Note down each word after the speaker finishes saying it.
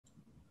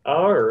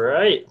All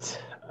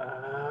right.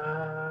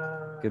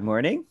 Good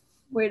morning.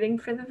 Waiting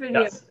for the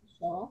video Yes, to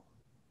show.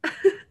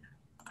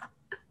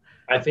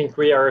 I think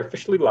we are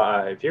officially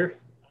live here.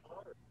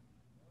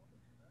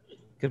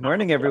 Good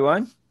morning, Yeah,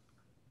 everyone.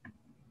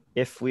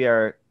 If we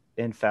are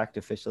in fact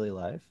officially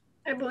live.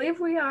 I believe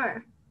we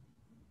are.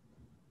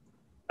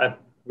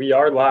 we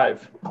are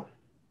live.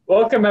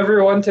 Welcome,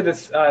 everyone, to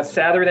this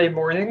Saturday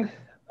morning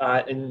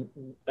in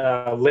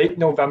late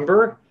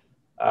November.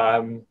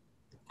 Um,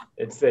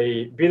 it's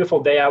a beautiful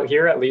day out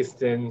here, at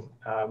least in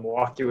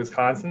Milwaukee,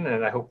 Wisconsin,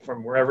 and I hope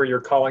from wherever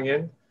you're calling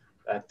in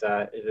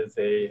that it is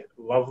a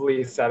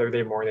lovely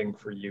Saturday morning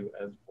for you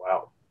as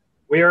well.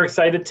 We are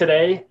excited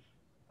today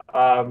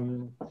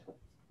um,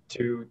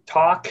 to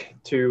talk,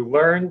 to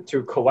learn,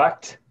 to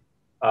collect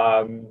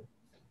um,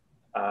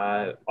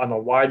 on a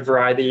wide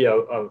variety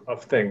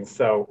of things.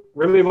 So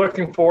really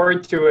looking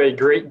forward to a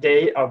great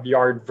day of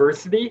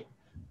Yardversity.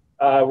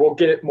 We'll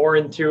get more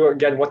into,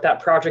 again, what that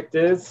project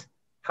is,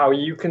 how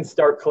you can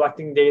start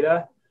collecting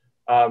data.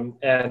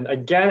 And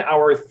again,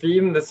 our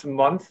theme this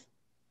month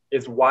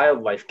is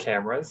wildlife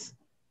cameras.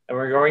 And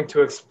we're going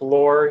to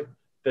explore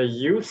the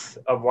use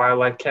of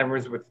wildlife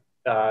cameras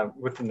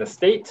within the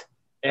state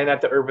and at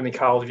the Urban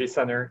Ecology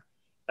Center.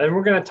 And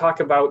we're going to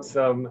talk about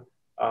some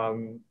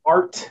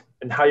art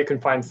and how you can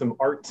find some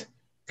art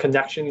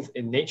connections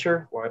in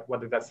nature,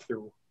 whether that's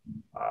through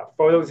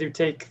photos you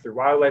take, through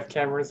wildlife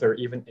cameras, or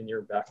even in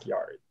your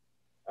backyard.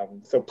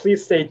 So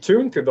please stay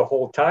tuned through the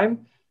whole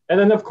time. And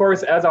then, of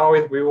course, as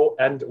always, we will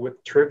end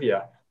with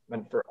trivia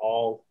meant for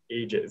all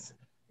ages,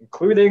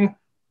 including,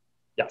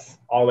 yes,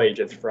 all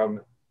ages,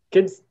 from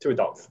kids to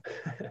adults.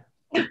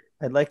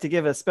 I'd like to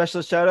give a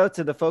special shout out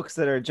to the folks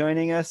that are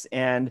joining us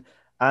and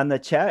on the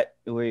chat.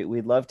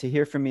 We'd love to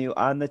hear from you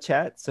on the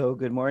chat. So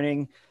good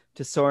morning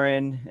to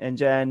Soren and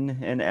Jen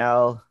and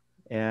Al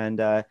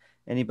and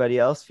anybody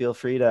else. Feel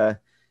free to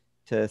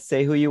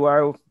say who you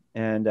are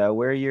and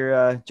where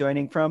you're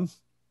joining from.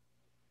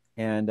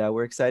 And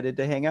we're excited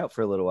to hang out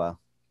for a little while.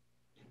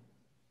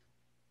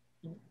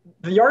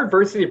 The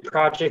Yardversity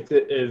project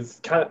is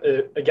kind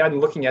of, again,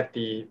 looking at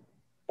the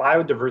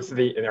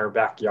biodiversity in our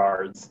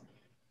backyards.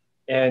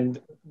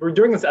 And we're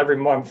doing this every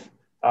month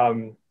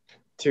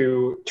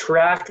to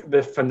track the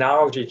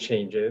phenology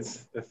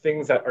changes, the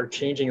things that are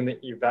changing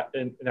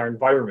in our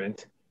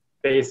environment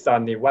based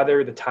on the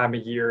weather, the time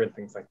of year, and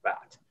things like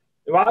that.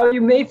 And while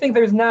you may think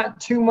there's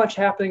not too much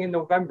happening in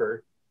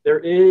November, there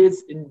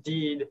is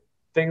indeed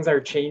things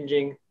are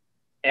changing,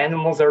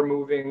 animals are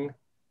moving,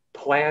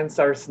 plants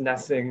are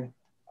senescing,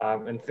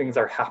 and things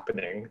are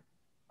happening.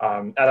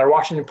 At our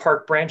Washington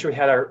Park branch, we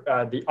had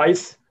the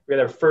ice. We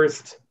had our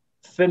first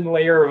thin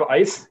layer of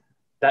ice.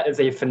 That is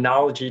a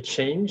phenology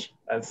change.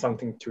 That's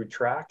something to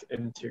track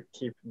and to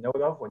keep note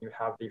of when you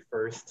have the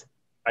first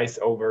ice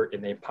over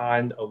in a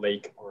pond, a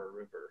lake, or a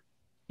river.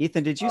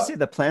 Ethan, did you say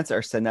the plants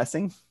are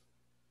senescing?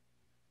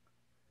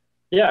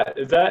 Yeah,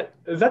 is that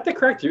the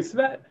correct use of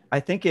that? I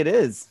think it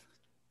is.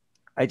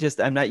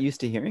 I'm not used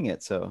to hearing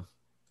it, so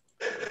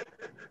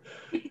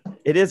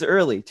it is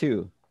early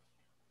too.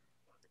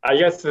 I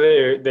guess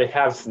they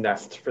have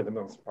senesced for the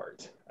most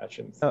part. I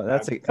shouldn't say Oh,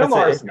 that's that.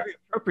 a very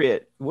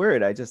appropriate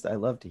word. I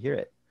love to hear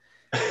it.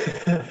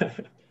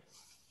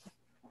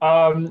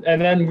 And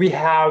then we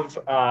have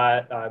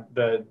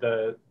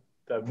the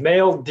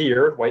male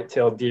deer,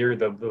 white-tailed deer.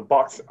 The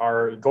bucks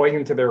are going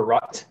into their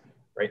rut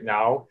right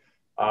now.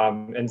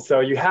 And so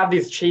you have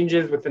these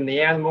changes within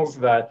the animals.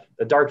 The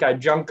dark-eyed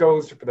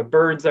juncos for the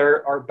birds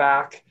are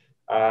back.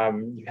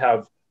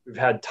 We've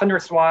had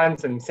tundra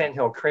swans and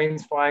sandhill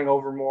cranes flying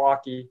over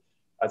Milwaukee.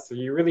 So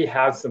you really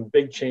have some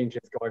big changes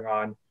going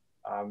on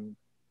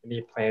in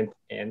the plant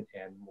and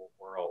animal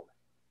world.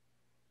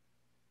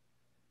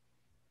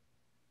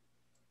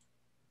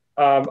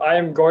 I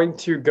am going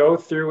to go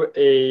through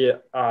a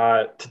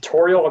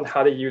tutorial on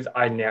how to use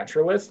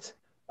iNaturalist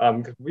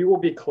because we will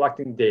be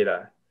collecting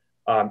data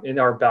in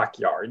our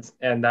backyards.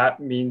 And that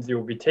means you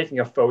will be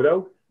taking a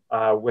photo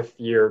with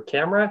your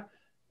camera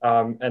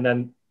and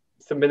then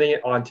submitting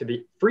it onto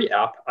the free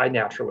app,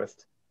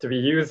 iNaturalist, to be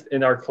used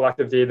in our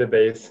collective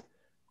database.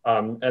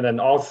 And then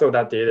also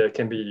that data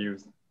can be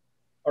used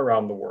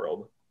around the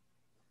world.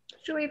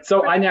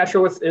 So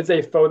iNaturalist is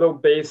a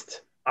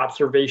photo-based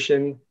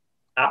observation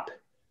app.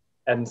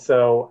 And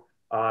so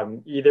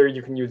either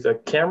you can use a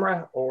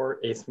camera or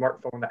a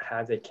smartphone that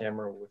has a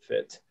camera with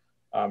it.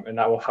 And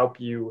that will help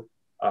you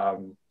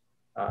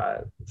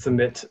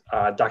submit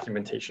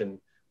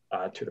documentation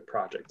to the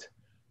project.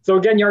 So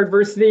again,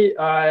 Yardversity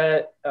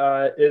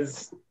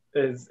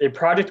is a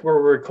project where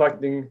we're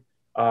collecting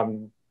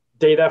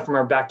data from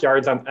our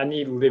backyards on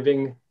any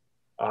living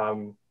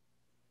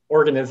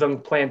organism,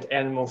 plant,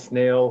 animal,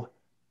 snail,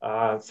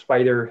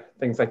 spider,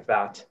 things like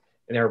that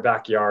in our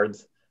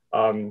backyards.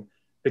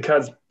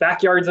 Because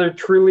backyards are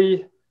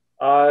truly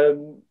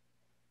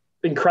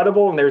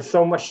incredible, and there's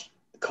so much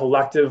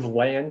collective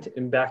land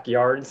in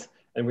backyards,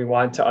 and we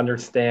want to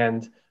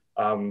understand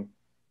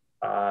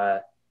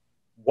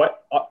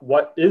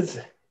what is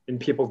in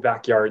people's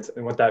backyards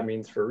and what that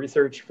means for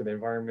research, for the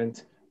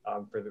environment,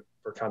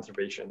 for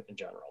conservation in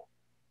general.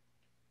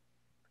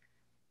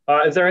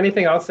 Is there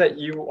anything else that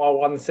you all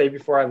want to say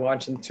before I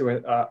launch into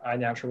an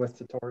iNaturalist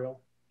tutorial?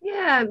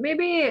 Yeah,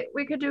 maybe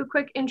we could do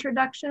quick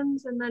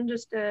introductions and then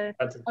just a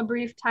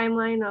brief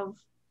timeline of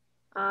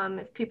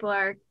if people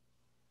are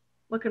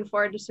looking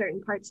forward to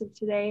certain parts of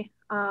today.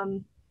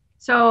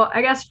 So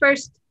I guess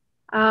first,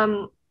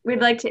 we'd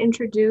like to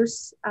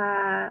introduce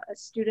a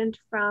student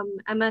from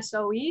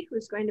MSOE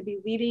who's going to be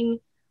leading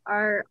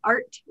our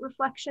art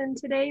reflection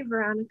today,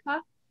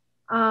 Veronica.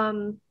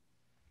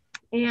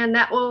 And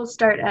that will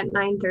start at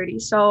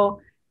 9:30.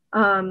 So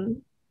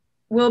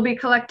we'll be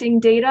collecting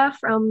data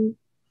from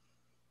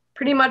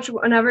pretty much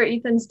whenever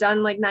Ethan's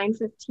done, like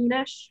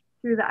 9:15-ish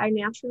through the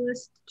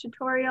iNaturalist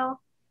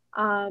tutorial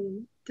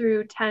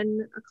through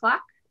 10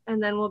 o'clock.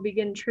 And then we'll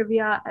begin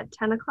trivia at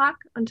 10 o'clock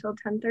until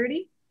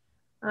 10:30.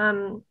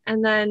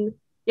 And then,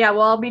 yeah,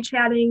 we'll all be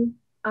chatting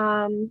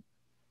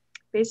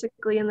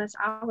basically in this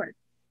hour.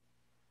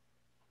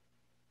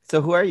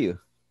 So who are you?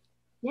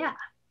 Yeah.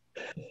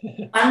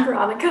 I'm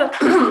Veronica.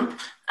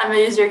 I'm a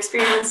user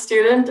experience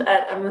student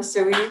at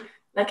MSOE, and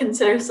I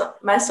consider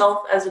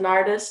myself as an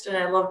artist, and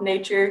I love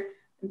nature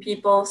and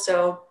people.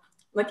 So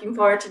looking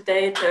forward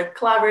today to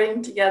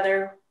collaborating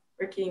together,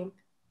 working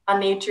on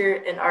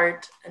nature and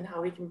art and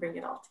how we can bring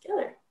it all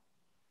together.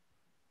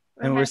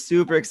 And we're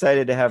super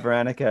excited to have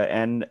Veronica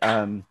and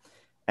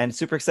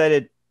super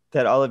excited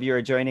that all of you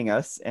are joining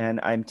us. And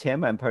I'm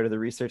Tim. I'm part of the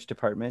research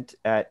department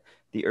at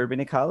the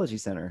Urban Ecology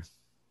Center.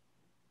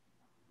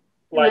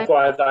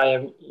 Likewise, I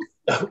am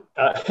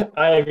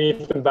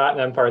Ethan Bott,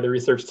 and I'm part of the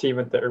research team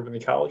at the Urban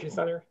Ecology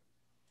Center.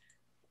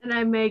 And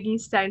I'm Maggie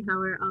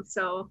Steinhauer,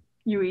 also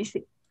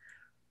UEC.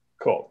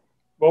 Cool.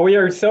 Well, we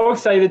are so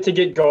excited to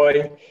get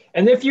going.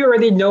 And if you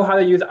already know how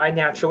to use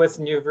iNaturalist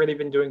and you've already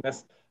been doing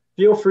this,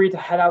 feel free to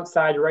head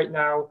outside right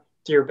now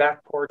to your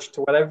back porch,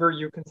 to whatever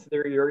you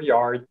consider your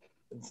yard,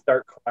 and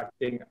start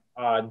collecting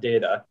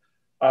data.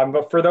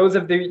 But for those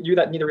of you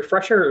that need a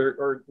refresher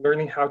or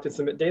learning how to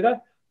submit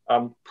data,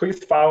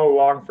 please follow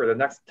along for the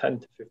next 10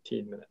 to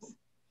 15 minutes.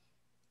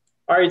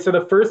 All right, so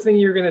the first thing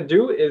you're gonna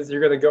do is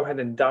you're gonna go ahead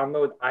and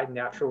download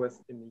iNaturalist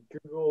in the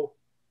Google,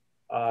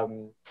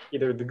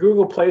 either the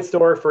Google Play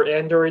Store for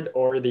Android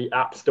or the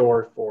App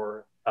Store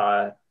for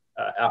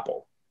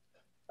Apple.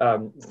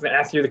 It's gonna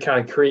ask you to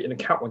kind of create an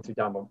account once you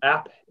download the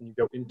app and you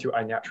go into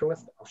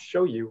iNaturalist. I'll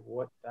show you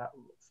what that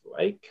looks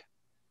like.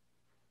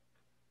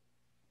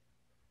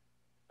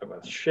 I'm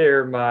gonna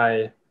share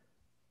my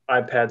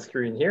iPad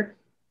screen here.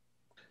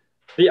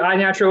 The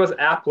iNaturalist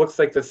app looks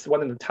like this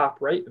one in the top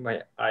right in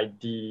my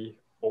ID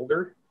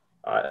folder.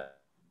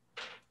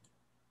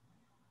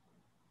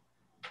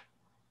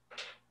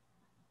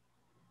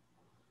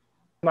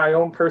 My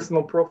own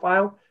personal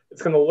profile,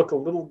 it's going to look a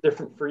little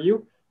different for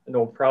you, and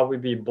it'll probably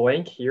be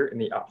blank here in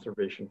the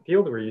observation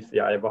field where you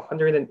see I have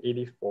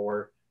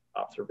 184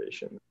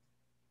 observations.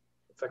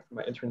 Looks like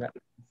my internet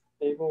is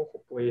stable.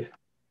 Hopefully,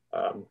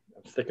 I'm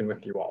sticking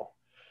with you all.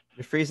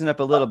 You're freezing up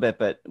a little bit,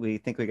 but we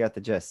think we got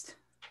the gist.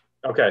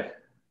 Okay.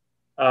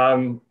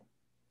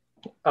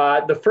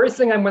 The first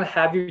thing I'm going to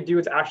have you do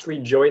is actually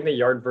join the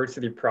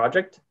Yardversity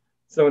project.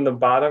 So in the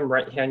bottom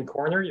right-hand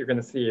corner, you're going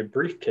to see a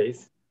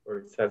briefcase where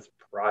it says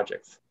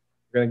projects.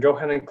 You're going to go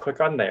ahead and click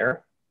on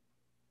there.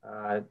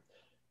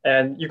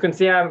 And you can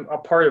see I'm a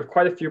part of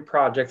quite a few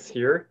projects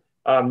here.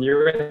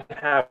 You're going to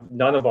have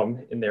none of them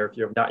in there if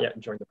you have not yet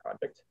joined the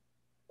project.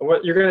 And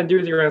what you're going to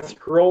do is you're going to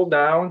scroll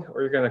down,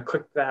 or you're going to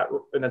click that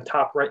in the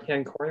top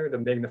right-hand corner, the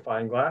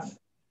magnifying glass.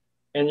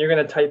 And you're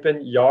going to type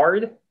in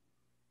yard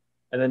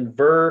and then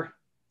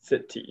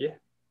Versity.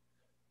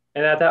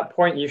 And at that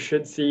point, you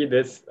should see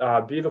this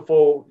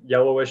beautiful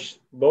yellowish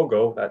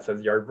logo that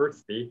says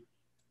Yardversity,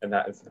 and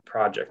that is the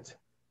project.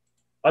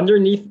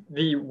 Underneath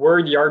the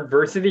word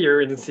Yardversity,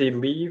 you're going to see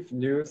leave,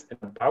 news, and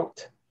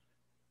about.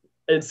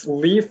 It's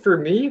leave for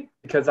me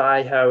because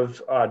I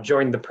have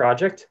joined the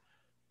project.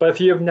 But if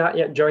you have not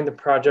yet joined the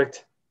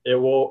project, it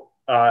will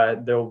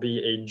there will be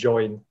a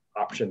join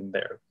option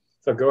there.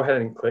 So go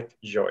ahead and click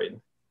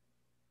join.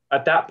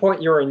 At that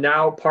point, you are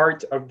now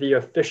part of the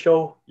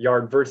official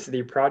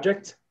Yardversity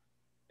project,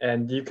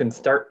 and you can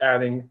start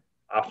adding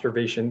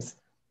observations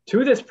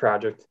to this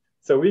project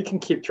so we can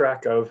keep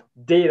track of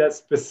data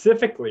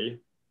specifically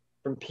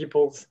from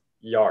people's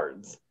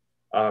yards.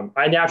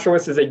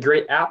 iNaturalist is a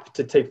great app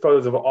to take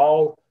photos of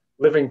all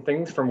living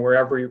things from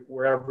wherever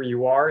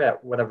you are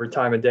at whatever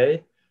time of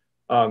day.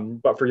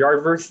 But for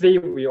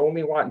Yardversity, we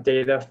only want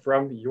data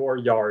from your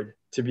yard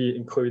to be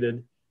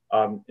included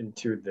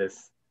into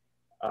this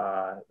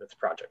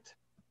project.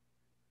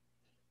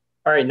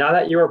 All right, now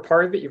that you are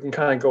part of it, you can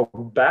kind of go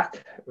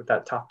back with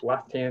that top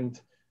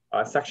left-hand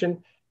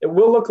section. It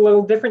will look a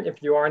little different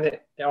if you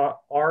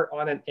are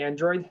on an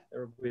Android.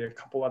 There will be a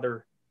couple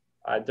other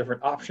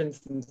different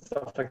options and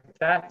stuff like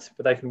that,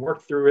 but I can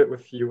work through it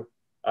with you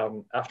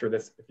after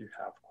this if you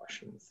have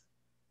questions.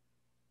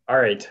 All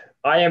right,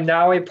 I am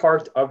now a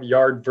part of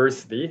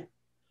Yardversity,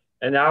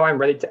 and now I'm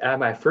ready to add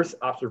my first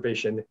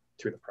observation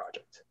to the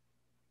project.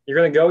 You're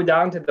going to go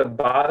down to the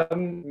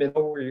bottom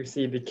middle where you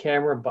see the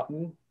camera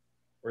button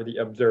or the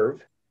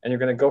observe, and you're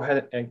going to go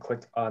ahead and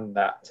click on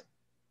that.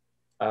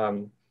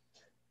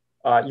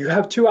 You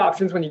have two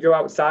options when you go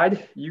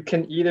outside. You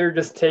can either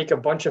just take a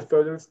bunch of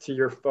photos to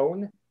your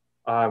phone,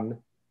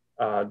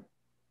 but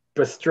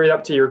straight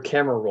up to your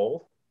camera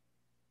roll.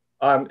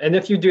 And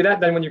if you do that,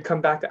 then when you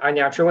come back to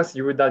iNaturalist,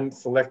 you would then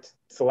select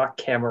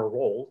camera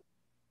roll,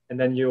 and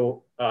then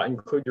you'll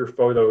include your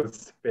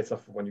photos based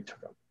off of when you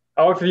took them.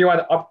 However, if you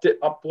want to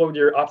upload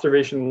your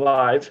observation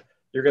live,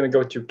 you're going to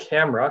go to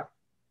camera,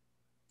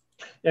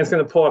 and it's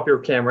going to pull up your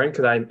camera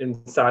because I'm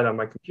inside on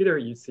my computer.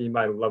 You see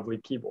my lovely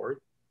keyboard,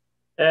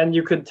 and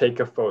you could take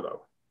a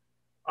photo.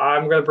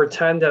 I'm going to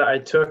pretend that I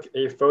took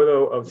a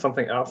photo of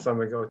something else. So I'm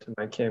going to go to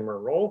my camera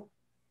roll,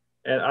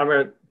 and I'm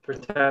going to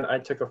pretend I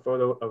took a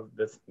photo of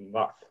this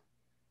moth.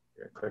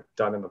 I'm going to click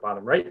done in the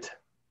bottom right,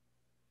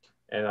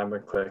 and I'm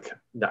going to click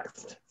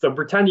next. So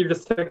pretend you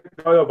just took a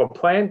photo of a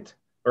plant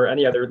or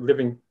any other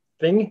living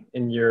thing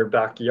in your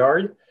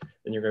backyard,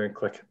 and you're going to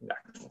click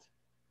next.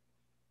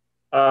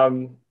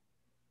 So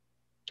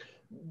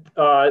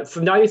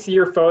now you see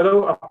your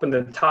photo up in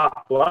the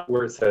top left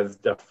where it says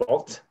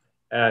default,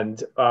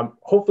 and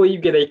hopefully you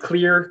get a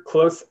clear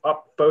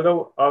close-up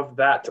photo of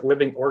that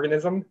living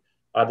organism.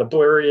 The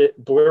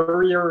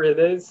blurrier it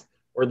is,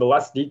 or the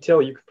less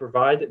detail you can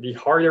provide, the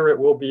harder it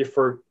will be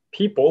for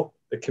people,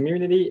 the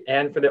community,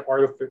 and for the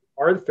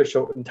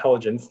artificial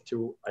intelligence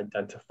to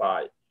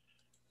identify.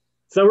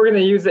 So we're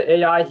going to use the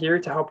AI here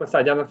to help us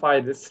identify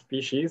this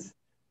species.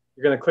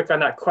 You're going to click on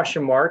that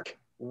question mark.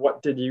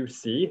 What did you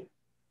see?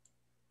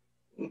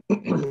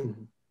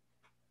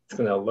 It's going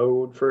to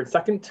load for a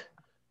second.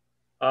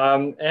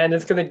 And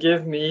it's going to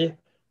give me,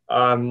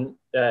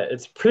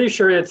 it's pretty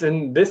sure it's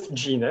in this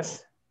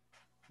genus.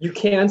 You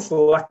can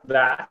select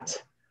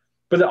that,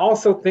 but it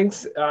also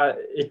thinks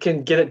it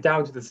can get it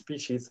down to the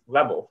species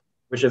level,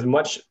 which is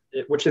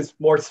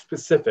more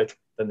specific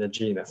than the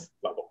genus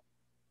level.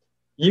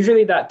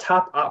 Usually that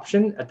top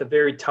option at the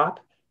very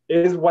top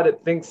is what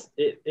it thinks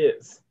it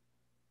is.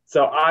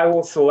 So I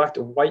will select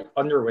white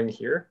underwing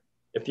here.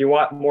 If you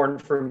want more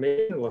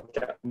information, look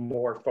at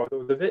more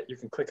photos of it, you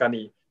can click on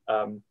the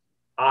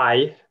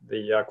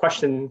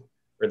question,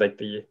 or like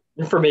the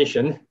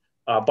information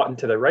button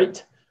to the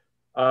right.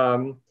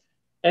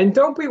 And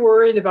don't be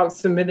worried about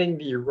submitting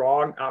the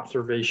wrong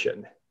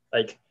observation.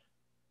 Like,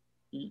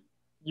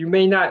 you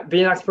may not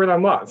be an expert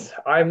on moths.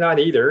 I'm not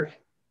either,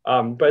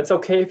 but it's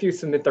okay if you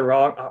submit the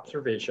wrong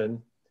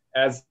observation,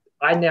 as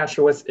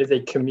iNaturalist is a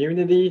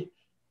community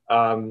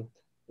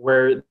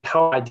where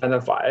help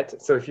identify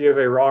it. So if you have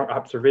a wrong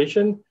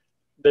observation,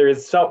 there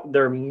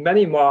are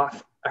many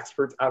moth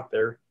experts out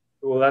there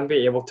who will then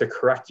be able to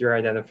correct your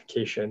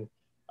identification.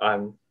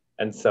 And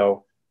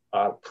so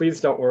please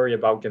don't worry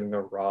about getting the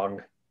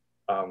wrong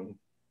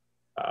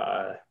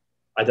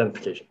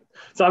identification.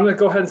 So I'm going to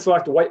go ahead and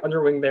select white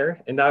underwing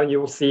there, and now you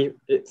will see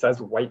it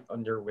says white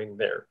underwing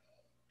there.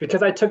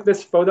 Because I took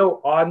this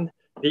photo on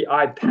the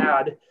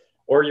iPad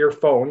or your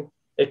phone,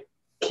 it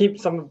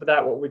keeps some of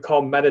that what we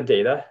call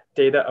metadata,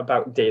 data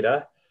about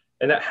data,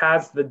 and it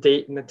has the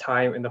date and the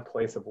time and the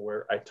place of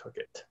where I took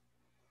it.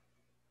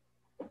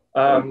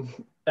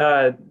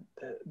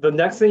 The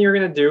next thing you're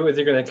going to do is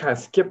you're going to kind of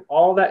skip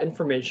all that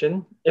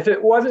information. If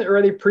it wasn't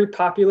already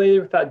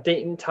pre-populated with that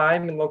date and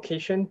time and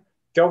location,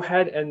 go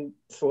ahead and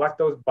select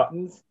those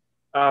buttons.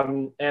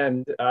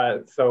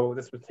 So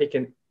this was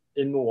taken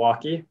in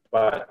Milwaukee,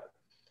 but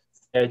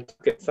I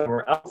took it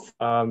somewhere else.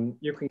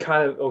 You can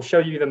it'll show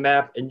you the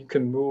map, and you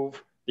can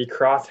move the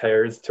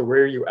crosshairs to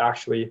where you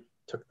actually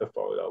took the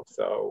photo.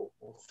 So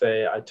we'll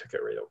say I took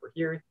it right over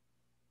here.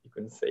 You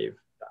can save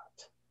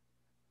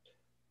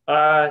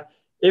that.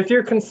 If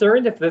you're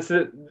concerned, if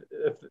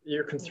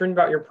you're concerned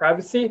about your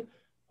privacy,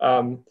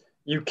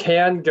 you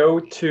can go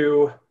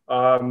to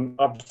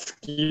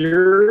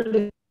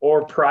obscured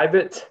or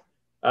private,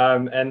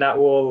 and that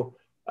will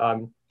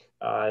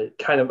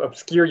kind of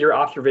obscure your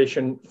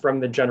observation from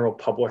the general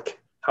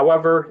public.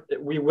 However,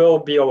 we will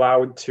be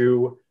allowed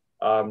to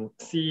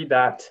see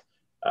that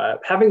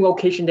having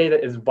location data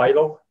is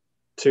vital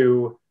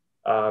to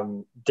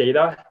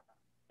data.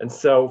 And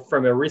so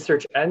from a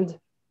research end,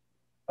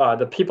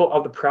 the people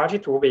of the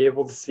project will be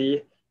able to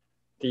see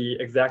the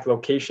exact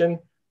location,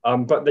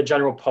 but the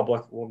general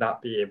public will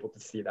not be able to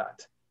see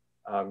that.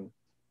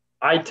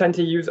 I tend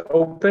to use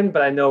open,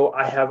 but I know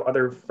I have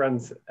other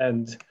friends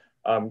and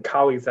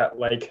colleagues that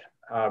like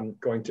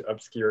going to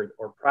obscured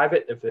or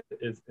private if it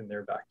is in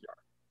their backyard.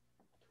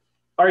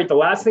 All right, the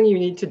last thing you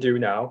need to do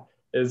now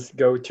is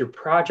go to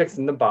projects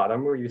in the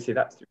bottom where you see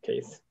that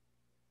suitcase.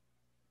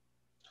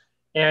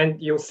 And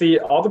you'll see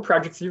all the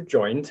projects you've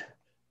joined.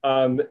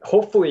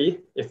 Hopefully,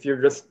 if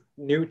you're just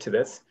new to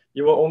this,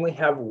 you will only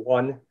have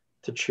one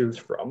to choose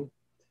from.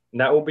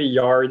 And that will be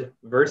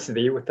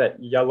Yardversity with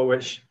that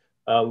yellowish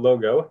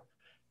logo.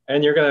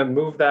 And you're gonna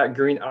move that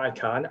green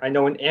icon. I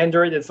know in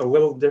Android, it's a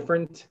little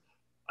different.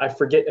 I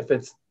forget if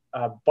it's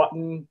a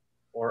button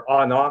or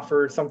on off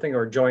or something,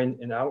 or join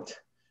and out.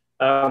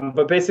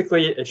 But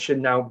basically it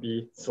should now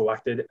be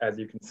selected, as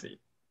you can see.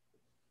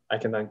 I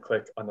can then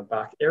click on the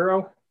back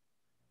arrow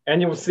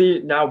And you'll see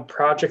now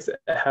projects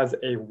has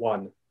a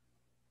 1,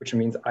 which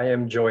means I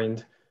am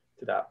joined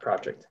to that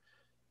project.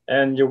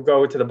 And you'll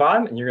go to the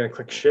bottom and you're going to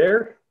click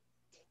share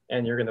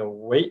and you're going to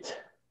wait.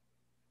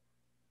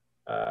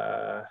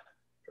 Go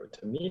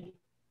to me.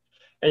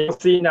 And you'll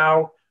see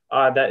now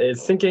that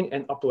is syncing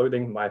and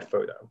uploading my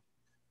photo.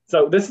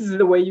 So this is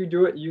the way you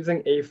do it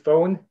using a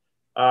phone.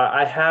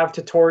 I have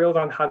tutorials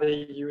on how to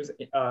use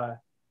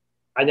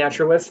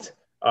iNaturalist,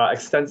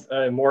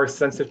 a more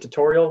extensive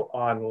tutorial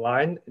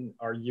online in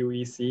our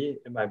UEC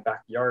in my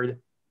backyard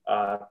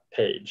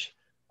page.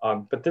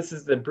 But this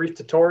is the brief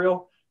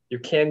tutorial. You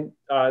can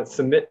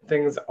submit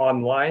things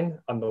online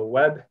on the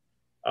web.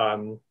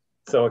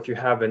 So if you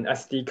have an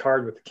SD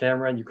card with a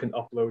camera, you can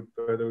upload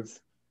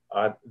photos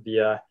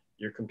via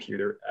your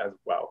computer as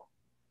well.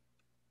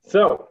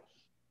 So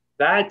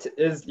that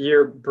is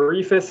your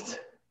briefest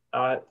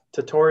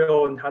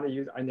tutorial on how to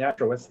use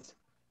iNaturalist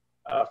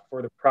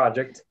for the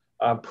project.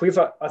 Please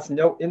let us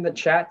know in the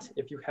chat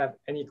if you have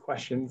any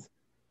questions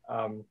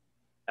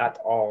at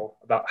all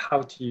about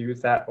how to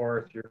use that, or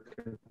if you're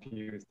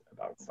confused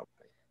about something.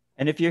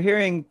 And if you're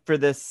hearing for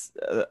this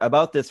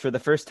about this for the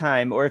first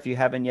time, or if you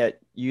haven't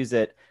yet used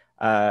it,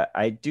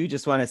 I do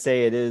just want to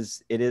say it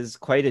is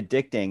quite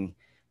addicting.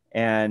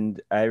 And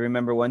I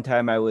remember one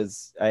time I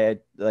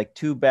had like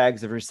 2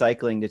 bags of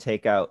recycling to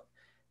take out,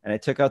 and I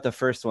took out the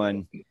first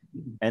one,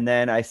 and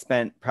then I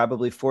spent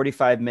probably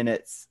 45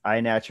 minutes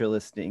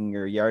iNaturalisting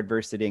or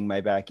Yardversitying my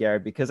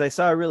backyard because I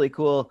saw a really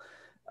cool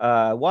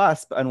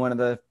wasp on one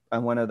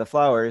of the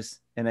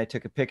flowers, and I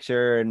took a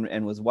picture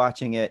and was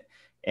watching it,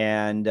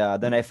 and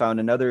then I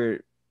found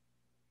another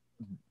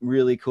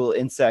really cool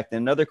insect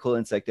and another cool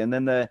insect, and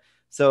then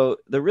so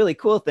the really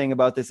cool thing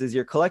about this is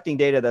you're collecting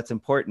data that's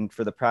important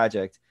for the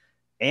project,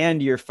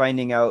 and you're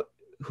finding out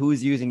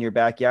who's using your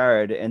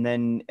backyard, and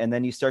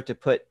then you start to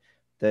put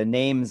the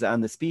names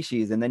on the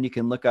species, and then you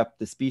can look up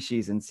the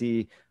species and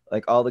see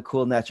like all the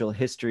cool natural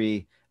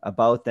history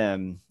about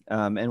them.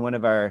 And one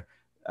of our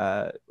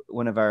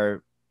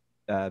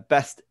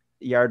best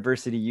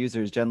Yardversity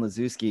users, Jen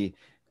Lazewski,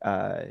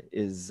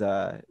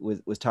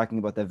 was talking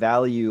about the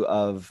value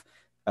of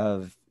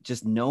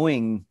just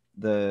knowing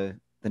the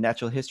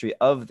natural history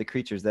of the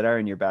creatures that are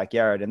in your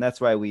backyard, and that's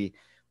where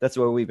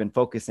we've been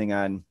focusing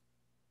on,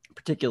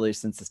 particularly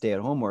since the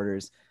stay-at-home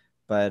orders.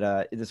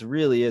 But this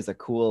really is a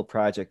cool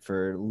project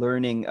for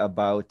learning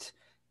about,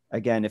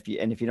 again, if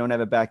you don't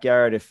have a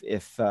backyard, if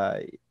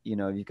you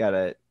know, you've got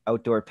an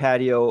outdoor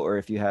patio, or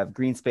if you have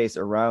green space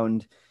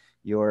around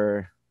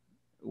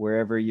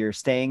wherever you're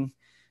staying,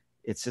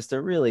 it's just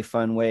a really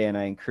fun way. And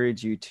I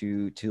encourage you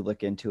to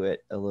look into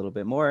it a little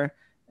bit more.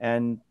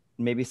 And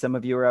maybe some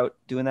of you are out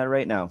doing that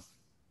right now.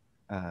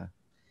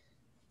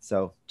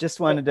 So just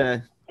wanted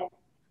to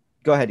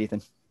go ahead,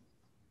 Ethan.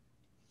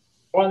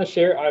 I want to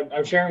share,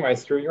 I'm sharing my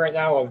screen right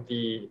now of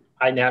the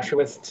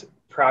iNaturalist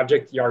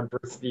project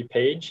Yardversity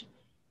page.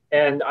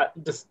 And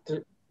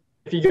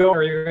if you go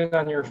or even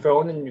on your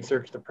phone and you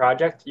search the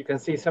project, you can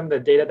see some of the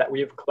data that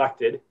we've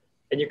collected,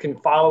 and you can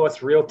follow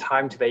us real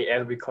time today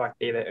as we collect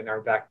data in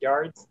our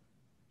backyards.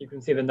 You can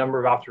see the number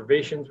of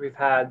observations we've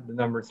had, the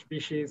number of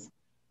species,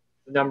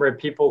 the number of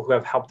people who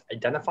have helped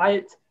identify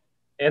it,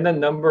 and the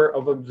number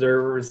of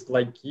observers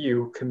like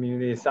you,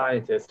 community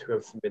scientists, who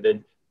have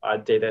submitted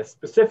data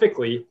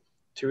specifically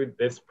to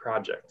this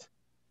project.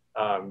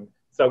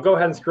 So go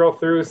ahead and scroll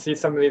through, see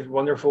some of these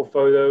wonderful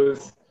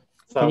photos.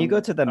 Can you go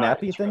to the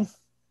map, Ethan?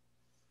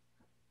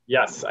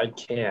 Yes, I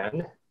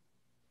can.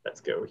 Let's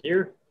go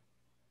here.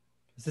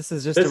 This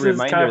is just a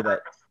reminder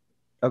that,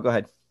 oh, go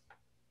ahead.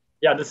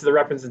 Yeah, this is a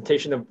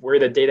representation of where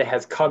the data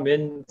has come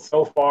in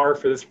so far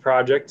for this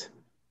project.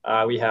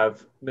 We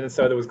have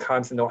Minnesota,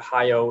 Wisconsin,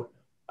 Ohio,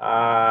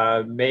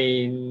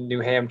 Maine,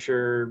 New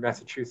Hampshire,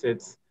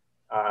 Massachusetts,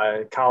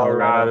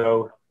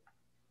 Colorado.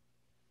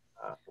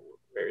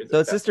 So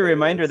it's just a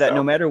reminder that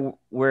no matter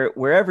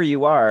wherever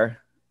you are,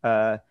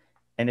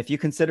 and if you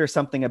consider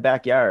something a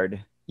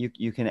backyard,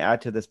 you can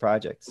add to this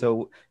project.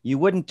 So you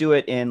wouldn't do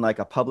it in like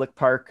a public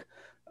park,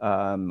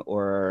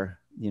 or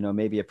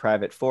maybe a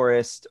private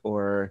forest,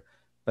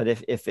 but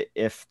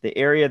if the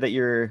area that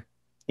you're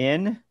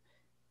in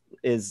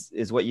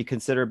is what you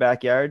consider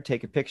backyard,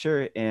 take a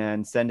picture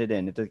and send it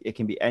in. It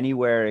can be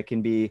anywhere. It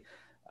can be,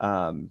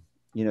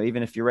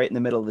 even if you're right in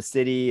the middle of the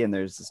city and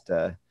there's just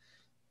a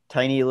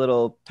tiny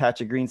little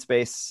patch of green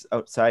space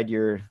outside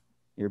your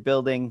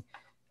building,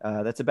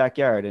 that's a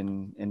backyard,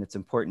 and it's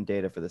important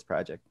data for this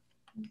project.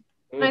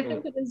 And I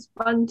think it is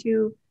fun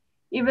to,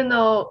 even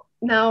though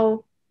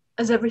now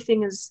as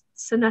everything is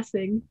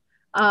senescing,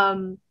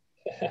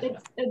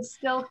 it's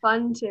still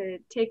fun to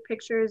take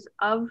pictures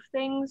of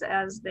things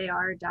as they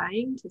are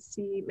dying, to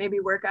see, maybe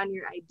work on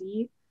your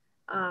ID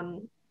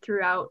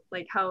throughout,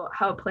 like how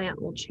a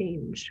plant will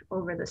change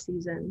over the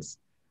seasons.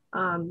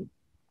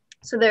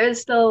 So there is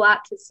still a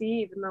lot to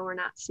see, even though we're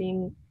not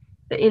seeing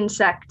the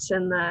insects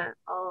and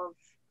all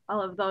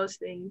of those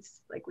things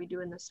like we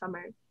do in the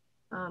summer.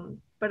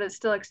 But it's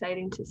still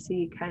exciting to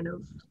see kind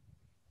of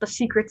the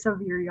secrets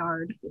of your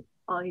yard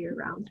all year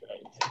round.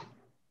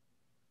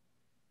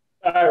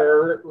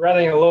 We're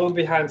running a little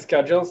behind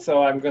schedule,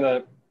 so I'm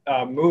going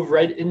to move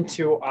right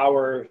into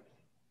our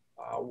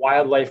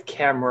wildlife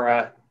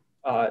camera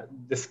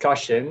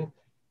discussion,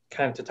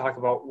 kind of to talk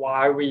about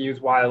why we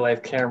use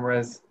wildlife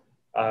cameras,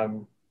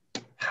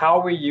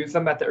 how we use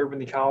them at the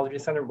Urban Ecology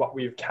Center, what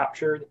we've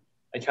captured,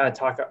 and kind of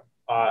talk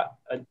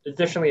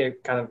additionally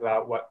kind of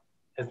about what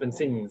has been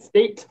seen in the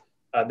state.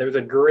 There was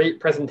a great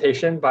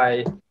presentation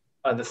by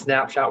the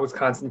Snapshot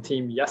Wisconsin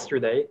team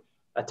yesterday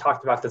that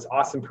talked about this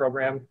awesome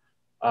program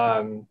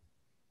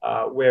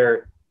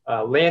where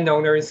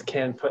landowners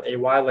can put a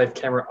wildlife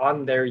camera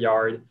on their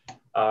yard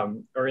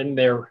or in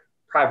their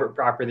private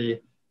property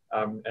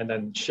and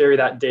then share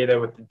that data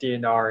with the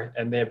DNR.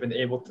 And they have been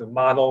able to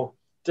model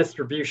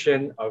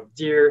distribution of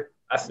deer,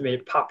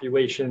 estimate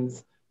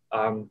populations,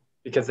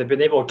 because they've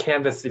been able to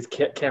canvass these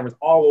cameras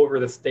all over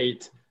the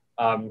state.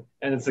 And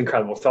it's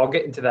incredible. So I'll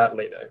get into that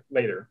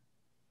later.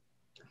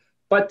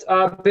 But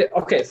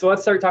okay, so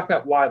let's start talking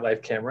about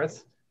wildlife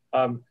cameras.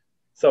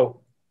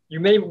 So you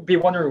may be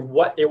wondering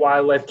what a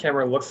wildlife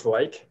camera looks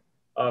like.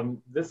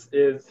 This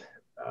is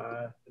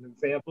an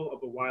example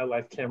of a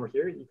wildlife camera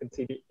here. You can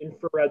see the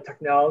infrared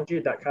technology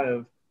that kind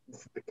of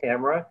is the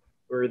camera,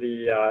 where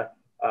the,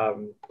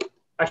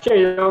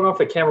 actually I don't know if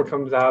the camera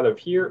comes out of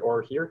here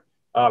or here,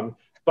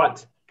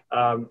 but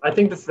I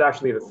think this is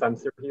actually the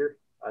sensor here,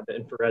 the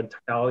infrared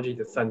technology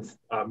to sense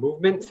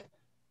movement.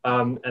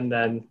 And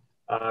then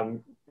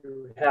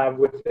you have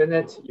within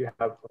it, you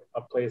have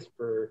a place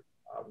for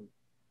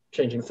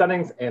changing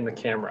settings and the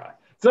camera.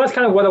 So that's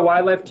kind of what a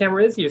wildlife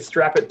camera is. You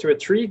strap it to a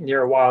tree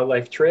near a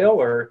wildlife trail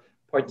or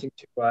pointing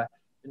to an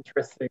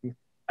interesting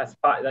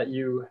spot that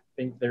you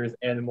think there's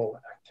animal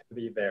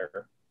activity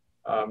there.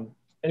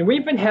 And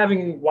we've been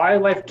having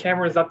wildlife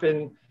cameras up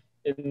in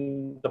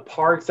the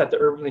parks at the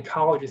Urban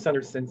Ecology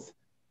Center since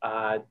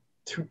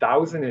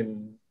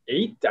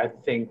 2008, I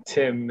think,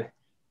 Tim,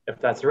 if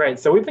that's right.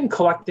 So we've been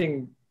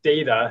collecting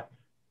data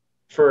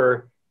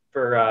for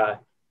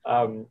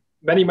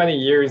many, many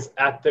years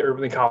at the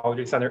Urban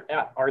Ecology Center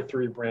at our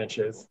 3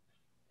 branches.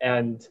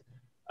 And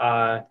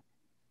let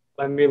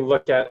me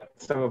look at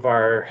some of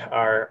our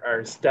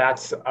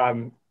stats.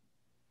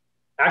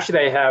 Actually,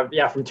 I have,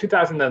 from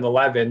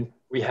 2011,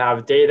 we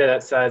have data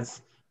that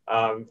says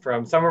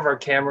from some of our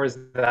cameras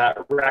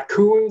that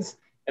raccoons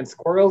and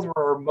squirrels were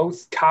our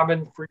most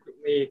common,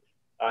 frequently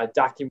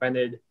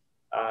documented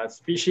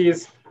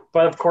species.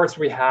 But of course,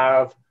 we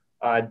have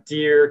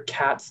deer,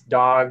 cats,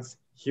 dogs,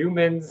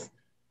 humans,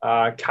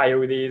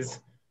 coyotes,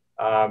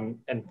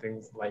 and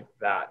things like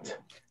that.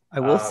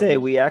 I will say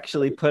we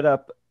actually put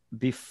up,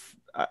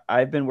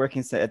 I've been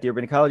working at the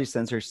Urban Ecology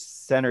Center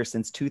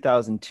since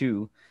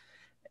 2002.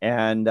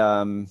 And,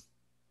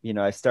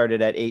 I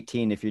started at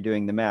 18 if you're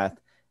doing the math.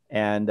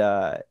 And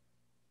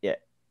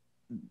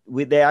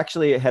they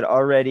actually had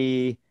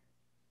already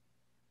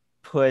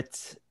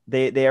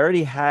they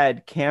already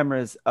had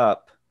cameras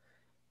up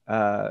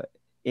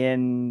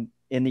in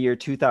the year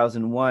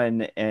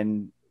 2001.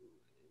 And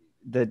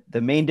the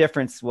main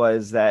difference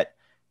was that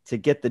to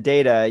get the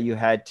data, you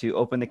had to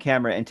open the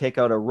camera and take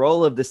out a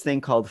roll of this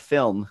thing called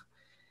film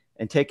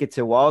and take it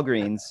to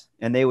Walgreens,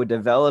 and they would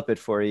develop it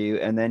for you.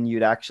 And then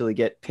you'd actually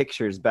get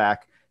pictures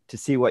back to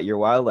see what your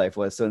wildlife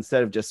was. So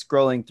instead of just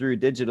scrolling through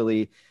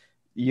digitally,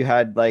 you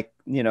had a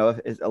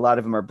lot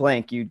of them are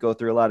blank. You'd go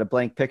through a lot of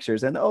blank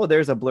pictures and, oh,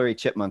 there's a blurry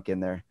chipmunk in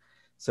there.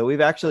 So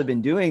we've actually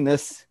been doing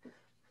this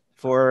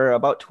for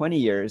about 20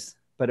 years,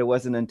 but it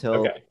wasn't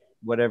until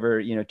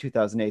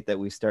 2008 that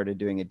we started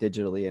doing it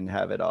digitally and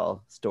have it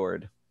all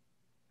stored.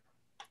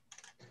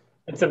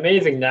 It's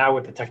amazing now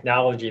with the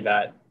technology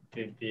that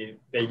they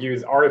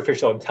use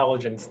artificial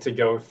intelligence to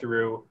go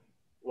through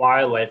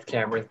wildlife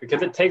cameras,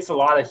 because it takes a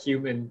lot of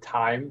human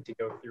time to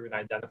go through and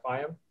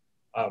identify them.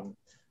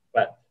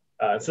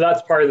 So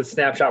that's part of the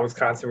Snapshot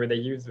Wisconsin, where they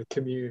use the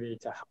community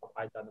to help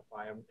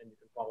identify them, and you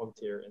can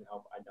volunteer and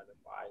help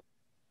identify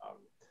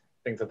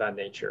things of that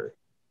nature.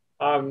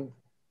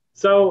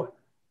 So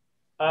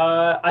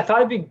I thought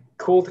it'd be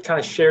cool to kind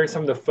of share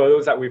some of the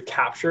photos that we've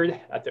captured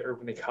at the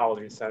Urban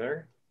Ecology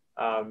Center.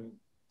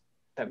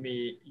 Let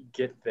me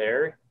get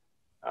there.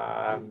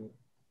 Let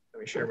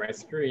me share my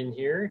screen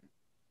here.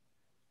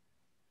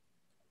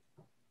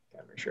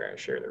 Gotta make sure I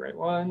share the right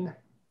one.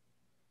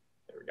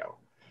 There we go.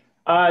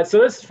 So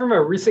this is from a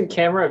recent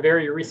camera, a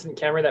very recent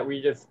camera that we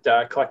just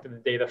collected the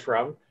data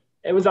from.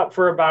 It was up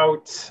for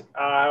about,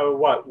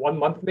 1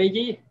 month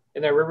maybe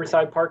in our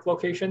Riverside Park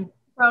location?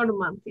 About a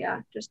month,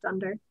 yeah, just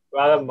under.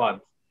 About a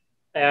month.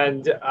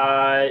 And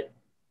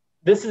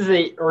this is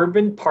a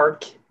urban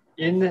park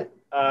in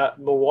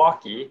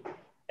Milwaukee.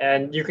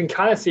 And you can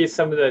kind of see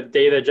some of the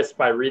data just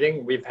by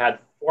reading. We've had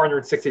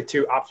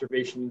 462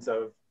 observations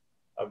of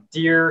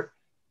deer.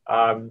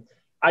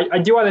 I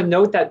do want to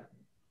note that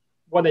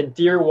when a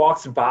deer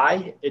walks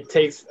by, it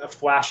takes a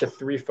flash of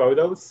 3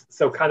 photos.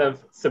 So kind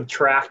of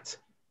subtract,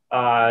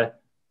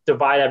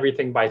 divide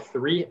everything by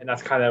 3, and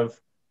that's kind of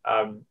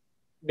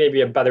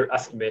maybe a better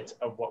estimate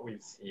of what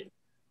we've seen.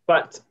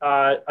 But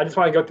I just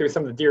want to go through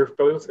some of the deer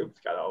photos. Oops,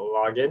 gotta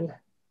log in.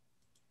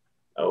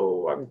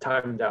 Oh, I'm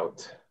timed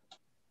out.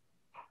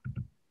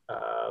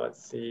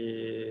 Let's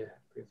see,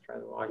 please try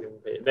the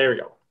login page. There we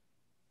go.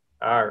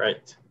 All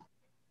right.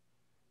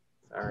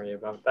 Sorry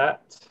about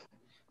that.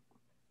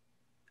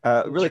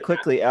 Really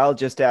quickly, Al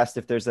just asked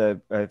if there's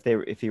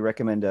if you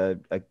recommend a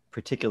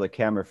particular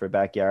camera for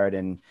backyard,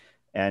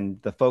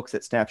 and the folks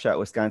at Snapshot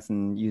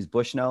Wisconsin use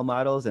Bushnell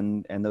models,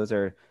 and those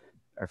are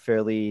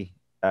fairly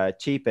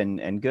cheap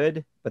and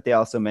good. But they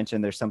also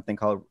mentioned there's something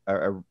called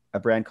a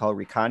brand called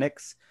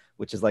Reconyx,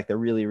 which is like the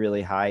really,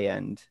 really high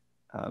end.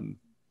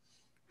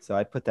 So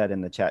I put that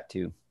in the chat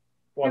too.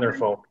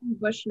 Wonderful.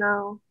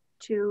 Bushnell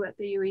too at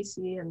the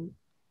UEC, and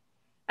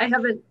I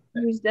haven't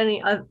used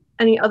any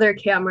other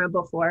camera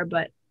before,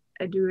 but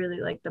I do really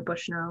like the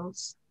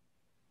Bushnells.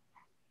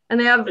 And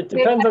they have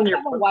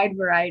a wide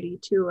variety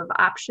too of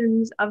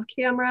options of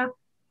camera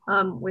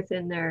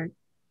within their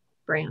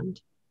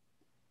brand.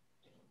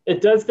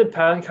 It does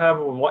depend kind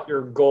of on what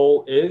your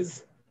goal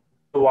is,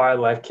 the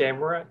wildlife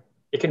camera.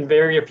 It can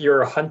vary if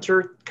you're a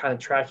hunter, kind of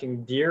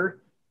tracking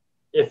deer,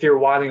 if you're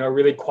wanting a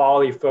really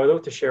quality photo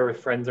to share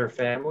with friends or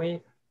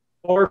family,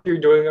 or if you're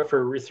doing it for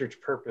a research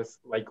purpose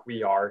like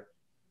we are.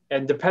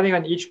 And depending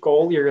on each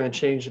goal, you're going to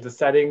change the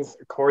settings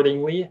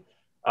accordingly,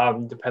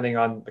 depending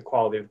on the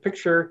quality of the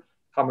picture,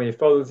 how many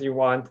photos you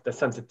want, the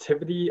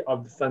sensitivity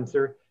of the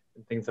sensor,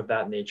 and things of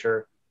that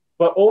nature.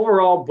 But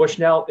overall,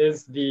 Bushnell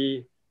is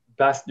the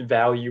best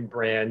value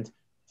brand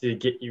to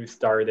get you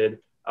started.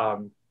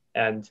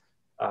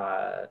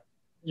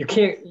 You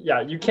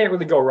can't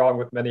really go wrong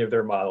with many of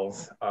their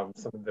models,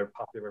 some of their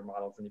popular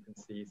models, and you can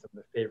see some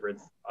of the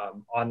favorites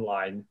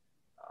online.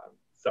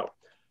 So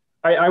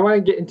I want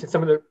to get into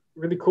some of the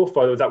really cool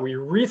photos that we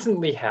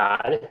recently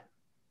had.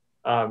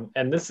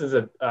 And this is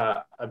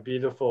a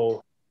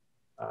beautiful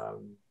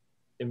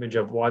image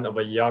of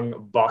a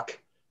young buck.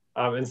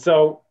 And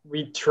so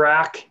we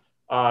track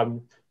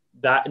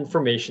that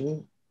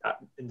information that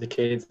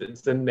indicates that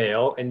it's a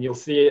male, and you'll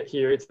see it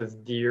here. It says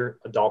deer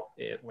adult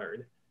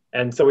antlered.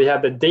 And so we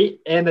have the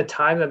date and the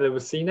time that it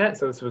was seen at.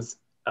 So this was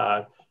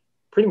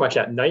pretty much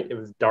at night. It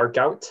was dark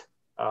out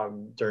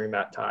during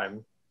that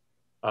time.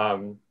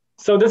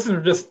 So this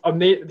is just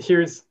amazing.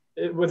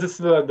 Was this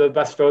the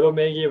best photo,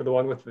 Maggie, of the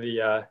one with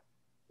the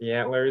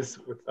antlers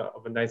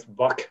of a nice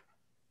buck?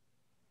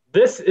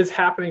 This is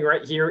happening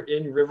right here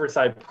in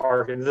Riverside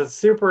Park, and it's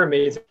super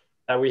amazing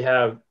that we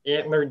have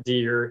antlered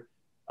deer.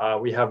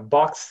 We have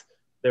bucks.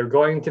 They're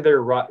going to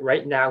their rut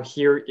right now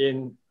here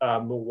in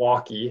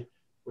Milwaukee,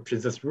 which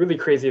is just really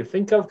crazy to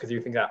think of because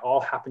you think that all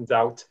happens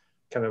out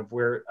kind of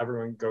where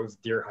everyone goes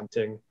deer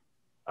hunting.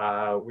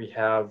 We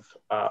have,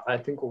 I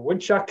think, a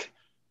woodchuck.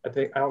 I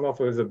don't know if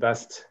it was the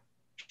best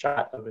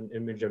shot of an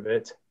image of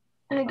it.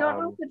 I don't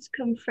know if it's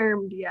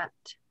confirmed yet.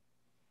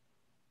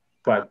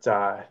 But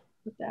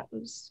that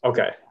was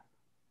okay.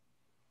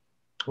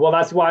 Well,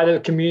 that's why the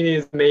community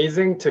is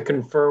amazing to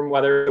confirm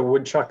whether the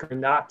woodchuck or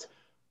not.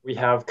 We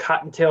have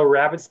cottontail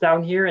rabbits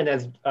down here, and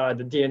as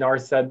the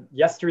DNR said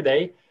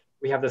yesterday,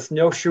 we have the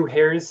snowshoe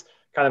hares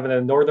kind of in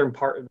the northern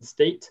part of the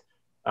state.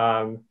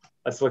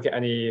 Let's look at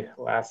any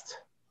last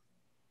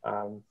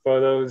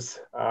photos.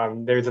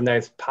 There's a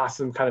nice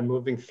possum kind of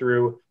moving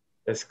through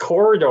this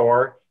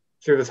corridor,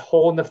 through this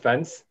hole in the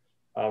fence.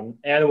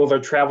 Animals are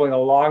traveling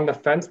along the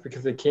fence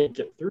because they can't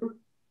get through.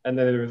 And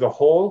then there's a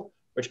hole,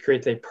 which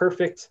creates a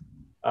perfect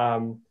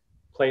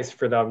place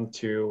for them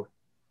to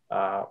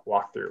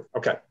walk through.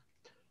 Okay.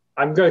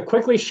 I'm going to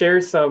quickly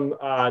share some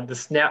the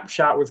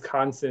Snapshot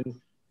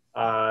Wisconsin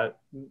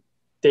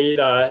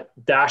data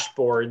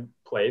dashboard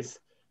place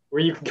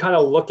where you can kind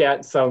of look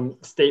at some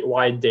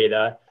statewide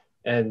data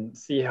and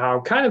see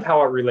how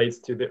it relates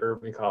to the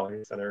Urban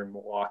Ecology Center in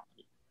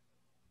Milwaukee.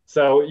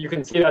 So you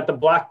can see that the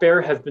black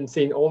bear has been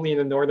seen only in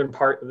the northern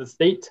part of the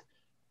state,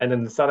 and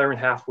in the southern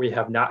half, we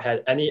have not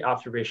had any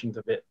observations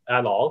of it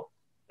at all.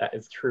 That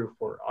is true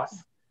for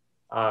us.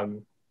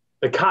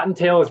 The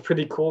cottontail is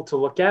pretty cool to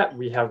look at.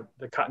 We have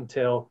the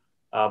cottontail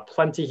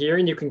plenty here,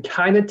 and you can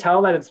kind of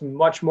tell that it's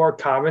much more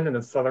common in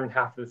the southern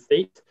half of the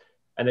state,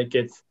 and it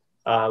gets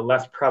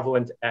less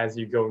prevalent as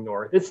you go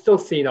north. It's still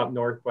seen up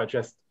north, but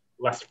just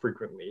less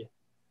frequently.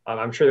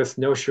 I'm sure the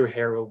snowshoe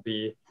hare will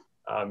be,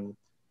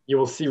 you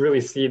will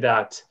really see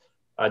that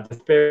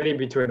disparity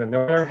between the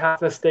northern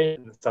half of the state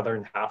and the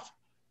southern half.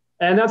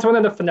 And that's one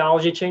of the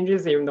phenology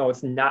changes, even though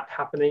it's not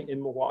happening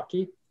in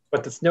Milwaukee.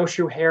 But the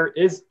snowshoe hare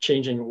is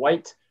changing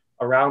white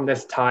around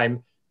this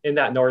time in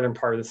that northern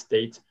part of the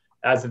state,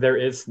 as there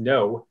is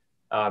snow.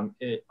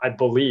 I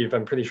believe,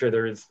 I'm pretty sure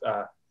there is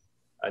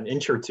an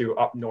inch or two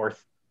up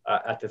north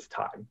at this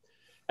time.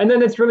 And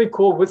then it's really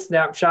cool with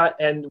Snapshot,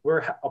 and we're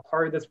a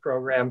part of this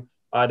program.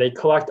 They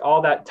collect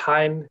all that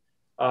time,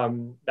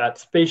 that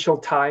spatial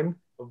time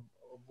of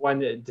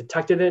when it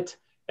detected it.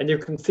 And you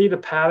can see the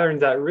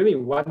patterns that really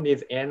when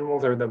these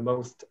animals are the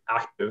most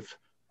active.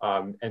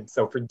 And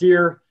so for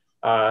deer,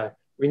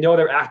 we know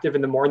they're active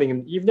in the morning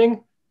and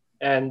evening.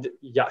 And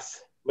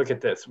yes, look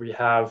at this. We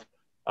have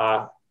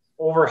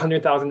over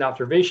 100,000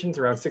 observations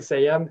around 6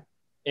 a.m.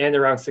 and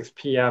around 6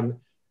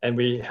 p.m. And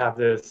we have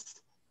this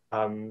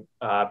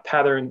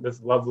pattern,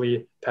 this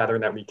lovely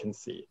pattern that we can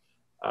see.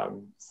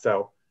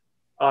 So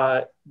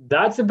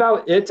That's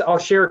about it. I'll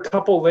share a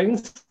couple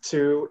links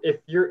to, if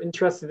you're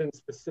interested in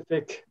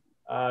specific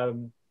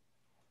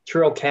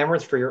trail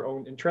cameras for your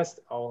own interest,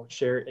 I'll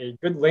share a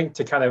good link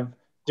to kind of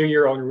do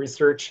your own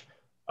research.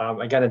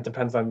 Again, it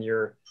depends on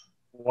your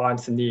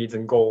wants and needs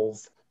and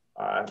goals.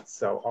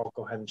 So I'll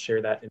go ahead and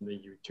share that in the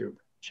YouTube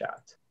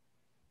chat.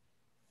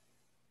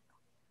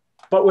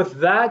 But with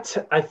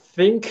that, I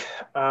think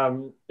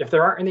if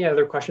there aren't any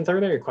other questions, are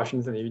there any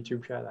questions in the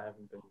YouTube chat? I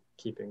haven't been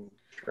keeping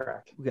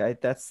track. Okay,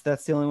 that's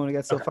the only one we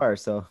got so far.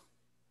 So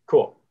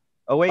cool.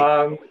 Oh wait,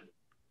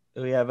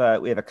 we have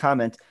a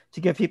comment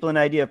to give people an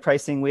idea of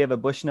pricing. We have a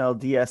Bushnell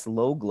DS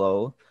Low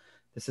Glow.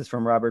 This is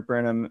from Robert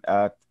Burnham,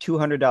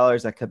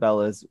 $200 at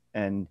Cabela's,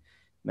 and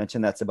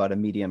mentioned that's about a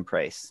medium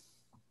price.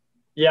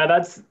 Yeah,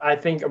 that's, I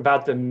think,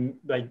 about the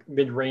like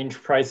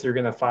mid-range price you're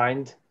gonna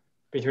find.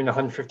 Between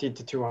 150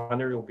 to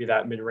 200 will be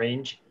that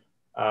mid-range.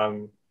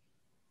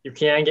 You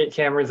can get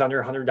cameras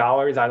under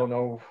 $100. I don't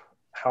know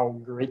how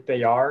great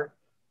they are.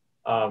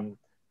 But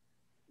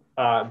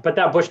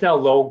that Bushnell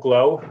Low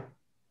Glow,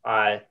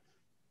 they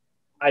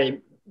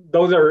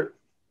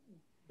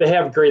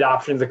have great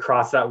options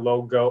across that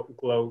low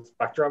glow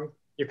spectrum.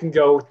 You can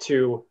go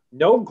to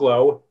no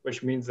glow,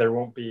 which means there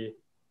won't be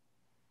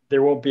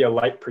a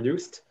light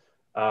produced.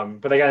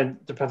 But again,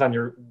 it depends on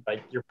your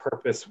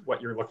purpose,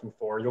 what you're looking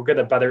for. You'll get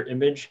a better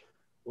image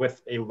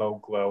with a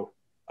low glow,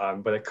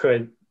 but it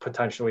could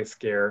potentially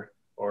scare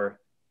or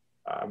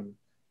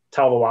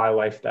tell the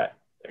wildlife that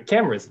a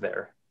camera is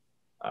there.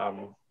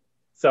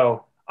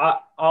 So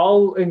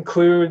I'll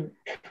include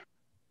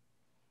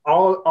a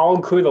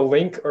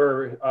link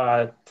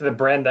to the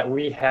brand that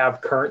we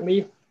have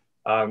currently.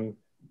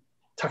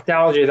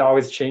 Technology is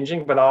always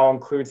changing, but I'll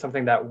include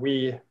something that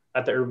we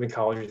at the Urban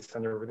Ecology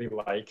Center really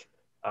like.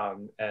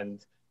 Again,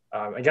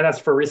 that's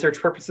for research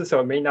purposes, so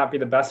it may not be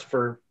the best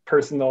for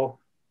personal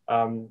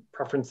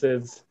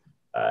preferences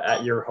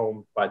at your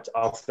home, but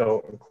I'll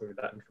still include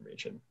that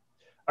information.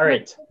 All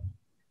right.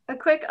 A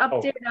quick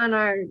update on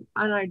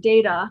our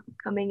data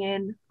coming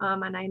in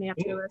on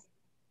iNaturalist.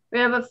 We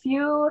have a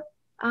few.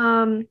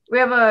 We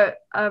have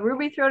a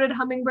ruby-throated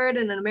hummingbird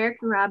and an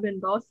American robin,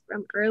 both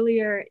from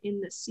earlier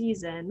in the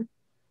season.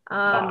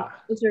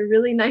 It's a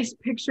really nice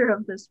picture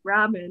of this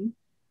robin.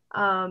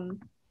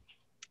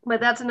 But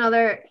that's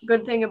another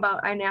good thing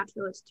about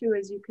iNaturalist too,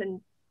 is you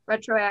can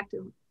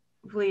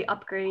retroactively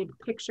upgrade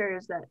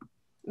pictures that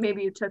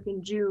maybe you took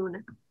in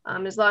June.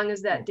 As long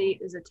as that date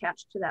is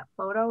attached to that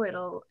photo,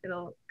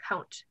 it'll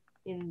count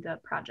in the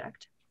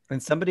project.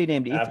 And somebody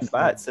named Ethan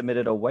Bott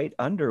submitted a white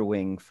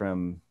underwing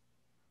from,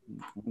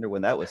 I wonder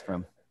when that was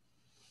from.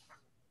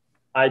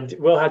 I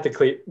will have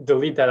to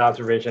delete that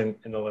observation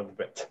in a little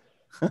bit,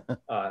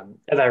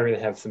 as I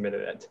really have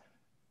submitted it.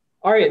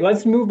 All right,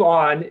 let's move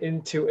on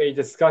into a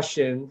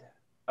discussion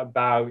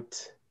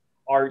about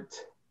art,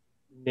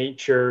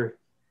 nature,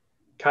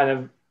 kind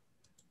of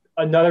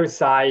another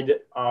side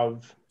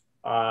of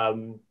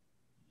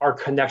our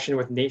connection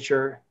with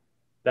nature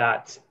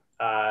that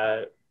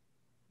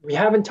we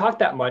haven't talked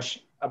that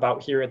much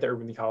about here at the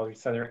Urban Ecology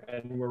Center.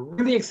 And we're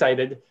really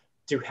excited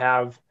to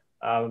have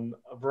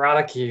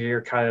Veronica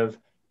here kind of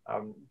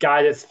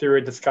guide us through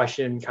a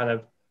discussion, kind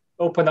of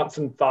open up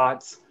some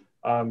thoughts,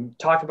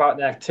 talk about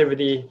an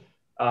activity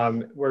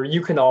where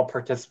you can all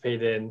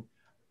participate in.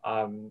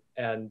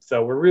 And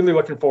so we're really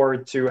looking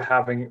forward to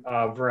having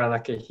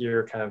Veronica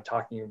here kind of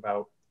talking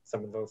about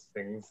some of those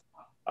things.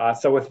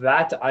 So with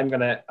that, I'm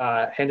gonna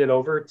hand it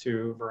over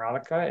to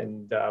Veronica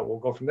and we'll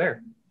go from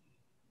there.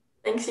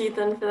 Thanks,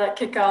 Ethan, for that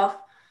kickoff.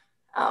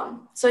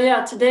 So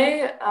yeah,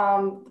 today,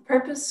 the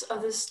purpose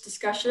of this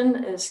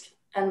discussion is,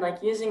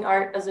 using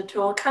art as a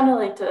tool, kind of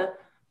like to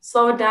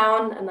slow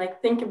down and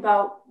think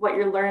about what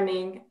you're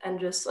learning and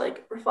just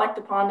reflect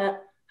upon it,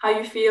 how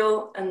you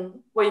feel and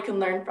what you can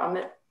learn from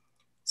it.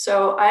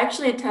 So I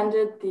actually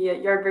attended the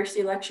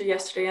Yardversity lecture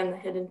yesterday on the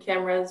hidden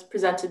cameras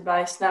presented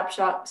by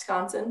Snapshot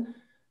Wisconsin.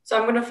 So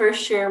I'm going to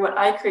first share what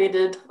I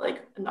created,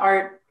 an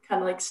art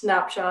kind of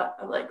snapshot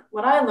of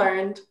what I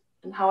learned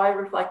and how I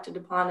reflected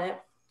upon it,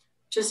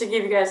 just to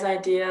give you guys an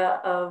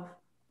idea of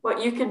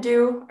what you could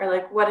do or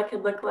what it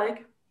could look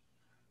like.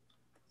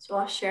 So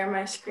I'll share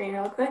my screen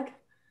real quick.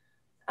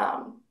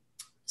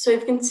 So you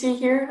can see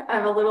here, I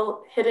have a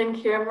little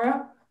hidden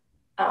camera.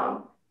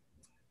 I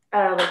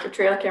don't know, a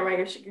trail camera, I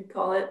guess you could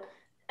call it.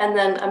 And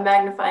then a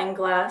magnifying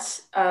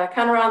glass, kind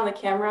of around the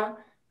camera.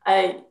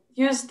 I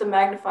used the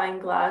magnifying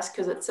glass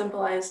because it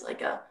symbolized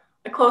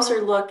a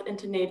closer look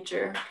into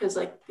nature, because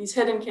these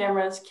hidden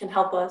cameras can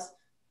help us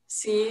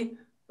see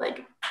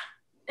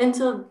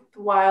into the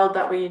wild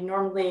that we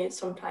normally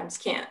sometimes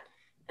can't.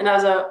 And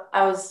as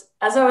I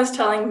was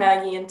telling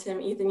Maggie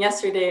and Ethan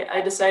yesterday,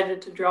 I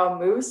decided to draw a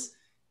moose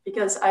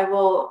because I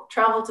will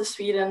travel to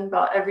Sweden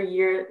about every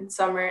year in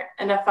summer.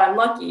 And if I'm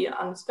lucky,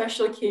 on a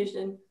special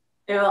occasion,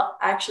 I will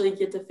actually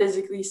get to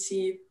physically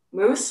see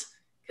moose,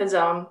 because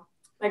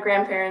my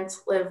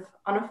grandparents live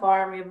on a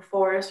farm. We have a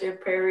forest, we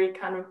have prairie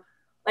kind of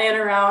laying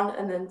around,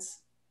 and then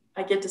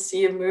I get to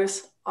see a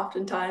moose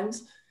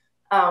oftentimes.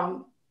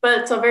 But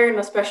it's a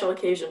very special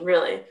occasion,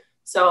 really.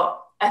 So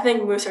I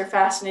think moose are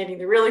fascinating.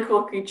 They're really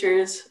cool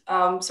creatures.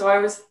 So I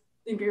was,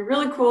 it'd be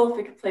really cool if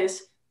we could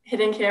place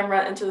hidden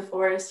camera into the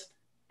forest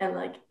and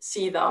like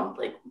see them,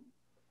 like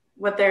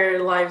what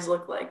their lives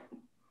look like.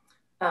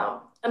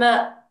 And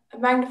a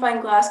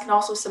magnifying glass can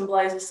also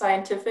symbolize a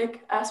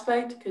scientific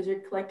aspect because you're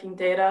collecting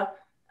data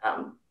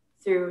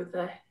through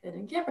the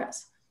hidden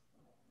cameras.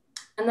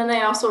 And then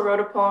I also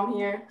wrote a poem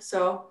here,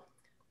 so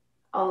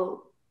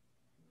I'll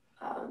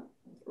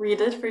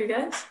read it for you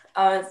guys.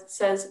 It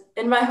says,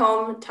 in my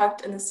home,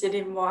 tucked in the city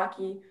of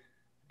Milwaukee,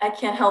 I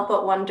can't help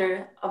but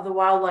wonder of the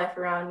wildlife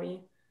around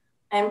me.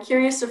 I am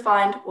curious to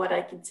find what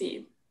I can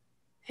see.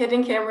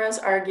 Hidden cameras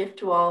are a gift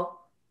to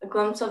all, a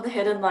glimpse of the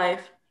hidden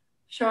life,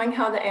 showing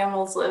how the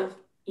animals live,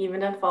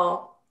 even in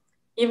fall.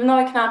 Even though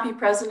I cannot be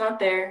present out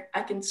there,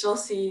 I can still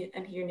see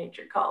and hear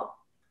nature call.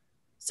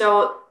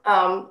 So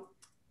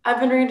I've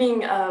been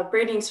reading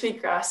Braiding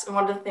Sweetgrass, and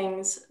one of the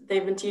things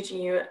they've been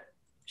teaching you,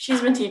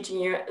 she's been teaching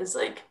you, is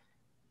like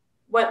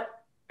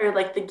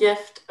the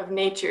gift of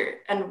nature.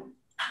 And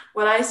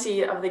what I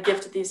see of the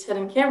gift of these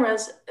hidden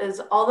cameras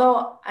is,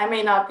 although I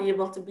may not be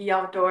able to be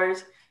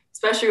outdoors,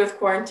 especially with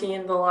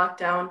quarantine and the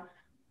lockdown,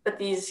 but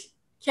these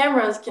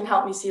cameras can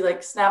help me see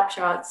like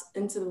snapshots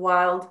into the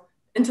wild,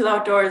 into the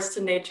outdoors,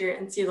 to nature,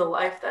 and see the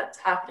life that's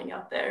happening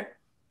out there.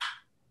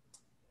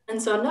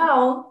 And so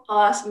now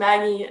I'll ask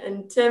Maggie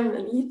and Tim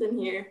and Ethan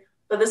here,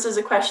 but this is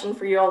a question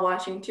for you all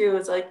watching too.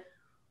 It's like,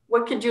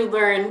 what could you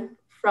learn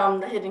from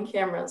the hidden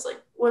cameras?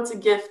 Like, what's a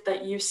gift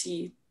that you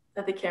see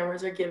that the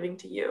cameras are giving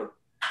to you?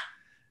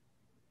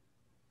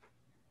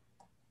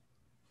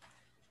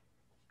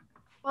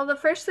 Well, the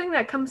first thing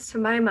that comes to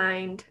my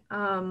mind,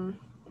 I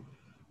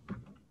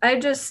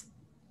just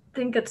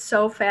think it's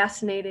so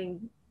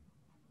fascinating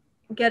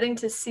getting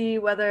to see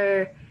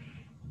whether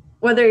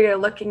you're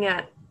looking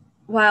at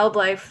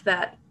wildlife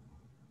that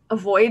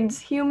avoids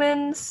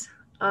humans,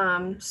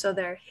 so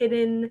they're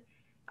hidden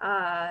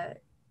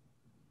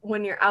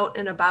when you're out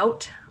and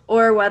about,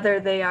 or whether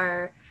they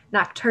are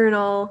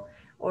nocturnal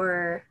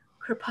or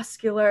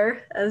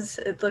crepuscular, as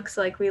it looks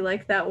like we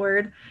like that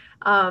word,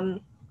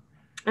 and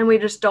we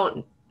just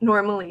don't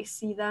normally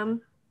see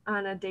them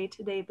on a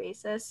day-to-day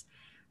basis.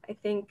 I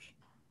think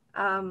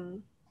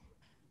kind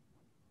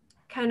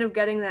of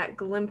getting that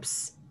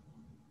glimpse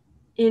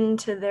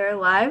into their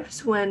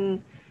lives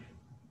when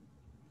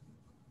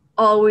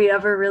all we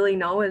ever really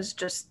know is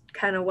just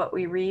kind of what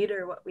we read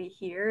or what we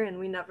hear, and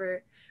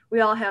we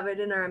all have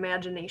it in our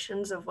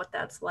imaginations of what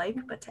that's like,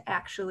 but to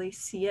actually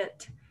see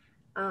it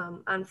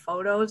on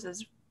photos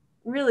is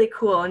really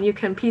cool. And you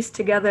can piece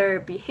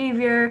together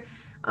behavior,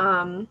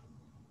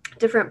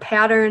 different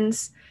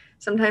patterns.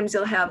 Sometimes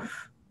you'll have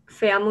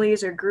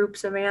families or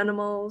groups of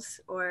animals,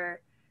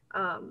 or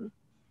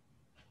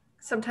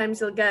sometimes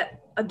you'll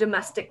get a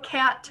domestic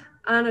cat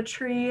on a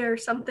tree or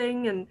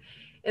something, and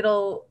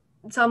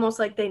it's almost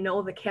like they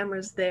know the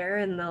camera's there,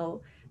 and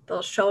they'll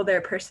show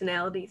their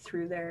personality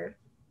through their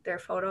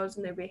photos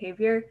and their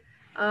behavior.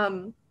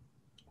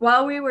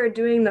 While we were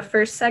doing the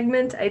first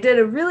segment, I did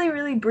a really,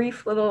 really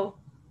brief little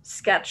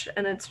sketch,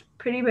 and it's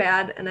pretty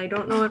bad, and I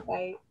don't know if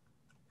I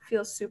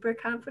feel super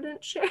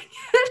confident sharing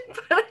it,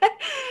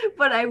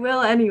 but I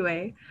will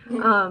anyway.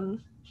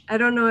 I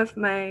don't know if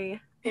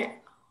I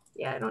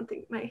don't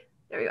think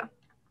there we go.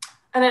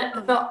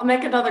 And I'll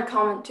make another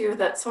comment too,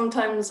 that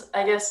sometimes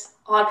I guess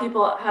a lot of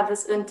people have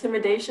this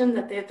intimidation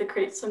that they have to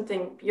create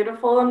something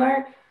beautiful in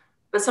art,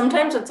 but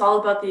sometimes it's all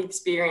about the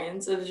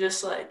experience. It's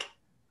just like,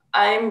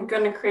 I'm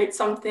going to create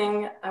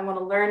something, I want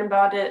to learn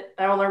about it,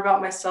 I want to learn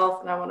about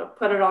myself, and I want to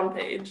put it on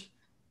page.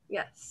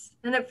 Yes,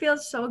 and it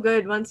feels so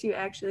good once you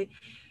actually,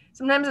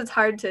 sometimes it's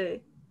hard to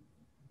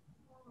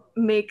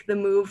make the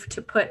move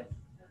to put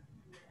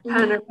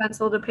pen or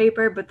pencil to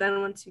paper, but then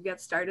once you get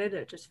started,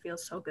 it just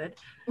feels so good.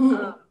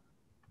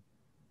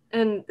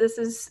 And this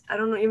is, I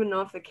don't even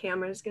know if the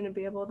camera is going to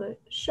be able to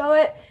show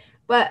it,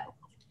 but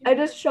I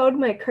just showed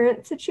my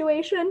current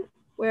situation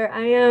where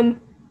I am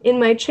in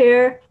my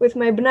chair with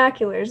my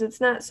binoculars. It's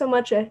not so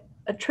much a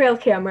trail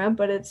camera,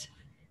 but it's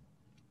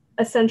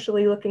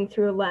essentially looking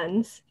through a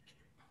lens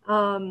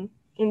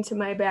into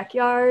my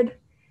backyard.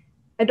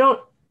 I don't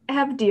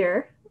have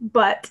deer,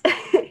 but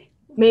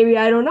maybe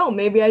I don't know.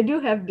 Maybe I do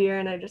have deer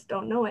and I just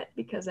don't know it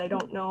because I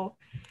don't know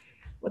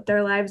what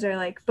their lives are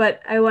like. But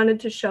I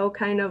wanted to show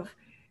kind of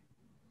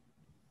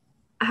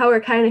how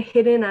we're kind of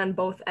hidden on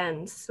both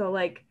ends. So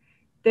like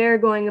they're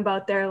going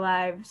about their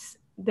lives,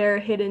 they're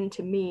hidden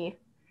to me,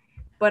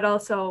 but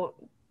also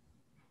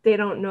they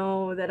don't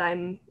know that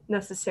I'm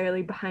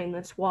necessarily behind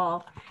this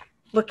wall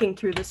looking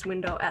through this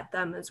window at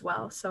them as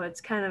well. So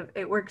it's kind of,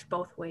 it works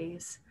both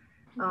ways.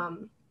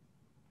 And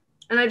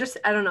I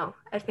don't know.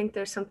 I think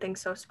there's something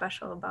so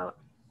special about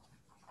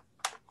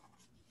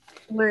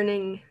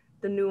learning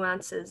the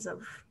nuances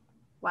of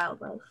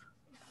wildlife.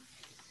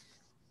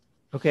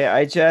 Okay,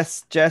 I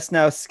just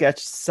now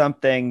sketched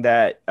something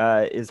that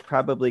is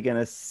probably going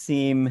to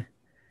seem a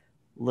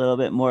little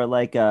bit more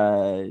like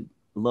a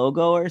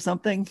logo or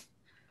something.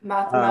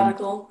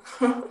 Mathematical.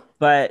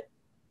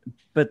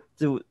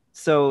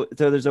 So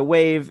there's a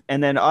wave,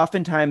 and then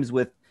oftentimes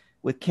with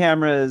with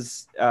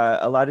cameras,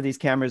 a lot of these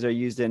cameras are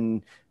used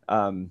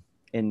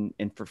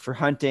for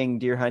hunting,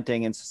 deer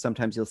hunting, and so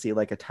sometimes you'll see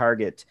like a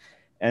target.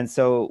 And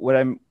so what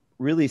I'm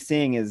really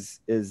seeing is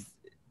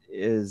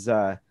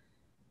the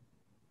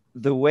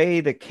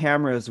way the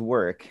cameras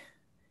work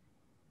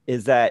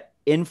is that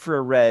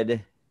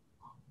infrared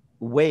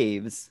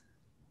waves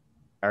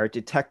are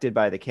detected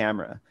by the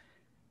camera.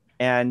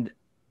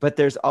 But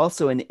there's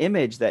also an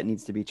image that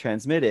needs to be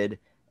transmitted.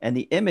 And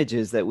the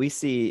images that we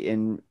see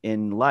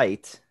in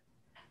light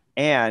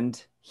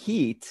and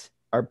heat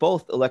are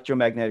both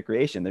electromagnetic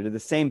radiation. They're the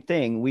same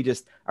thing.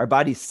 Our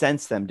bodies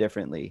sense them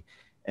differently.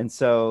 And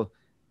so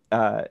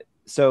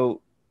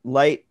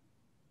light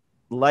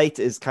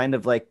is kind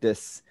of like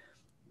this.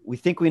 We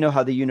think we know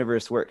how the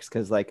universe works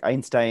because like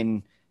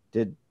Einstein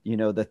did,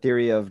 the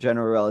theory of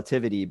general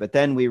relativity, but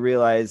then we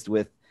realized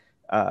with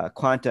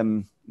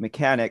quantum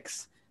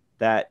mechanics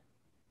that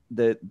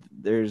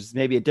there's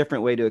maybe a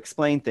different way to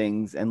explain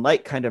things, and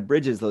light kind of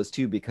bridges those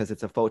two because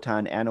it's a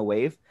photon and a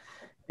wave.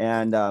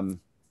 And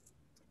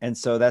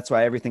so that's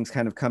why everything's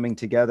kind of coming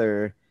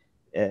together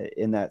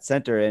in that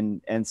center.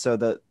 And so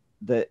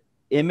the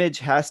image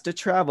has to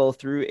travel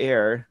through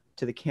air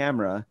to the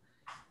camera.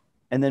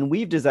 And then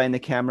we've designed the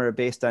camera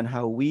based on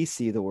how we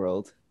see the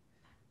world.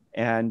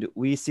 And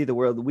we see the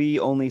world, we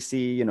only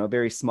see, a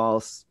very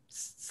small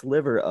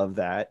sliver of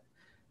that.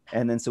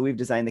 And then so we've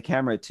designed the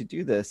camera to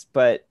do this,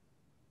 but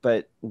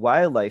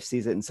wildlife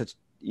sees it in such,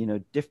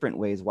 different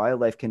ways.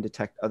 Wildlife can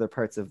detect other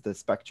parts of the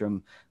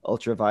spectrum,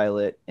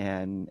 ultraviolet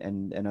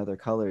and other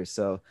colors.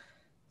 So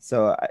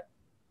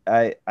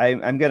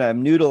I'm gonna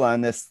noodle on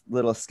this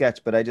little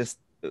sketch, but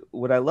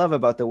what I love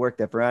about the work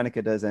that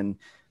Veronica does and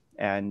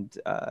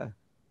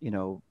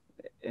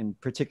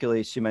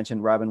particularly she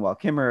mentioned Robin Wall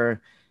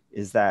Kimmerer,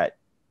 is that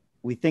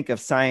we think of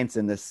science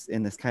in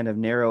this kind of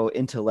narrow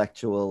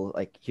intellectual,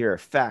 like here are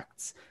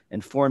facts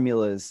and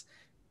formulas.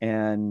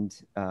 And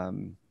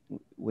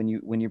when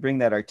you bring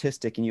that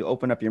artistic and you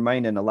open up your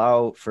mind and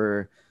allow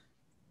to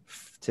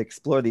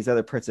explore these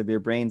other parts of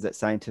your brains that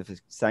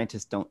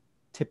scientists don't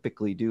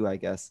typically do, I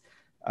guess,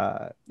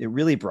 it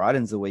really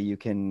broadens the way you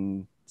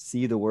can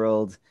see the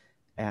world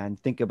and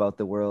think about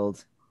the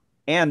world.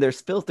 And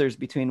there's filters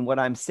between what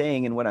I'm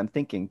saying and what I'm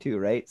thinking too,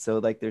 right? So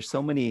like there's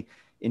so many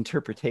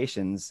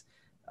interpretations.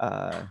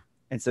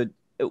 And so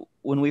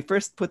when we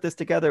first put this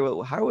together,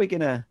 how are we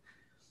gonna,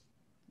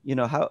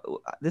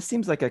 this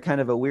seems like a kind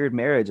of a weird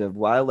marriage of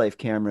wildlife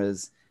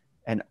cameras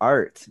and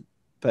art,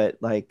 but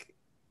like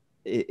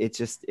it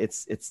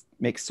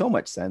makes so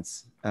much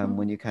sense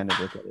when you kind of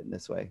look at it in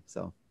this way.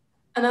 So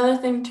another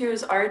thing too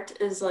is art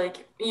is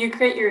like you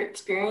create your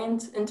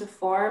experience into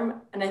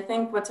form. And I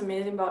think what's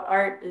amazing about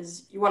art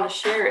is you want to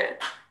share it.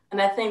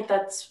 And I think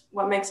that's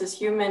what makes us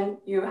human.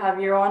 You have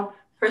your own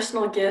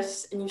personal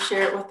gifts and you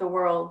share it with the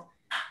world.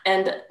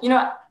 And,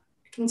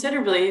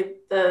 considerably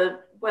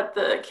what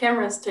the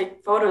cameras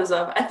take photos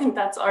of, I think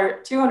that's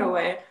art too in a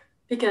way,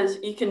 because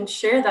you can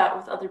share that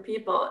with other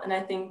people. And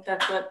I think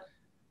that's what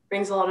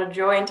brings a lot of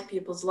joy into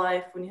people's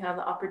life when you have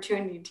the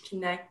opportunity to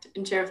connect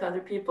and share with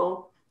other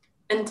people.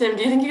 And Tim,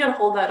 do you think you gotta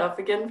hold that up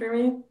again for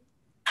me?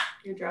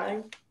 Your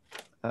drawing?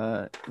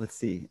 Let's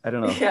see. I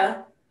don't know.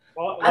 Yeah.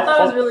 Well, I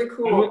thought it was really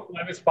cool.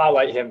 Let me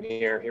spotlight him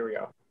here. Here we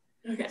go.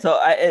 Okay. So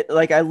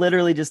I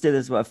literally just did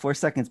this 4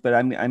 seconds, but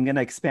I'm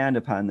gonna expand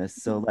upon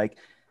this.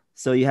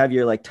 So you have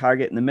your like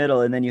target in the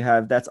middle, and then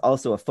that's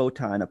also a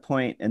photon, a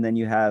point, and then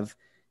you have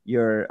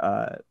your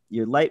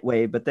light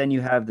wave, but then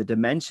you have the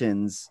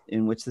dimensions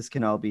in which this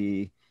can all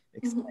be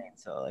explained. Mm-hmm.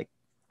 So like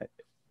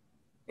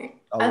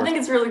I think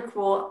it's really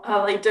cool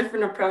how like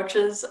different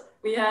approaches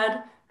we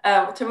had.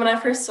 Tim, when I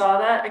first saw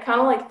that, I kind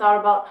of like thought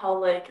about how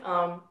like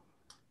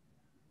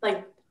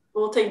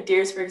we'll take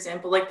deers for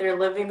example, like they're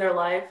living their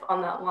life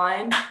on that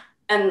line,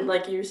 and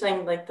like you were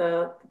saying, like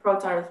the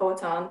proton or the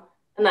photon,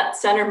 and that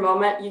center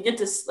moment you get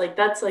to like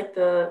that's like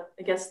the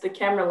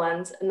camera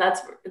lens, and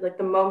that's like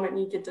the moment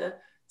you get to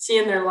see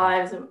in their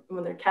lives and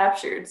when they're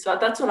captured. So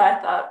that's what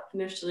I thought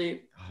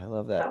initially. I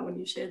love that when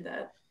you shared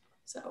that.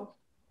 So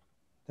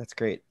that's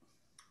great.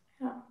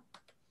 Yeah.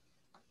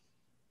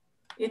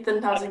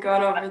 Ethan, how's it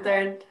going over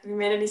there? Have you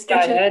made any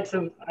sketches?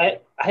 I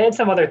had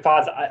some other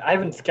thoughts. I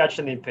haven't sketched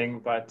anything,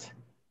 but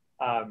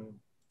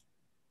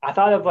I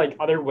thought of like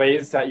other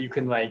ways that you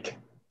can like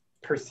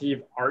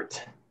perceive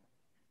art,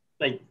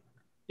 like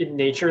in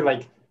nature.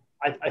 Like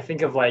I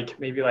think of like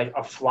maybe like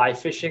a fly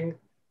fishing,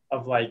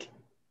 of like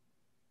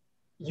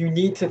you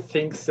need to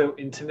think so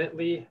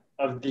intimately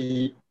of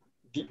the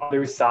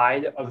other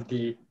side of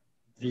the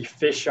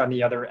fish on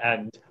the other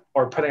end,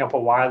 or putting up a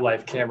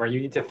wildlife camera.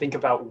 You need to think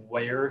about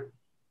where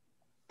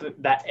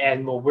that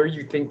animal, where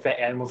you think the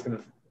animal's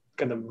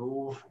gonna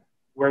move,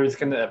 where it's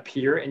gonna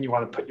appear, and you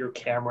want to put your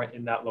camera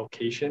in that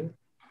location.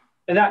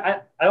 And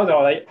I don't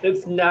know, like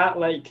it's not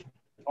like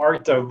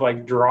art of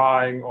like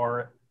drawing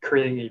or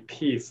creating a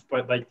piece,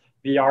 but like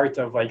the art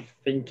of like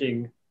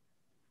thinking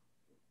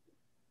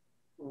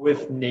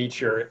with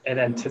nature and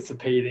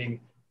anticipating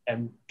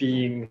and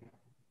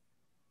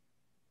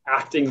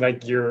acting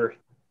like you're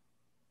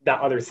that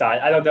other side.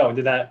 I don't know.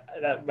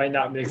 That might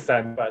not make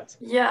sense, but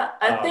yeah,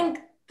 I think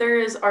there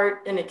is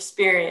art and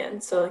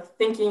experience. So like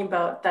thinking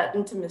about that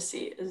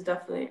intimacy is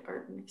definitely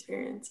art and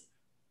experience.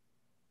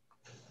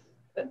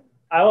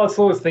 I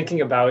also was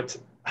thinking about,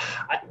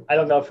 I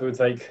don't know if it was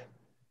like,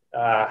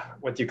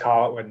 what do you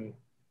call it when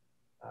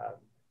uh,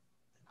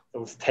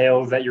 those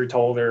tales that you're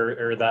told,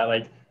 or that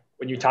like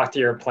when you talk to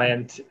your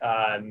plant,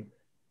 uh,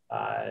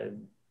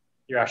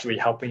 you're actually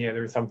helping it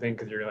or something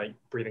because you're like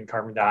breathing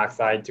carbon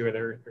dioxide to it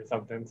or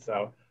something.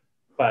 So,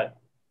 but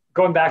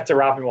going back to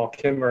Robin Wall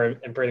Kimmerer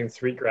and breathing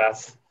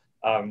sweetgrass,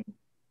 um,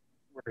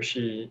 where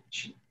she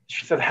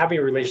said having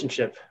a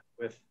relationship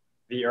with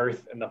the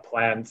earth and the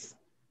plants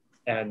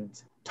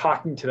and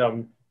talking to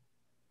them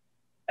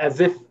as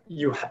if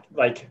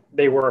like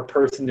they were a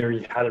person or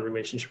you had a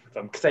relationship with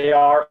them because they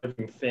are a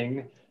living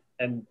thing,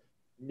 and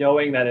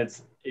knowing that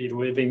it's a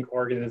living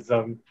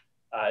organism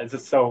is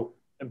just so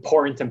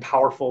important and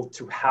powerful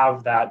to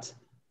have that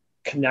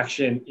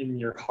connection in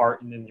your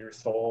heart and in your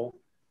soul,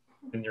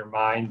 in your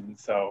mind. And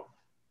so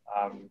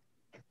um,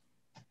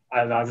 I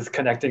don't know, just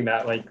connecting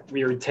that like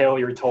weird tale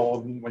you're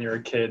told when you're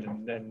a kid,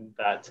 and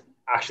that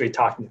actually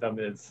talking to them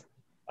is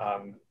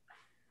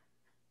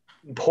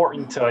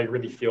important to like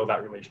really feel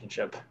that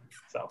relationship.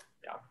 So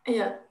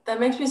Yeah, that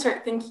makes me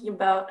start thinking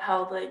about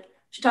how like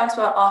she talks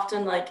about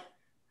often like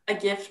a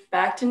gift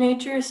back to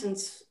nature,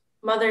 since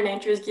Mother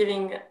Nature is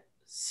giving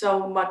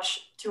so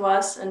much to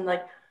us, and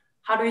like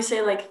how do we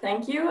say like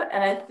thank you?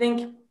 And I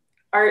think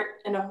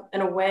art in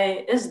a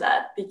way is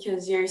that,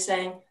 because you're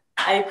saying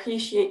I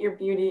appreciate your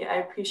beauty, I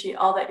appreciate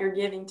all that you're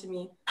giving to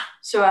me,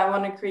 so I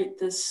want to create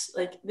this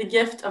like the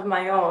gift of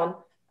my own,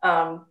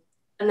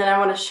 and then I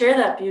want to share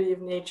that beauty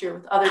of nature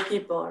with other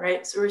people,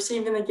 right? So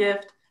receiving the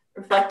gift,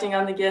 reflecting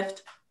on the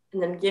gift,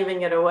 and then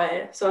giving it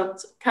away. So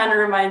it kind of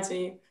reminds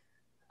me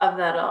of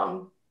that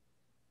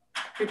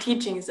your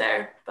teachings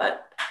there.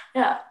 But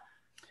yeah.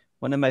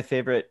 One of my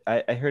favorite,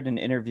 I heard an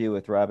interview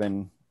with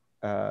Robin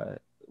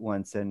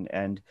once,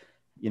 and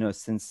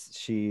since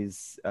she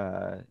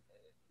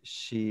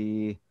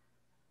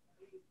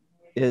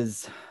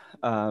is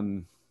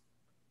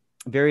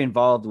very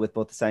involved with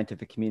both the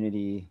scientific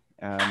community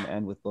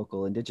and with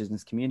local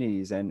indigenous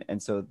communities,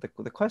 and so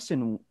the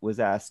question was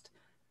asked,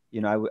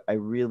 I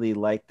really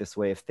like this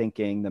way of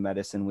thinking, the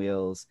medicine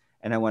wheels,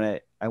 and I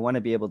want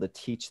to be able to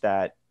teach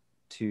that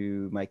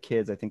to my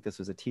kids. I think this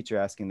was a teacher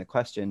asking the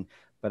question,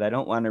 but I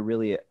don't want to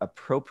really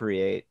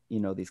appropriate,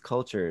 these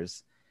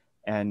cultures.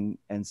 And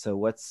so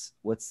what's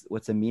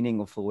a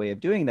meaningful way of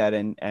doing that?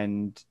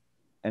 And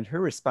her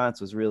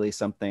response was really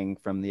something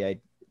from the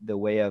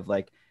way of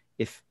like,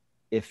 if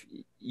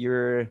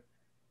you're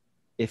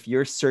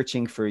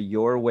searching for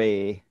your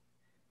way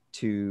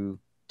to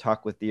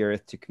talk with the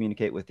earth, to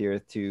communicate with the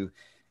earth, to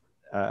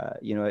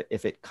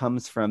if it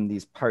comes from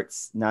these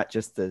parts, not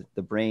just the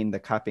brain, the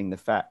copying the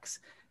facts,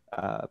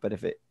 but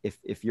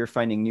if you're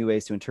finding new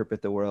ways to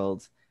interpret the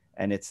world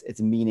and it's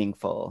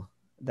meaningful,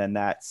 then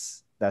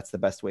that's the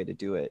best way to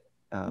do it.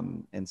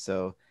 And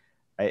so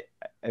I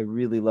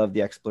really love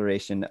the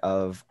exploration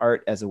of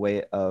art as a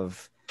way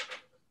of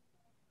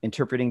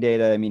interpreting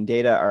data. I mean,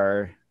 data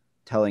are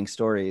telling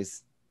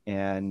stories,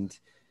 and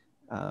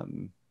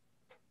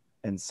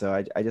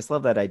so I just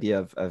love that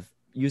idea of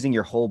using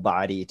your whole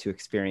body to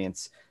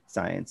experience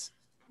science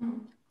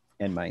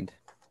and mind.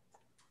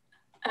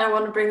 And I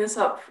want to bring this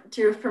up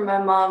too for my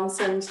mom,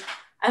 since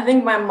I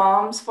think my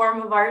mom's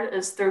form of art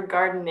is through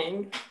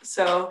gardening.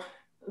 So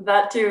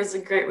that too is a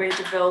great way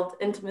to build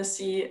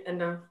intimacy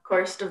and of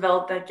course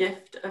develop that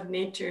gift of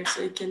nature,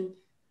 so you can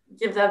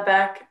give that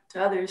back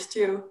to others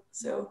too.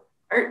 So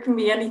art can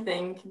be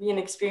anything, it can be an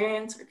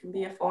experience, or it can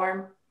be a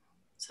form.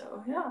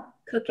 So yeah.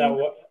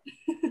 Cooking.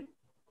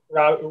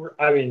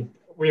 I mean,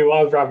 we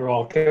love Robin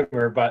Wall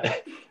Kimmerer,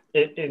 but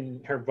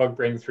in her book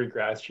Bring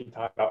Sweetgrass, she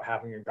talked about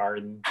having a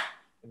garden,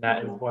 and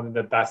that is one of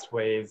the best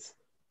ways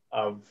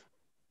of,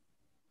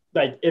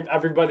 like, if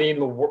everybody in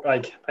the world,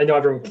 like, I know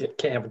everyone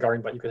can't have a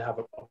garden, but you could have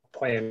a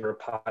plant or a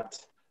pot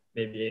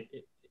maybe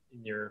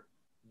in your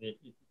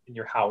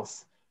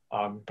house,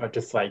 but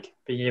just like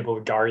being able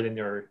to garden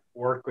or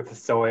work with the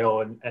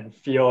soil and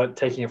feel it,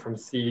 taking it from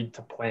seed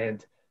to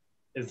plant,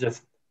 is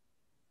just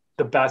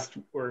the best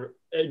or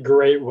a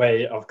great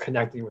way of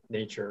connecting with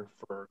nature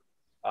for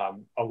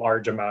a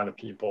large amount of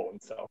people.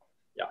 And so,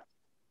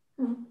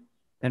 yeah.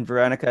 And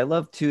Veronica, I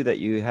love too that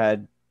you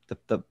had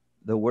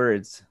the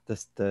words,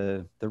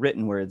 the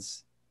written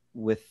words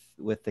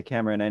with the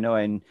camera. And I know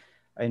I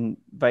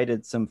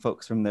invited some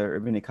folks from the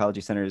Urban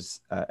Ecology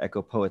Center's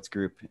Echo Poets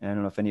group. And I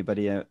don't know if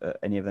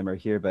any of them are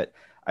here, but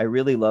I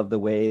really love the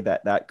way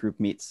that group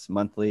meets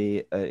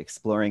monthly,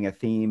 exploring a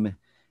theme,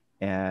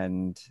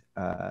 and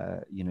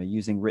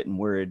using written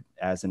word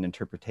as an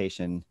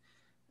interpretation,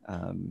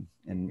 and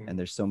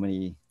there's so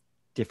many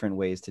different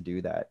ways to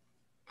do that.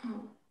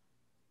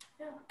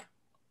 Yeah.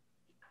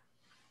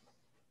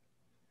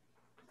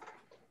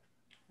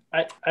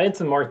 I had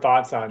some more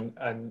thoughts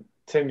on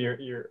Tim,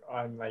 you're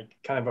on like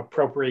kind of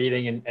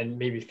appropriating and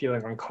maybe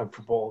feeling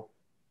uncomfortable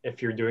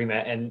if you're doing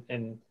that,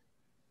 and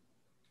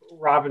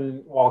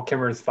Robin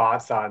Wall-Kimmer's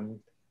thoughts on,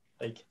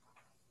 like,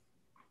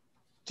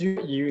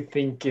 do you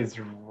think is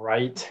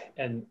right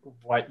and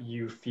what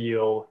you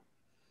feel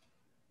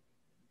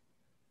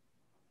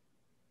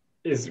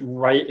is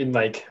right in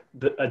like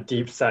a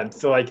deep sense.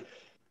 So like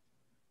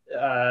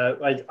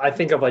I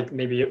think of like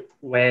maybe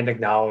land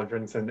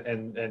acknowledgements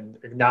and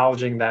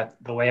acknowledging that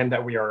the land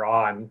that we are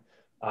on,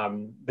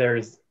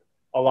 there's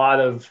a lot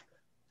of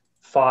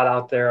thought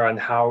out there on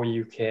how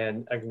you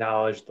can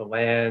acknowledge the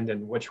land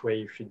and which way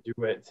you should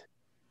do it.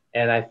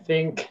 And I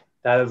think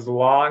that as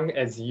long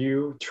as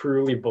you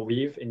truly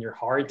believe in your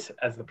heart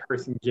as the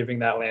person giving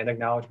that land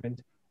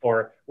acknowledgement,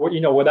 or what, you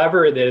know,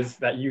 whatever it is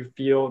that you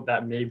feel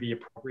that may be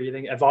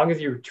appropriating, as long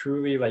as you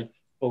truly like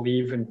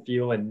believe and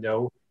feel and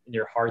know in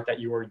your heart that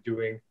you are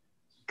doing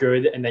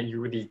good and that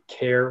you really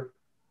care,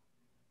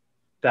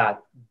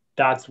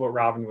 that's what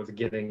Robin was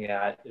getting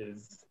at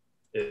is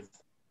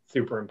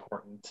super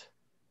important.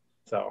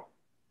 So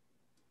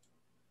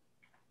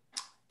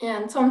yeah,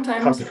 and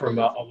sometimes comes from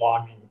a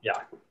longing.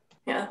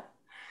 Yeah.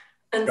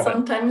 And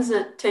sometimes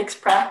it takes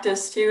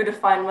practice too to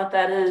find what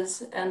that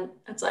is. And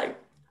it's like,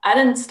 I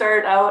didn't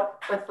start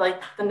out with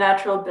like the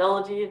natural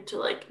ability to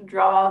like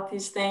draw out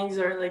these things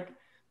or like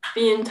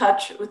be in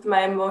touch with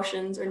my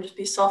emotions or just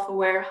be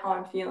self-aware how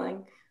I'm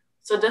feeling.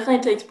 So it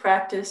definitely takes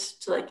practice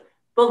to like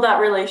build that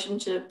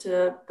relationship,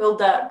 to build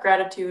that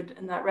gratitude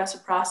and that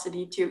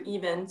reciprocity too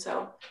even.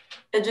 So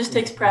it just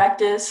takes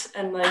practice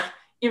and like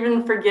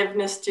even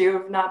forgiveness too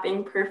of not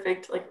being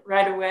perfect like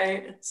right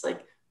away. It's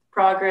like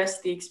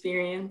progress, the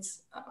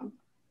experience.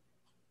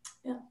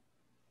 Yeah.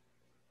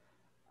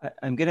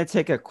 I'm going to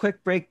take a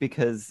quick break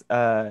because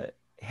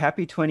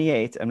Happy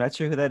 28, I'm not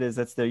sure who that is,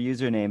 that's their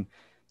username,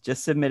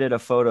 just submitted a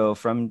photo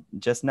from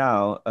just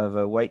now of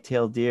a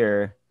white-tailed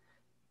deer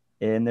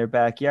in their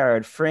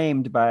backyard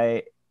framed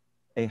by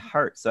a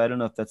heart. So I don't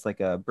know if that's like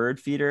a bird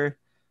feeder,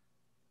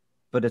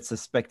 but it's a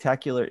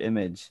spectacular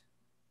image.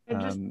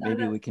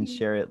 Maybe we can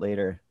share it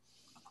later.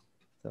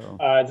 So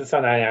is this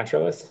on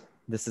iNaturalist?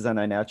 This is on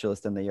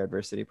iNaturalist and the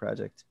Yardversity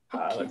project.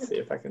 Let's see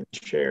if I can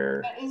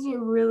share. That is a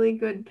really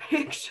good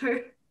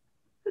picture.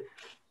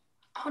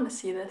 I want to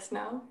see this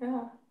now.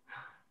 Yeah.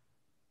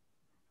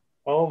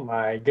 Oh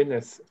my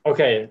goodness.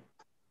 Okay.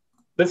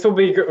 This will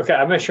be good. Okay,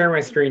 I'm going to share my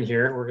screen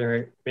here. We're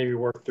going to maybe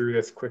work through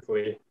this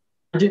quickly.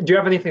 Do you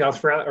have anything else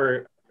for that?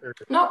 Or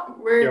no,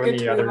 we're good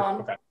to move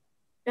on. Okay.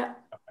 Yeah.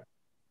 Okay.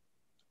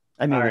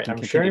 I mean, all we right, can I'm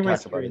continue sharing to my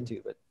talk about screen. it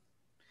too, but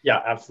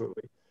yeah,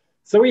 absolutely.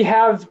 So we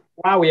have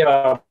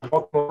a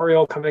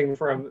memorial coming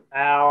from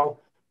Al.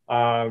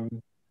 Oh,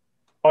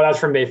 that's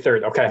from May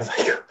 3rd. Okay, I was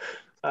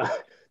like,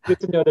 good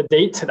to know the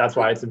date. That's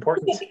why it's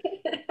important.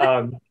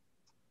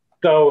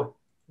 So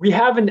we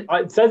have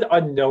it says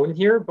unknown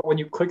here, but when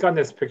you click on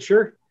this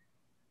picture,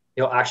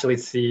 you'll actually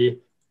see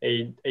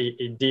a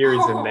deer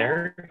is in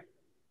there.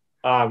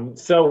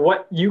 So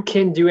what you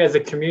can do as a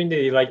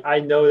community, like I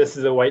know this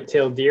is a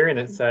white-tailed deer and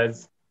it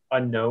says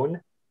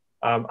unknown.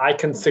 I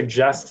can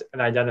suggest an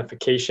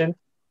identification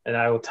and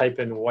I will type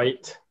in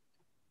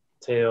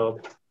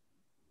white-tailed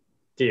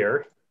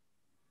deer.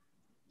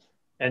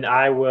 And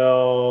I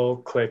will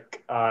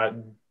click, I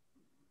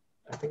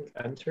think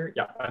enter.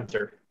 Yeah,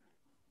 enter.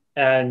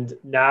 And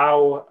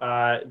now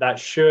that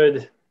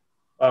should,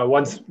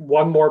 once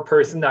one more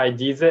person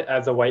IDs it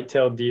as a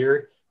white-tailed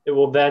deer, it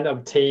will then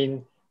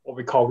obtain what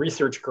we call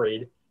research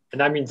grade. And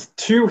that means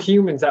 2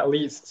 humans at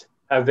least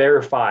have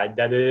verified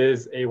that it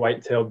is a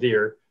white-tailed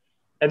deer.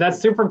 And that's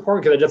super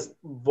important because it just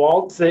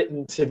vaults it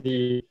into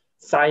the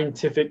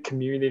scientific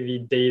community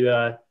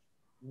data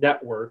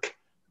network.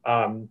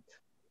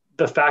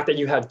 The fact that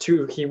you had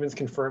 2 humans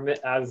confirm it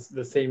as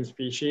the same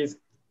species,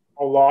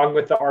 along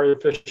with the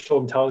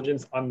artificial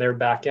intelligence on their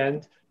back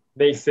end,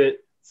 makes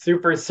it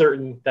super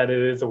certain that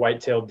it is a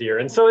white-tailed deer.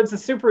 And so it's a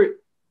super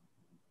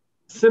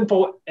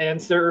simple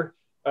answer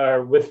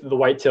with the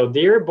white-tailed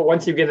deer, but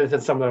once you get into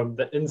some of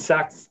the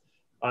insects,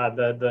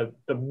 the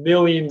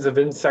millions of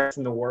insects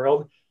in the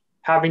world,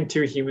 having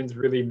 2 humans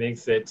really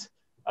makes it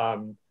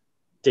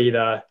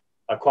data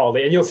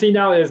quality. And you'll see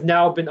now it has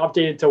now been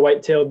updated to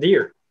white-tailed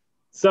deer.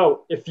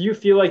 So if you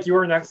feel like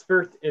you're an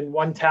expert in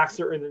one taxa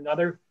or in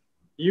another,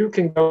 you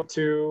can go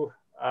to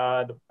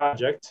the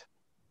project.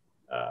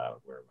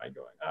 Where am I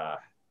going?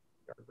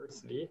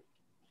 Yardversity.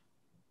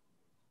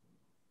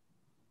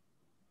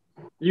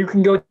 You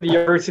can go to the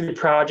Yardversity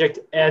project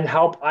and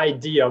help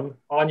ID them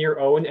on your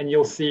own, and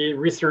you'll see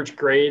research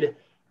grade.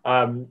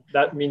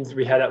 That means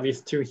we had at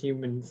least 2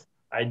 humans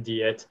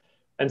ID it.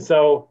 And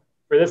so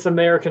for this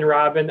American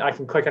robin, I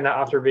can click on that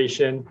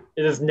observation.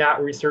 It is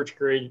not research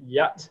grade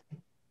yet,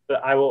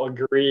 but I will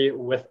agree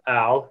with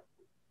Al.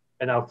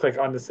 And I'll click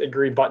on this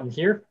agree button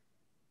here.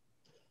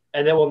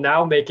 And it will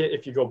now make it,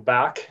 if you go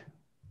back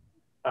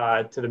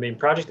to the main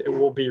project, it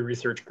will be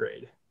research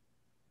grade.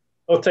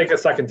 It'll take a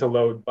second to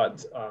load,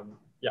 but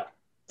yeah.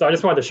 So I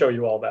just wanted to show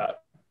you all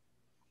that.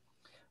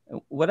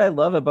 What I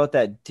love about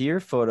that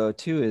deer photo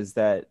too is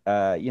that,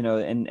 you know,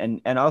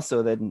 and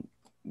also that,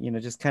 you know,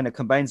 just kind of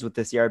combines with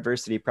this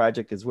Yardversity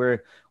project is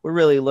we're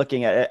really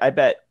looking at it. I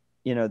bet,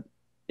 you know,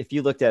 if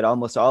you looked at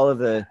almost all of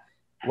the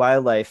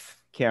wildlife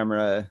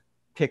camera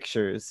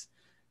pictures,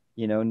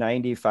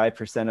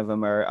 95% of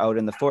them are out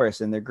in the forest,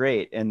 and they're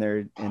great, and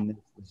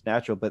it's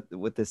natural. But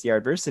with this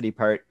Yardversity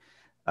part,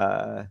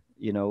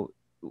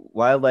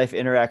 wildlife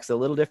interacts a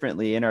little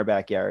differently in our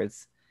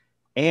backyards.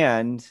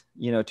 And,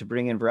 to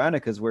bring in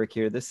Veronica's work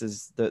here, this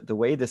is the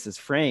way this is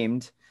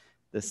framed.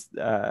 This,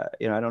 I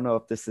don't know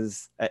if this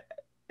is,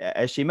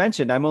 as she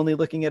mentioned, I'm only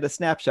looking at a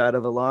snapshot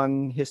of a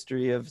long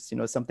history of,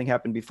 something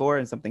happened before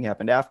and something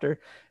happened after.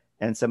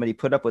 And somebody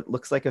put up what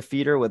looks like a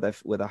feeder with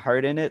a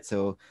heart in it.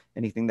 So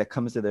anything that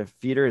comes to the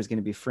feeder is going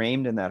to be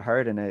framed in that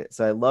heart. And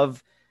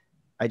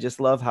I just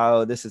love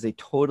how this is a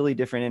totally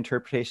different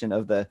interpretation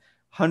of the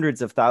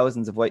hundreds of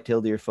thousands of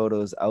white-tailed deer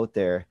photos out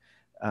there.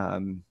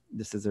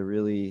 This is a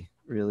really,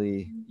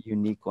 really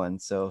unique one.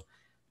 So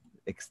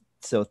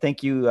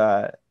thank you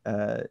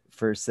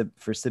for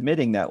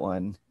submitting that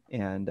one.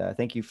 And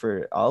thank you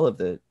for all of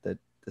the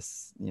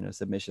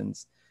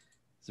submissions.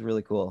 It's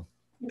really cool.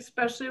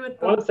 Especially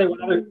with I want to say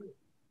one other.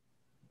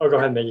 Oh, go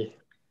ahead, Maggie.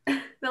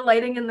 The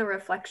lighting and the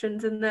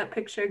reflections in that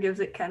picture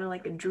gives it kind of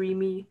like a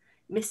dreamy,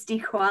 misty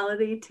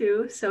quality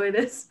too. So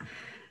it's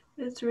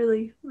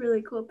really,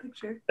 really cool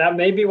picture. That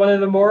may be one of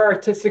the more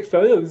artistic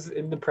photos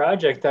in the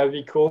project. That would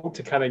be cool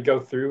to kind of go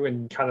through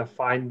and kind of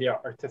find the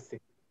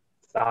artistic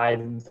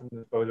side in some of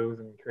the photos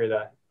and create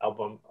an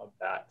album of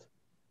that.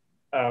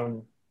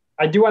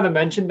 I do want to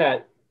mention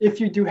that if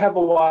you do have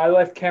a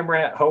wildlife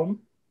camera at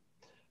home,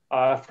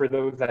 for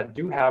those that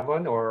do have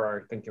one or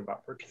are thinking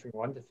about purchasing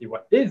one, to see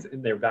what is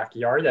in their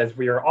backyard, as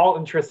we are all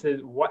interested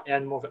in what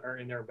animals are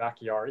in their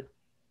backyard,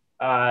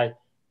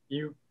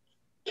 you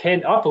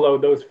can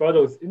upload those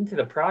photos into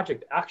the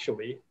project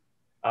actually,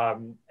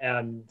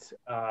 and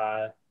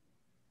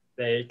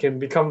they can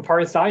become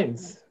part of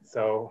science.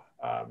 So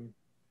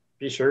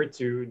be sure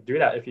to do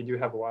that if you do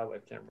have a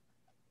wildlife camera.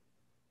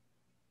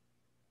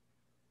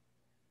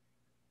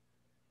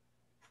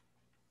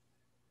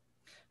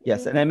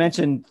 Yes, and I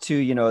mentioned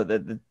too,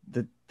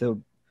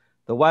 the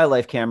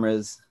wildlife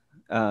cameras,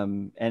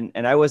 and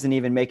I wasn't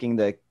even making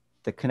the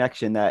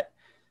connection that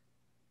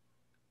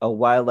a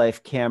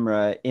wildlife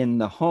camera in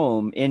the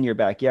home in your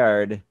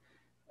backyard,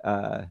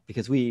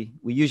 because we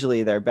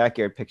usually their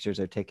backyard pictures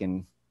are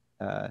taken,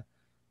 with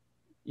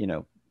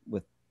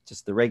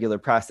just the regular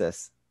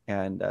process,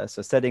 and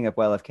so setting up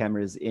wildlife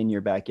cameras in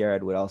your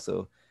backyard would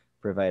also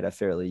provide a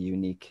fairly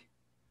unique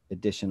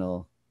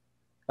additional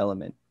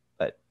element.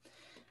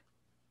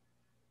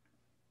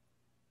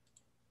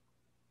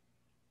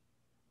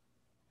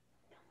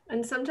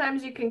 And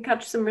sometimes you can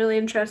catch some really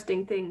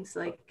interesting things.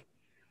 Like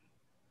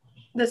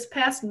this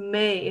past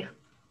May,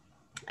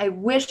 I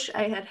wish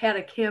I had had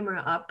a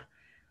camera up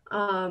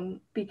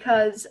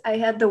because I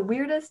had the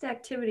weirdest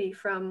activity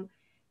from,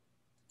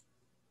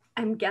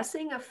 I'm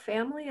guessing, a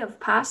family of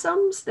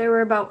possums. There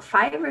were about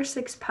 5 or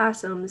 6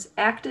 possums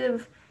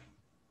active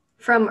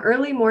from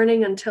early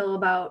morning until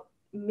about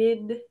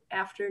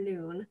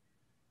mid-afternoon.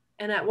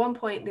 And at one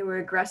point they were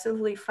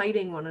aggressively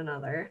fighting one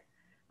another.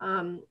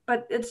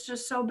 But it's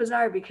just so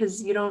bizarre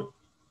because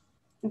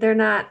they're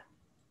not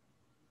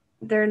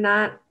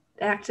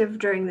active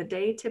during the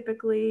day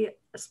typically,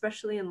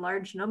 especially in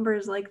large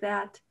numbers like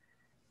that.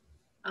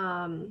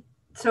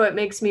 So it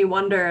makes me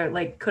wonder,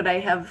 like, could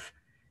I have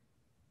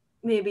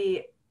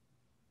maybe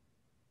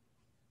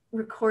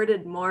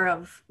recorded more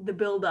of the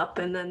buildup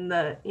and then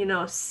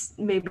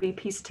maybe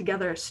piece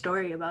together a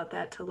story about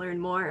that to learn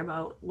more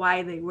about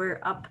why they were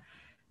up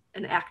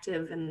and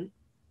active and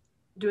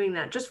doing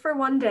that just for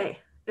one day.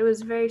 It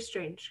was very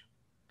strange.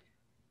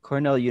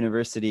 Cornell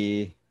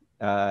University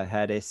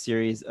had a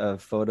series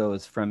of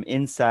photos from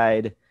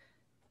inside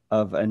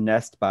of a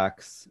nest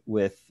box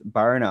with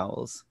barn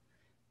owls.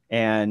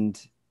 And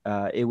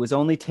it was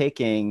only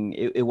taking,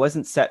 it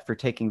wasn't set for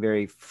taking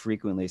very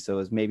frequently. So it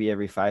was maybe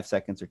every 5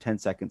 seconds or 10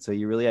 seconds. So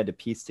you really had to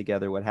piece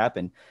together what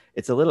happened.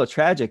 It's a little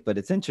tragic, but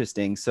it's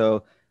interesting.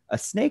 So a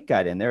snake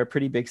got in there, a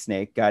pretty big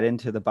snake got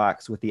into the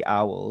box with the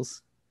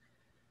owls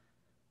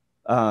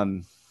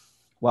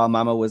while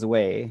Mama was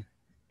away,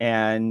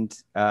 and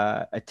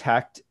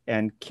attacked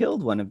and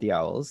killed one of the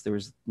owls. There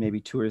was maybe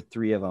 2 or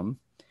 3 of them.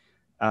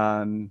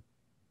 And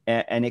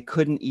it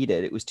couldn't eat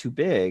it. It was too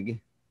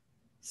big.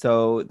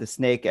 So the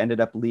snake ended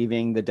up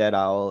leaving the dead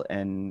owl,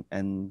 and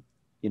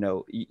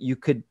you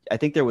could, I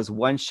think there was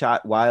one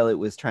shot while it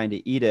was trying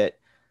to eat it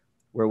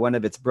where one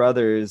of its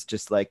brothers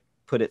just like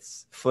put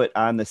its foot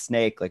on the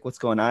snake, like, what's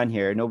going on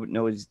here?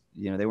 Nobody's,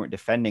 they weren't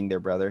defending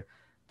their brother.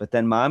 But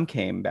then Mom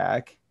came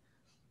back,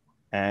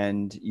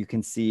 and you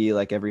can see,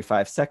 like, every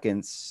 5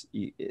 seconds,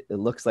 it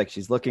looks like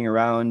she's looking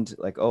around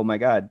like, oh my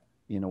God,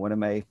 one of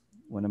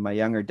my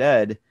young are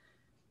dead.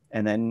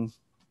 And then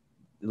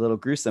a little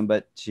gruesome,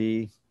 but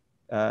she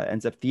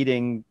ends up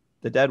feeding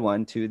the dead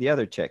one to the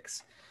other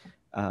chicks.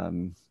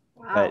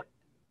 Wow.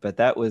 But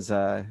that was,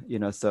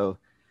 so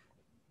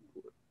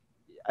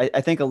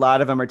I think a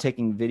lot of them are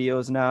taking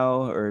videos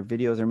now, or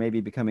videos are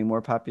maybe becoming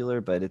more popular,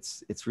 but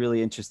it's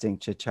really interesting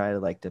to try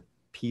to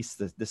piece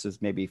this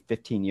was maybe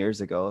 15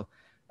 years ago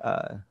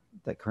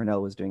that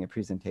Cornell was doing a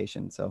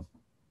presentation. So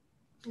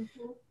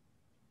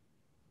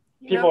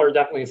Mm-hmm. People are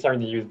definitely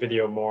starting to use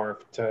video more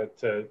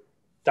to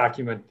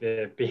document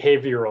the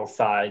behavioral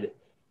side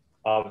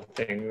of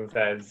things,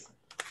 as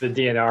the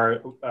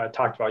DNR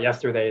talked about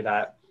yesterday,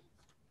 that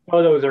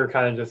photos are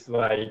kind of just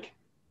like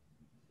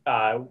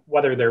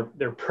whether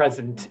they're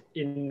present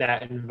in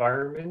that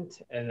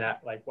environment and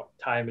at like what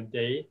time of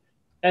day.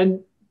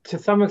 And to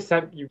some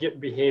extent you get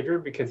behavior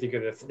because you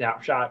get a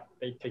snapshot,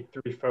 they take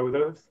 3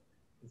 photos,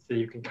 so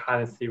you can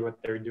kind of see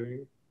what they're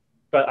doing.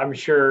 But I'm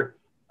sure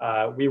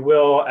we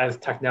will, as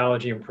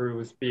technology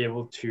improves, be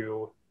able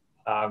to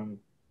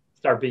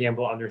start being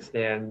able to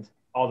understand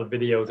all the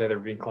videos that are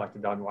being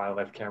collected on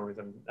wildlife cameras.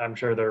 And I'm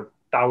sure there are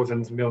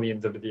thousands,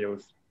 millions of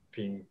videos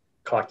being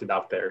collected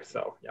out there.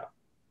 So yeah.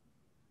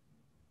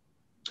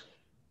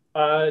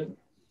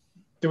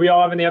 Do we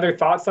all have any other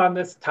thoughts on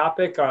this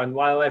topic on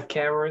wildlife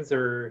cameras,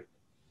 or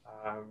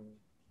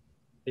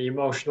the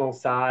emotional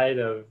side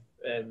of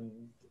and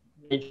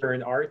nature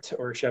and art,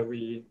 or shall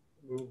we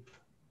move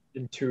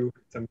into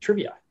some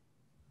trivia?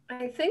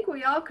 I think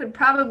we all could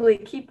probably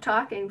keep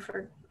talking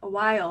for a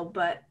while,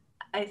 but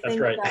I think that's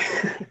right.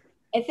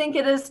 I think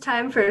it is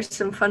time for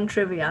some fun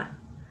trivia.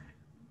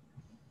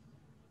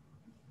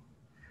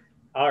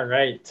 All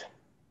right.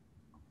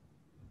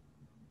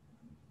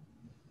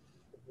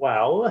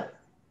 Well,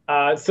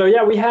 so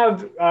yeah, we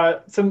have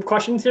some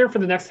questions here for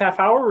the next half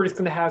hour. We're just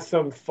going to have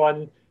some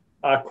fun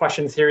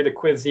questions here to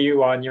quiz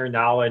you on your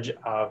knowledge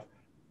of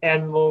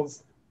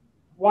animals,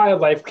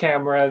 wildlife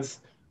cameras,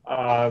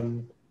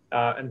 and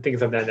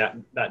things of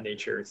that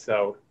nature.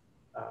 So,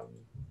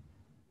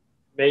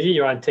 Maggie,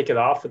 you want to take it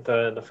off with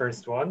the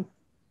first one?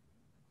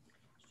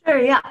 Sure,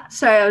 yeah.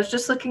 Sorry, I was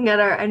just looking at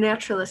our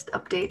naturalist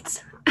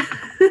updates.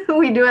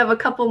 We do have a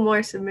couple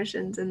more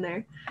submissions in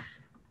there.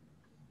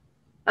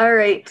 All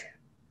right.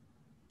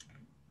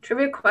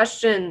 Trivia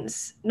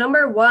questions.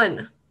 Number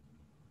 1.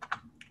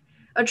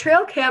 A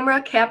trail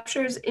camera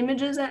captures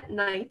images at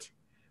night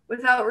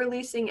without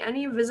releasing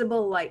any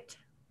visible light.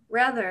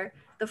 Rather,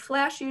 the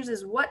flash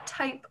uses what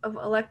type of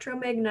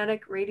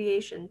electromagnetic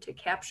radiation to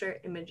capture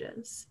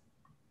images?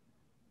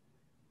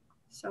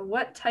 So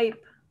what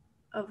type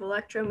of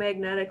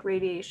electromagnetic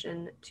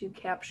radiation to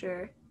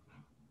capture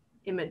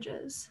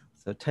images?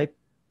 So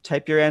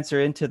type your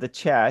answer into the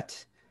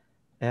chat.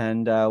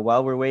 And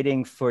while we're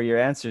waiting for your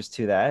answers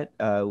to that,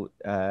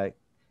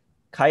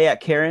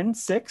 Kayak Karen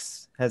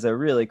 6 has a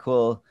really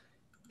cool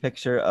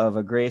picture of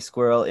a gray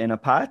squirrel in a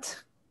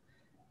pot,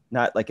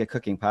 not like a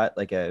cooking pot,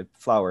 like a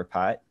flower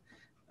pot.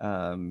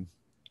 And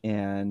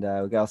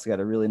we also got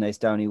a really nice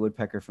downy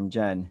woodpecker from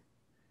Jen.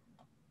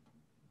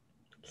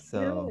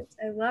 So cute.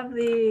 I love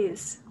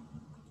these.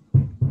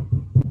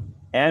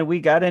 And we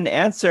got an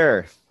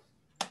answer.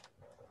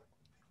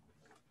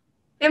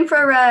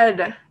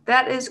 Infrared.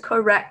 That is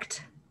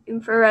correct.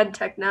 Infrared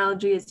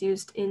technology is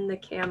used in the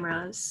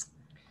cameras.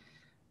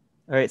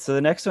 All right, so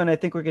the next one, I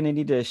think we're going to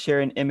need to share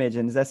an image.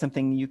 And is that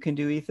something you can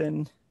do,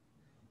 Ethan,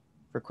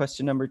 for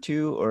question number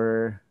 2?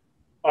 Or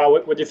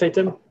what did you say,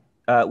 Tim?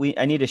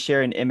 I need to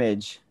share an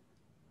image.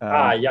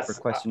 Yes. For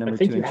question number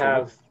 2. I think you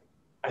have.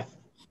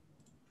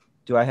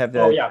 Do I have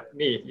the? Oh yeah,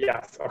 me.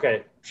 Yes.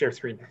 Okay. Share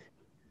screen.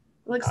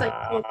 Looks like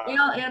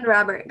Dale and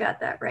Robert got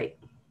that right.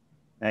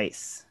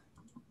 Nice.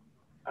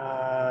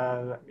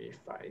 Let me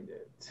find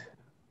it.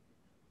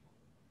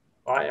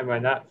 Why am I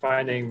not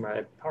finding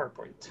my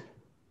PowerPoint?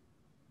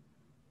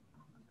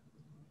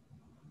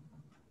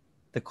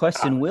 The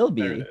question will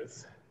be,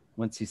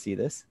 once you see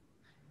this.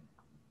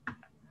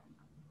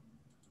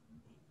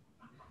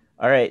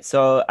 All right,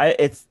 so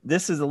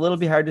this is a little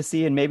bit hard to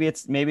see, and maybe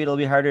it'll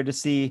be harder to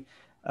see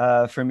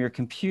from your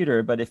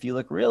computer. But if you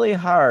look really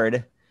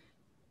hard,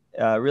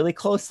 really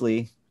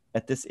closely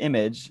at this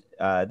image,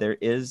 there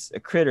is a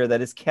critter that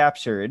is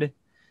captured.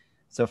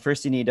 So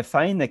first you need to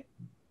find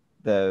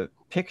the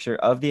picture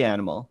of the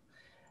animal.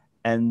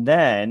 And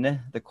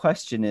then the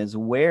question is,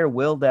 where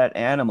will that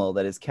animal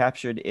that is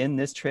captured in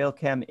this trail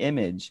cam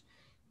image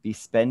be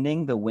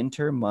spending the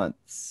winter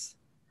months?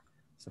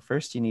 So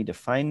first you need to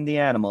find the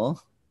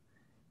animal,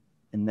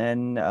 and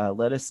then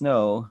let us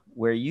know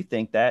where you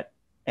think that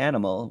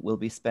animal will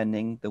be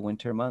spending the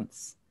winter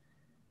months.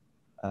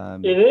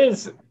 It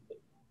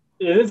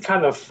is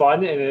kind of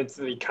fun, and it's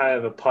kind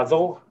of a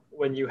puzzle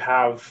when you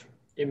have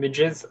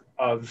images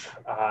of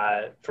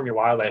from your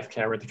wildlife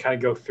camera to kind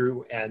of go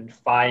through and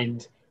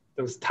find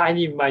those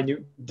tiny,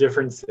 minute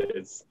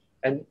differences.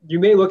 And you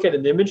may look at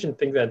an image and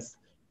think that's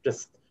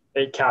just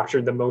they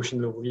captured the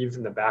motion of the leaves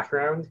in the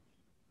background,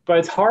 but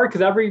it's hard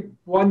because every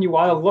one you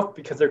want to look,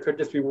 because there could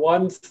just be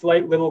one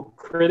slight little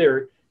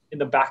critter in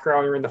the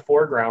background or in the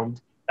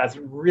foreground that's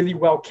really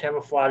well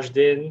camouflaged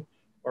in,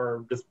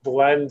 or just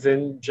blends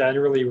in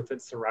generally with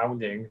its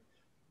surrounding.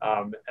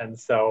 And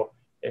so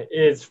it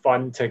is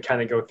fun to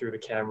kind of go through the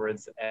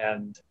cameras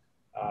and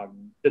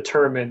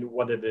determine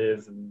what it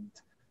is. And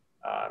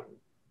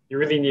you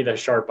really need a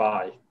sharp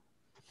eye.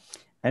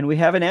 And we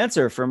have an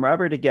answer from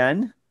Robert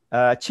again.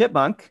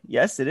 Chipmunk.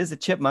 Yes, it is a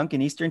chipmunk,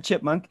 an eastern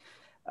chipmunk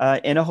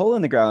in a hole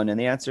in the ground. And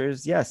the answer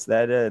is yes,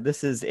 that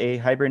this is a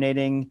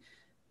hibernating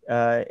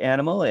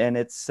animal, and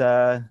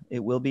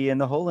it will be in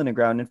the hole in the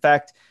ground. In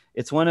fact,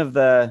 it's one of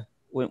the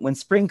when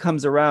spring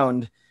comes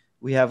around,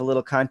 we have a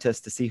little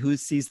contest to see who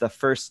sees the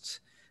first,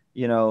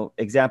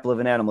 example of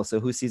an animal. So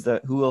who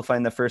will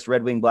find the first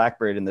red-winged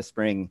blackbird in the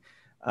spring,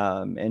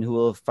 and who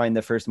will find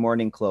the first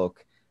mourning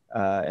cloak.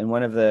 And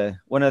one of the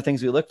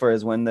things we look for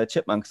is when the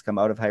chipmunks come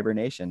out of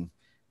hibernation,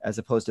 as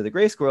opposed to the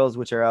gray squirrels,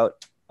 which are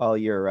out all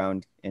year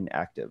round and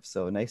active.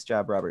 So nice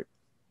job, Robert.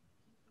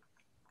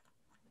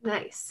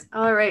 Nice.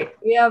 All right.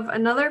 We have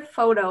another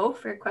photo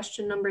for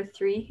question number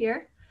 3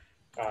 here.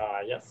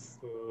 Yes,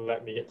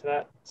 let me get to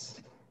that.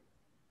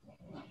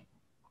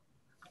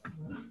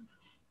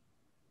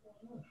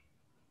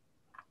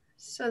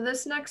 So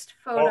this next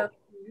photo.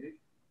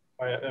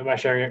 Oh, am I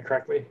sharing it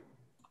correctly?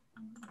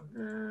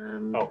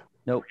 Nope.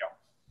 No.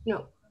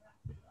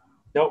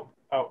 Nope.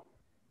 Oh,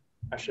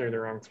 I shared the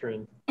wrong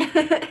screen.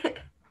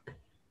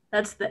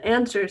 That's the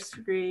answer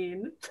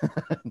screen.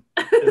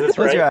 Is this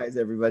Close right? your eyes,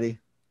 everybody.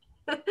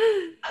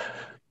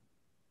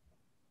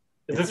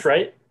 Is this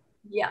right?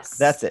 Yes.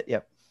 That's it.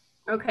 Yep.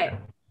 Okay.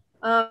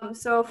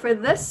 So for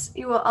this,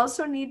 you will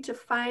also need to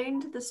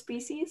find the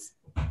species.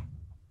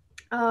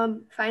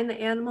 Find the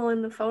animal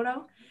in the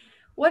photo.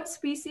 What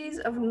species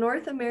of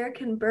North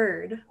American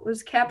bird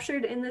was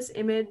captured in this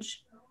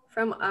image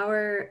from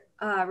our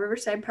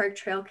Riverside Park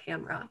Trail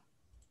camera?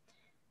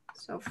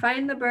 So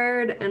find the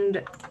bird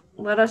and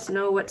let us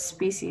know what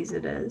species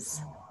it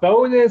is.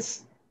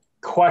 Bonus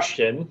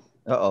question.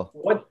 Uh-oh.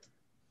 What?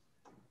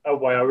 Oh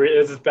boy,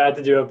 is this bad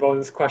to do a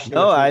bonus question?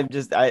 No,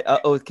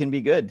 it can be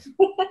good.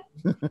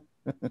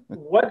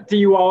 What do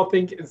you all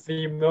think is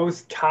the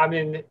most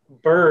common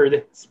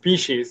bird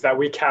species that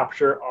we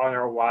capture on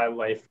our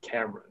wildlife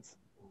cameras?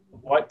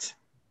 What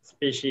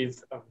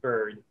species of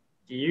bird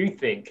do you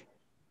think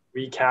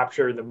we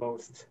capture the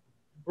most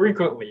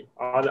frequently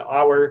on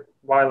our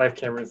wildlife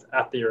cameras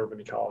at the Urban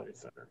Ecology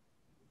Center?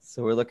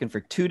 So we're looking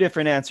for 2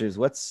 different answers.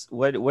 What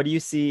do you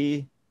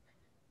see?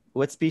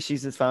 What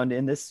species is found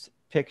in this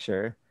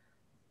picture?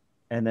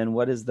 And then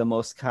what is the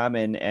most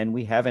common? And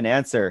we have an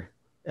answer,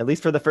 at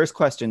least for the first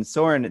question.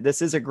 Soren,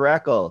 this is a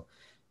grackle.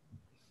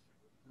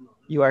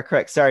 You are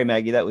correct. Sorry,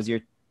 Maggie, I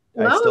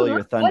stole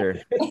your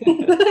thunder.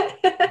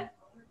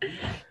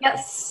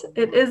 Yes,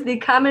 it is the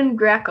common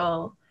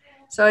grackle.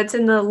 So it's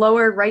in the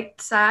lower right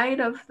side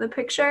of the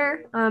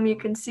picture. You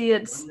can see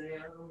it's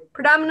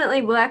predominantly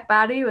black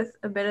body with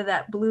a bit of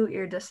that blue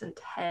iridescent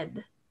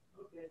head.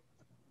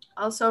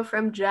 Also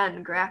from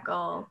Jen,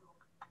 grackle.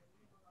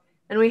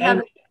 And we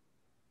have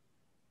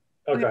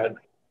go ahead.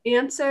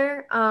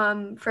 Answer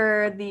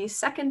for the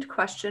second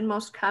question,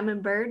 most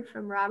common bird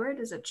from Robert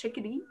is a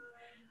chickadee.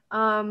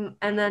 And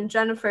then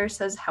Jennifer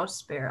says house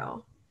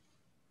sparrow.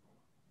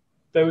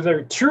 Those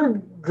are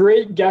 2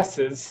 great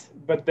guesses,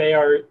 but they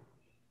are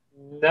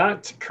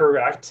not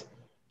correct.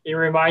 It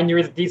reminds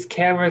you that these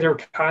cameras are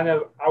kind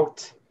of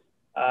out.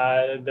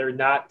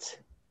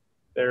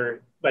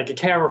 They're like a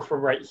camera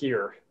from right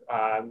here.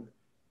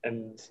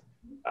 And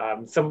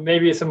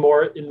maybe some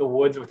more in the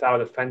woods without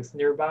a fence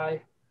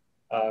nearby.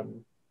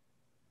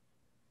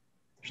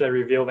 Should I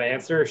reveal the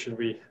answer or should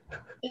we?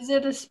 Is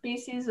it a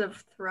species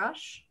of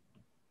thrush?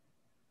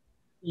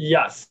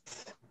 Yes.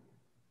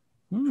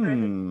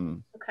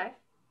 Okay.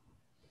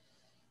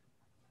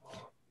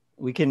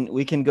 We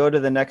can go to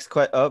the next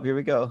question. Oh, here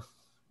we go.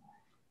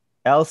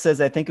 Al says,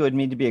 I think it would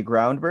need to be a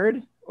ground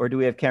bird, or do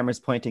we have cameras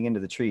pointing into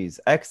the trees?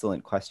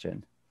 Excellent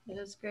question. It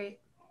is great.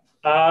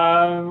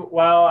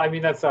 Well, I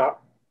mean, that's I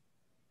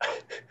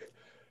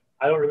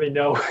don't really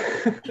know.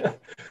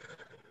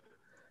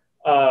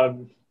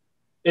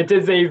 It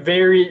is a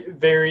very,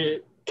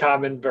 very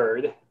common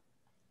bird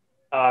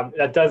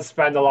that does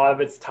spend a lot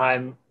of its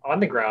time on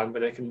the ground,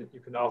 but you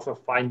can also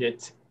find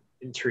it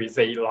in trees.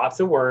 They eat lots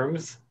of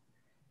worms.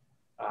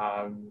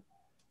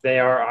 They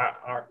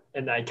are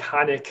an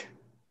iconic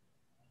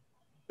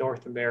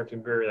North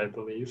American bird, I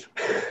believe.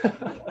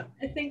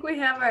 I think we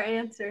have our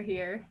answer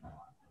here.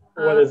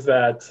 What is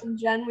that?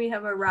 Jen, we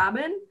have a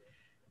robin.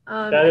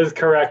 That is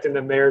correct, an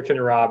American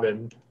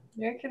robin.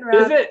 American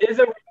robin. Is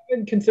a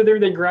robin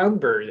considered a ground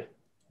bird?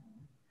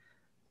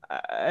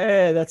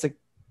 I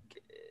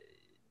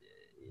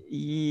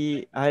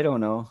don't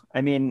know.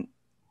 I mean,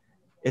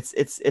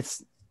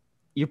 it's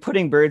you're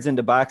putting birds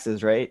into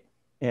boxes, right?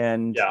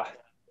 And yeah,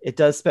 it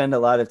does spend a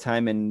lot of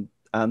time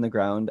on the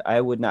ground.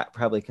 I would not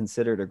probably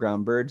consider it a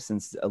ground bird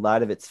since a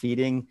lot of its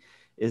feeding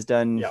is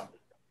done,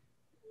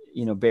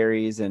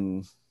 berries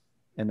and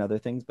other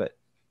things. But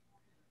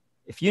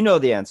if you know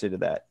the answer to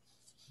that,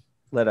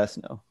 let us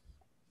know.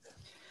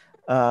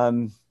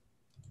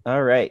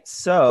 All right.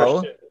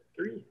 So question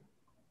 3.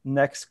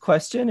 Next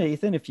question,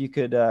 Ethan, if you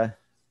could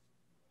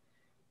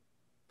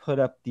put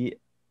up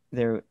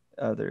their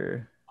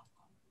other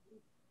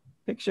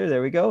picture.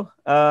 There we go.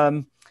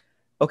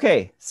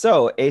 Okay,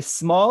 so a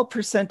small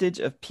percentage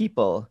of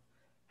people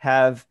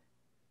have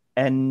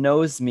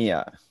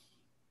anosmia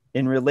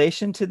in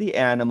relation to the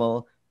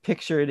animal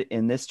pictured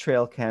in this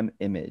trail cam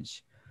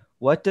image.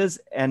 What does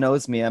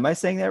anosmia, am I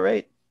saying that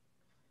right?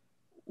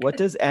 What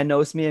does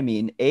anosmia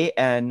mean?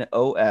 ANOSMIA.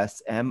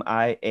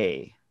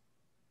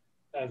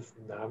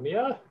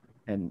 Anosmia?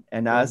 And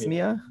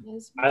anosmia?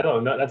 I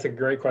don't know. That's a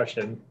great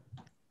question.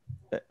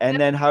 And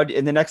then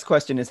and the next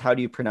question is, how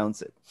do you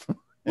pronounce it?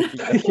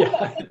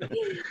 Yeah.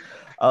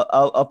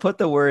 I'll put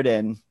the word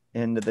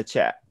into the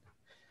chat.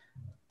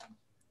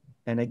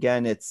 And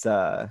again, it's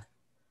a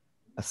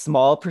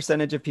small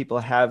percentage of people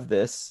have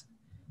this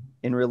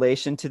in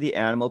relation to the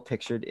animal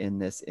pictured in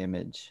this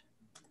image.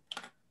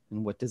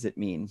 And what does it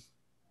mean?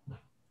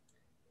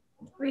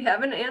 We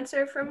have an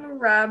answer from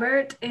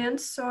Robert and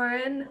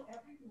Soren.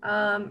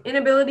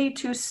 Inability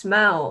to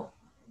smell.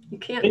 You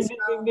can't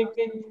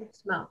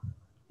smell.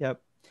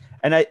 Yep.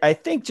 And I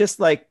think just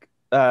like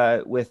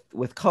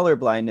with color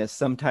blindness,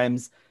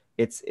 sometimes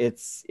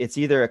it's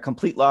either a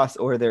complete loss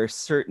or there's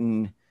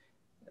certain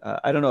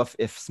I don't know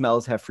if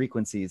smells have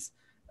frequencies,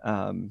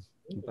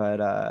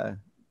 but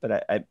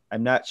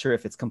I'm not sure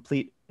if it's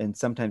complete, and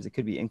sometimes it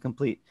could be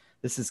incomplete.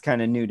 This is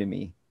kind of new to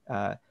me.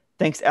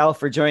 Thanks, Al,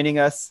 for joining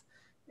us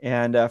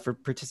and for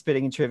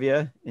participating in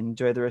trivia.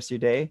 Enjoy the rest of your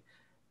day,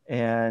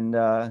 and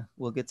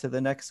we'll get to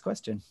the next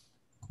question.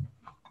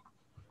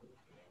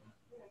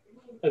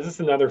 Is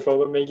this another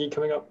photo, Maggie,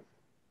 coming up?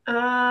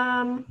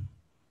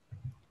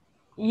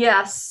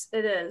 Yes,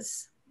 it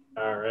is.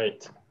 All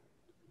right.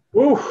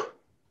 Woo!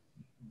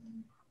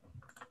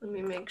 Let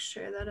me make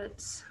sure that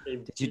it's.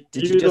 Did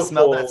you just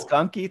smell that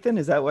skunk, Ethan?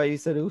 Is that why you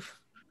said oof?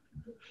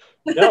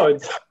 No,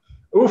 it's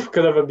oof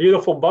because of a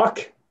beautiful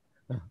buck.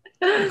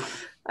 All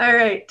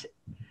right.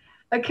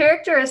 A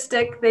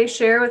characteristic they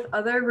share with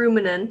other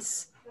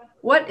ruminants.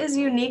 What is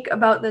unique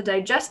about the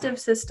digestive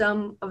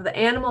system of the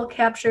animal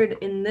captured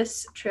in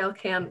this trail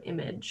cam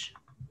image?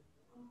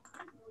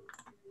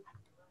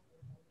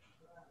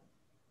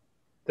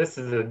 This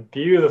is a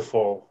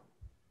beautiful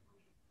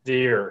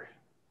deer.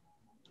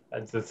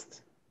 That's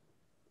just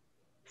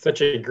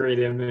such a great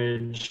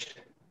image.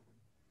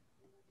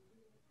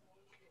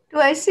 Do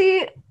I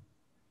see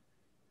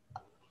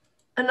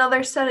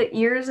another set of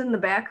ears in the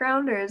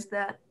background, or is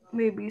that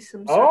maybe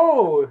some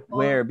sort of...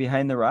 Where?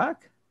 Behind the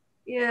rock?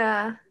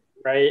 Yeah.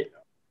 Right.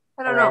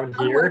 I don't know.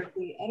 Here?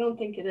 I don't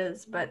think it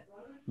is, but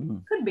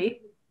could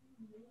be.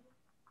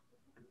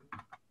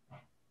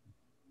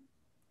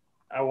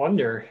 I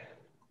wonder.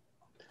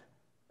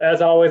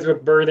 As always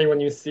with birding, when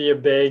you see a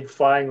bag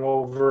flying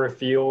over a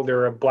field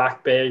or a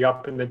black bag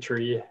up in the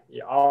tree,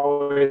 you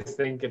always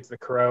think it's a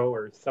crow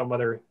or some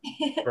other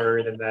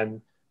bird. And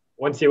then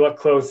once you look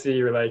closely,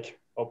 you're like,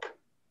 oh,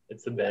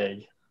 it's a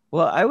bag.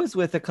 Well, I was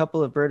with a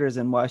couple of birders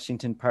in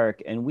Washington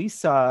Park, and we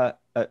saw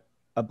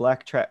a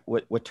black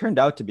what turned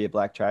out to be a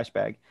black trash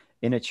bag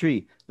in a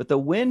tree, but the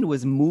wind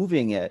was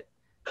moving it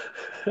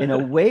in a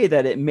way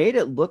that it made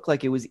it look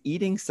like it was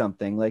eating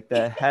something, like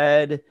the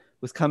head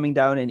was coming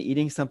down and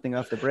eating something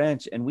off the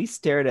branch. And we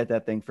stared at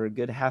that thing for a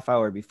good half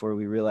hour before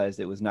we realized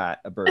it was not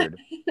a bird.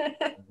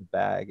 A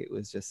bag. It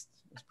was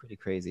pretty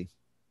crazy.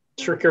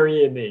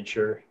 Trickery in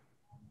nature.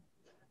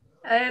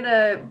 I had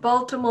a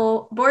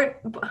Baltimore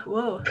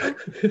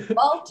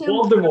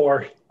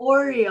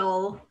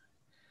Oriole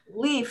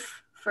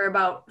leaf for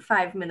about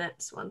 5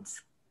 minutes once.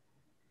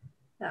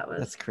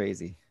 That's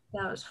crazy.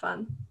 That was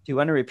fun. Do you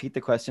want to repeat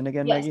the question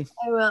again, yes, Maggie?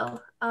 I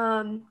will.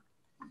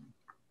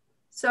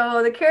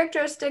 So the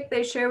characteristic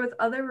they share with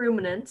other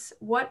ruminants,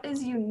 what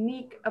is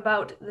unique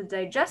about the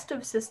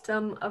digestive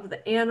system of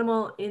the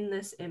animal in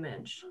this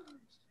image?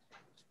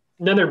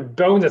 Another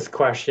bonus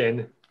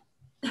question.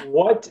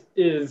 What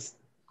is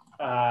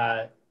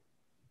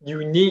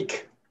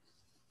unique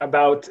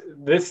about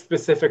this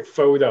specific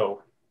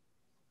photo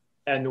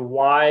and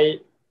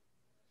why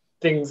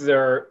things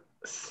are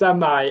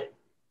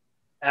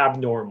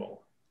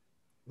semi-abnormal?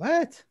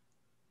 What?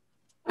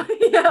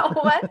 Yeah,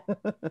 what?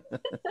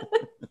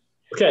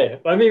 Okay,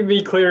 let me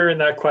be clear in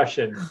that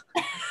question.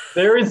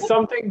 There is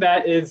something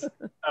that is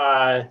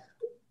odd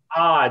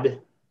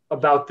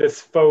about this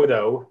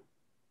photo.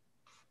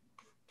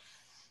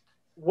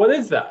 What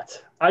is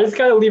that? I just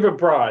gotta leave it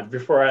broad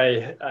before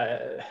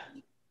I.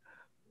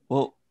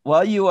 Well,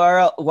 while you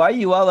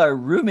all are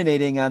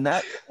ruminating on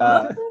that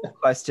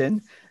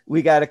question,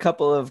 we got a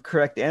couple of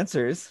correct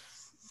answers.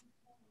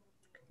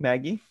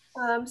 Maggie?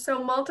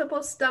 So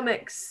multiple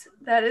stomachs,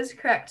 that is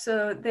correct.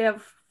 So they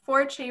have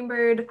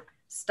 4-chambered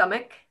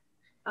stomach.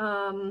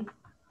 4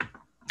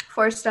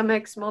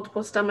 stomachs,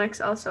 multiple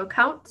stomachs also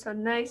count. So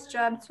nice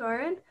job,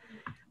 Soren.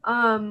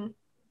 I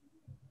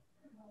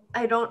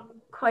don't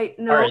quite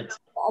know what the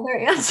other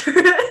answer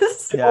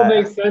is. It will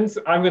make sense.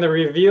 I'm going to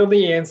reveal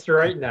the answer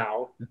right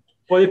now.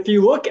 But if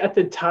you look at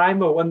the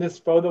time of when this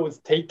photo was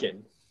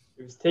taken,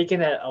 it was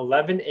taken at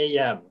 11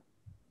 a.m.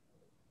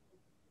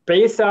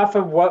 Based off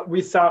of what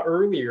we saw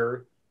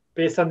earlier,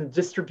 based on the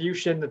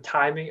distribution, the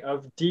timing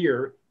of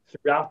deer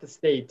throughout the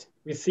state,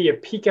 we see a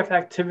peak of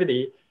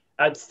activity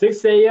at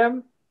 6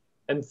 a.m.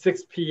 and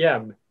 6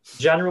 p.m.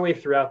 generally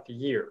throughout the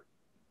year.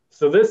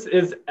 So this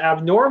is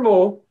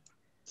abnormal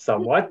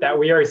somewhat that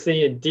we are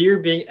seeing deer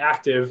being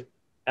active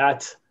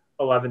at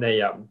 11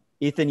 a.m.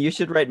 Ethan, you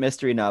should write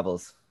mystery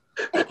novels.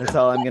 That's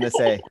all I'm going to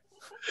say.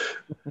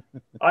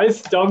 I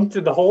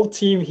stumped the whole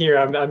team here.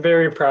 I'm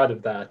very proud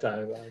of that.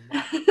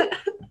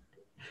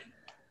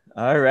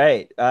 All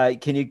right.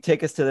 Can you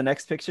take us to the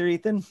next picture,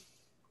 Ethan?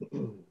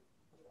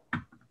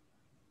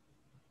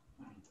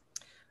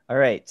 All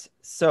right.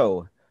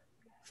 So,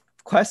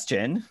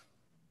 question.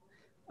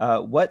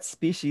 What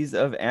species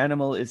of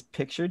animal is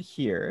pictured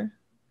here?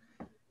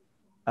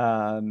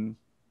 I'll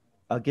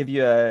give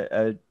you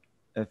a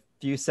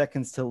few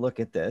seconds to look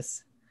at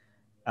this.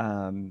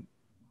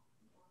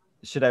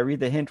 Should I read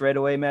the hint right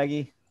away,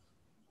 Maggie?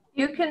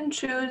 You can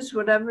choose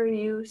whatever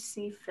you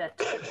see fit.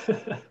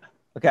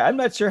 Okay, I'm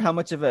not sure how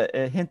much of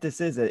a hint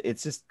this is.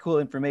 It's just cool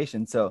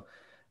information. So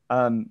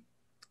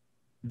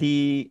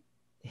the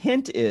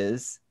hint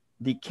is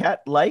the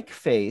cat-like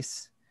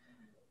face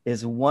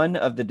is one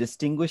of the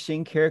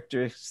distinguishing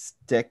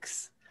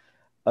characteristics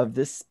of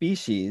this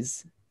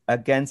species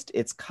against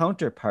its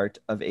counterpart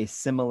of a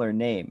similar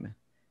name.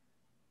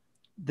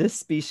 This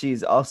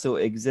species also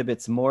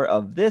exhibits more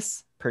of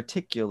this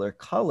particular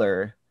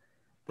color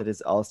that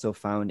is also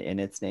found in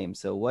its name.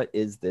 So what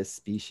is this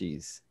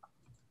species?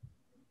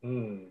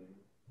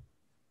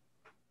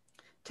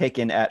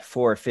 Taken at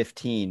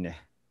 4:15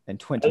 and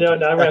 20 I know,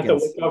 now I'm going to have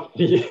to seconds. look up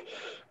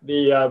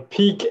the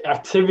peak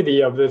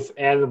activity of this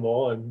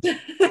animal. And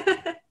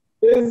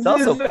is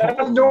also this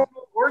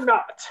abnormal or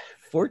not?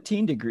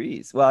 14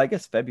 degrees. Well, I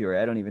guess February.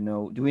 I don't even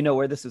know. Do we know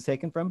where this was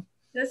taken from?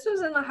 This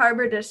was in the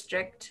Harbor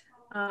District.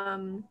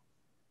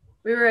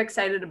 We were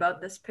excited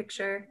about this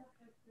picture.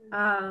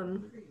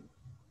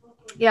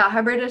 Yeah,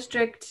 Harbor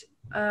District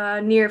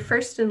near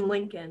First and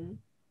Lincoln.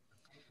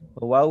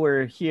 Well, while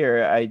we're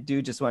here, I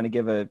do just want to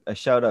give a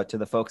shout out to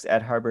the folks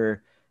at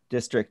Harbor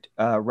District.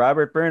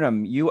 Robert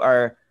Burnham, you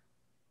are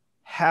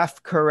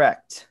half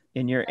correct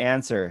in your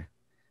answer.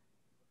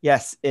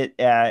 Yes,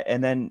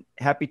 and then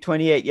happy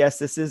 28. Yes,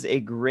 this is a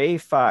gray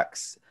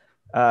fox,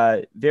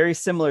 very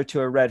similar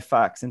to a red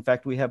fox. In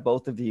fact, we have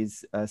both of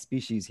these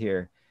species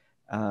here,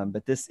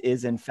 but this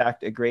is in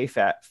fact a gray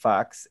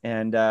fox.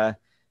 And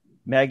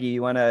Maggie,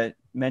 you want to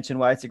mention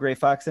why it's a gray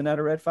fox and not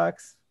a red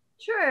fox?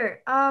 Sure.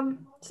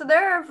 So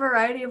there are a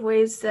variety of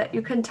ways that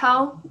you can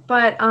tell,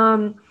 but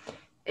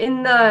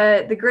in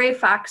the gray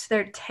fox,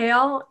 their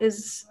tail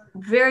is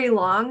very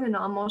long and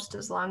almost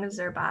as long as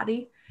their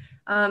body.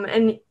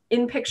 And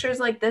in pictures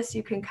like this,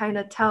 you can kind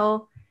of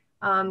tell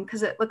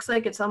because it looks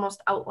like it's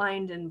almost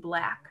outlined in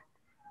black.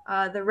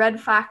 The red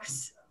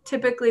fox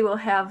typically will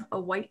have a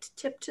white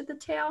tip to the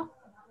tail.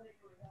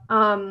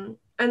 And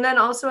then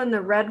also in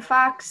the red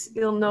fox,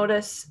 you'll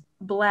notice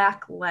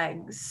black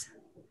legs.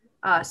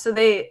 So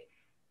the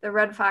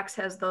red fox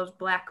has those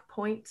black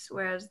points,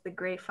 whereas the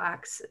gray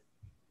fox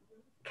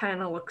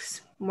kind of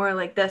looks more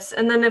like this.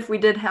 And then if we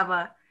did have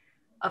a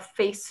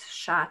face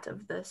shot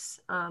of this,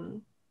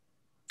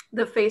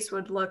 the face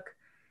would look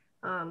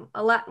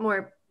a lot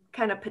more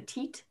kind of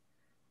petite,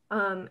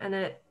 and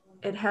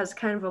it has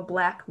kind of a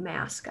black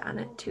mask on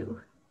it too.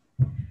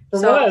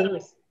 Yeah,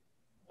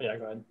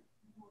 go ahead.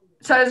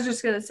 So I was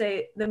just gonna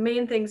say the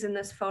main things in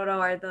this photo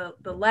are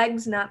the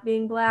legs not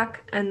being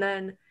black, and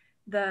then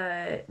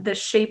the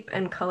shape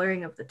and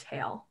coloring of the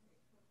tail.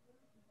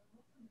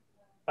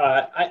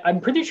 I'm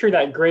pretty sure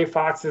that gray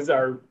foxes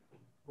are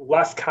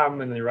less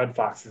common than red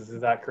foxes.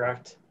 Is that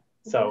correct?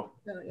 So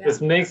yeah.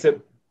 This makes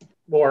it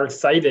more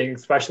exciting,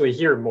 especially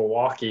here in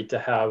Milwaukee, to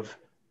have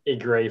a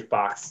gray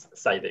fox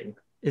sighting.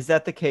 Is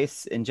that the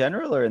case in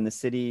general or in the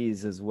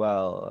cities as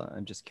well?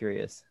 I'm just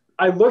curious.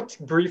 I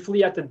looked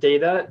briefly at the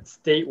data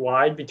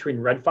statewide between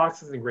red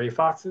foxes and gray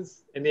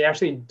foxes, and they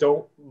actually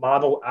don't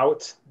model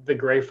out the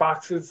gray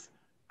foxes,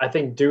 I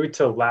think due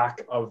to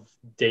lack of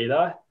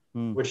data,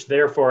 which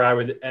therefore I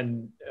would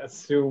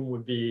assume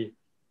would be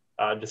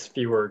just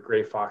fewer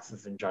gray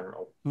foxes in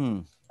general.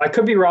 I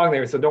could be wrong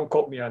there, so don't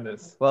quote me on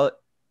this. Well,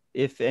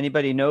 if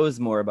anybody knows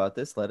more about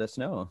this, let us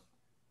know.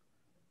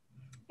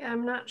 Yeah,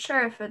 I'm not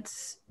sure if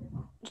it's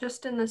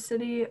just in the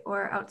city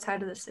or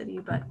outside of the city,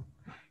 but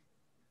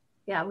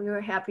yeah, we were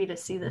happy to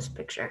see this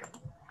picture.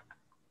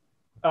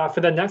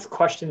 For the next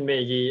question,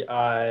 Maggie,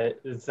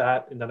 is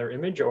that another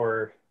image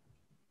or?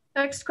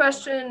 Next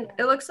question,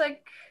 it looks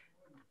like,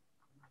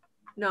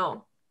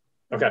 no.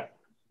 Okay.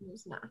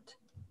 It's not.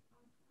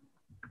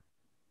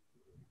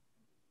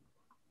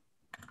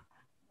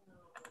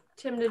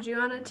 Tim, did you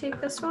want to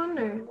take this one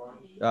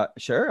or?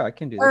 Sure, I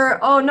can do this.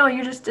 Oh no,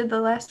 you just did the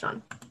last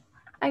one.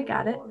 I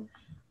got it.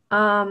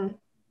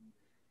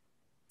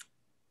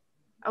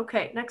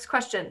 Okay, next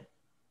question.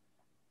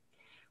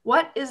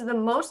 What is the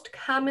most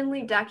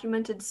commonly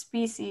documented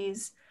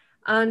species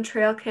on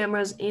trail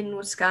cameras in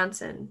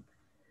Wisconsin,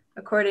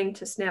 according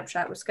to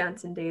Snapshot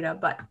Wisconsin data?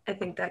 But I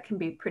think that can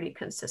be pretty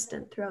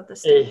consistent throughout the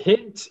state. A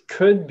hint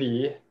could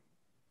be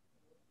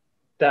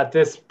that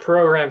this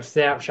program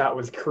Snapshot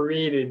was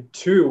created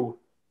to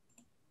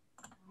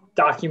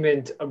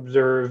document,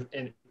 observe,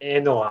 and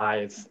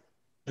analyze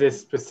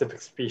this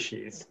specific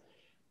species.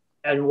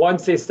 And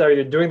once they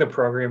started doing the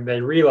program,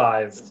 they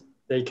realized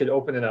they could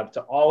open it up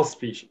to all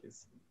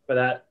species. But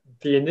at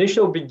the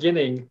initial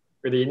beginning,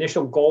 or the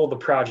initial goal of the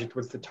project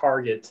was to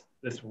target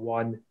this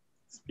one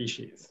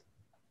species.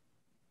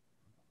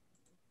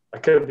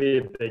 That could be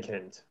a big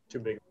hint. Too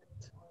big.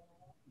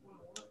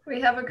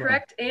 We have a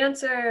correct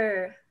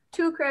answer.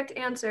 2 correct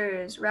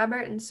answers.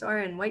 Robert and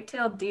Soren,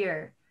 white-tailed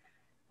deer.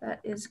 That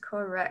is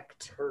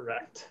correct.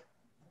 Correct.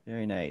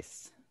 Very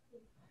nice.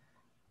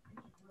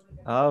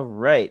 All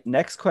right,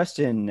 next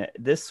question.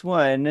 This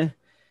one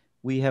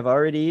we have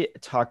already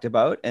talked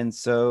about, and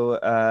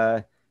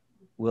so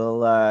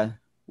we'll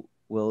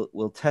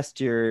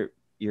test your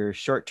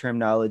short-term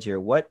knowledge here.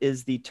 What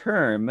is the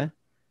term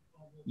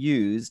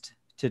used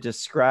to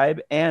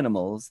describe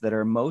animals that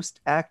are most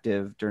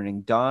active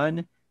during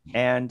dawn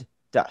and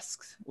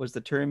dusk? Was the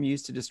term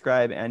used to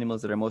describe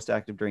animals that are most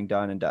active during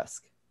dawn and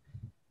dusk?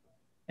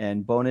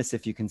 And bonus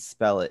if you can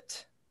spell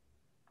it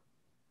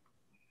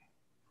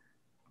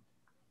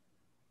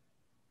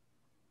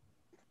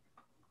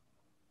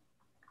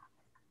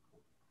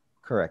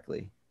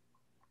correctly.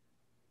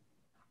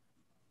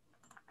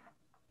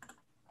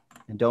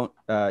 And don't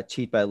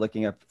cheat by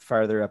looking up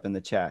farther up in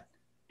the chat.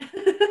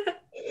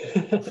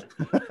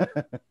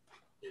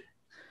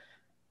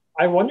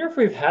 I wonder if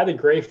we've had a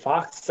gray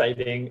fox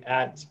sighting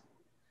at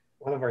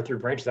one of our 3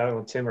 branches. I don't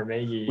know, Tim or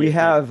Maggie. We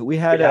had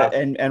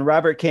and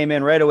Robert came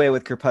in right away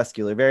with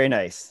crepuscular. Very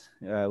nice.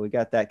 We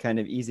got that kind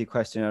of easy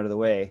question out of the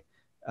way.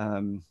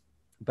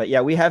 But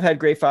yeah, we have had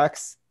gray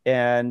fox,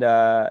 and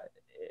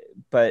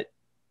but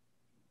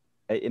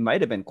it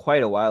might have been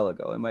quite a while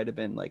ago. It might have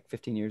been like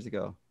 15 years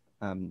ago.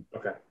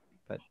 Okay.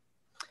 But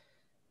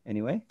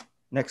anyway,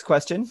 next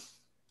question.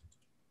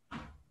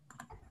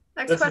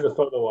 This is the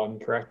photo one,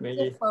 correct,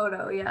 Maggie? The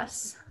photo,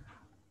 yes.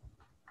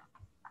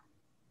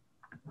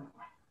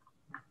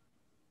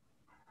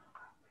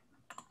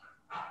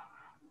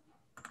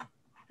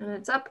 And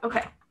it's up.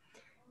 Okay.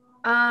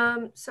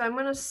 So I'm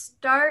going to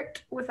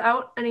start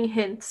without any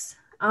hints.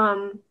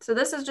 So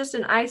this is just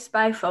an I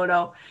Spy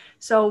photo.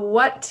 So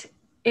what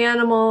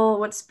animal,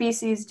 what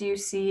species do you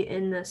see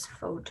in this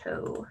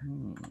photo?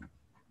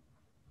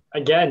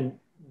 Again,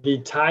 the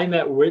time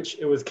at which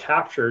it was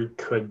captured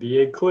could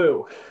be a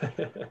clue.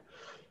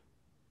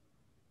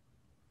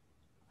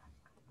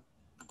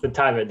 The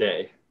time of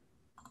day.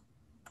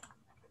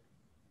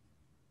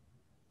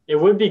 It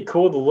would be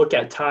cool to look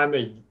at time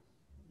of,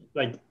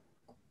 like,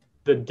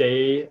 the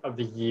day of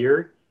the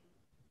year.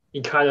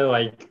 You kind of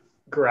like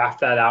graph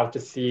that out to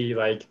see,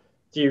 like,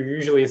 do you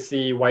usually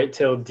see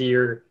white-tailed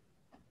deer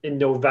in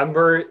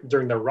November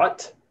during the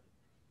rut?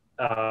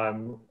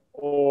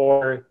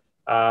 Or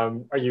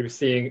are you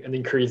seeing an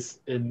increase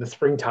in the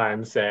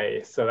springtime,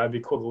 say? So that'd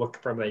be cool to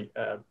look from a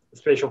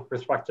spatial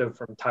perspective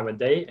from time of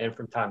day and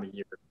from time of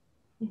year.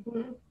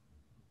 Mm-hmm.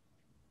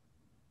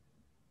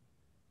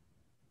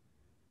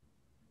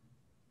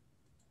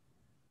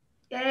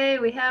 Yay,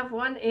 we have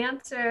one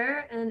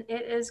answer, and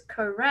it is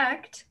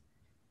correct.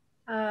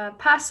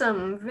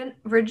 Possum,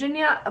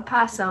 Virginia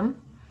opossum.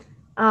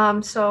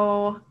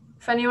 So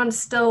if anyone's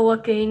still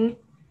looking,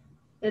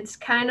 it's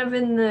kind of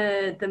in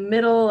the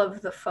middle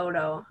of the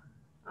photo.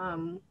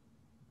 And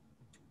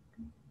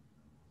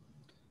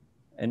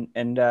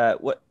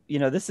what, you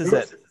know, this is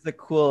a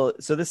cool,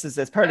 so this is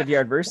as part of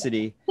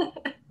Yardversity.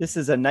 This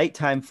is a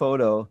nighttime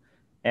photo.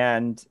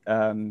 And,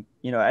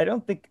 you know, I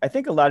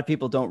think a lot of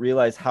people don't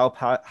realize how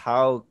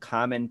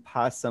common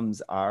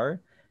possums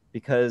are,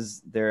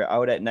 because they're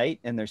out at night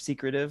and they're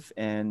secretive,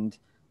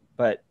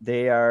 but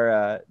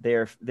they're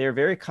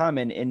very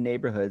common in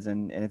neighborhoods,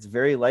 and it's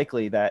very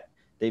likely that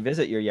they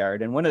visit your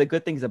yard. And one of the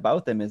good things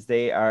about them is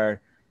they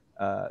are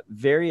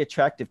very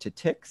attractive to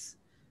ticks.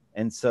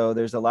 And so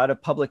there's a lot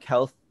of public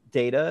health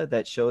data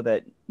that show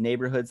that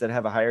neighborhoods that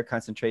have a higher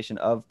concentration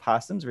of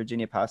possums,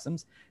 Virginia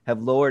possums,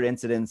 have lowered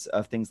incidence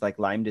of things like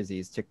Lyme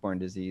disease, tick-borne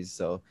disease.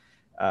 So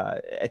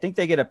I think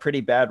they get a pretty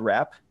bad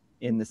rap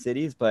in the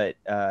cities, but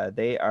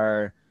they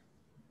are,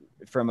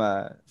 from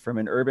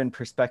an urban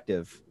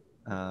perspective,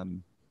 a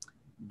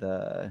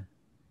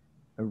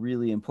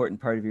really important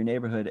part of your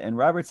neighborhood. And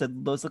Robert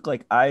said those look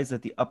like eyes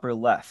at the upper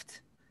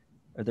left.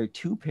 Are there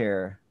 2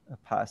 pair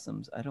of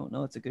possums? I don't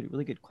know. It's a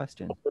really good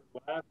question. Upper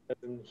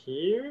left in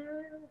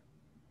here.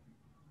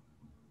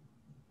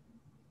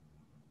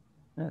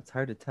 It's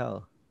hard to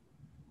tell.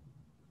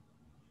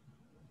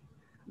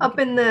 Up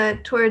in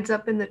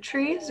the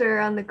trees or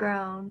on the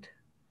ground?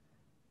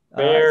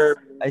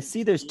 I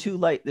see there's two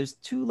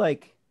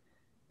like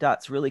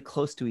dots really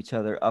close to each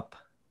other up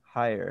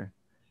higher.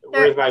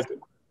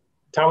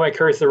 Tell my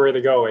cursor where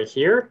to go, like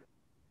here?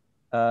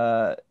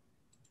 Yeah,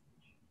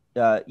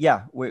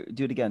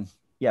 do it again.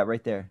 Yeah,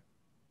 right there.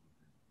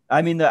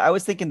 I mean, I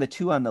was thinking the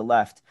 2 on the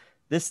left.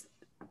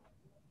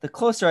 The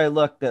closer I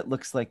look, that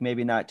looks like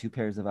maybe not 2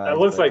 pairs of eyes. It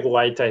looks like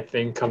light, I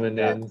think, coming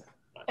in.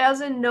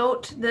 As a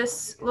note,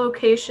 this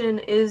location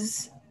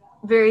is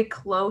very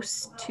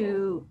close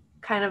to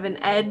kind of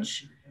an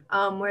edge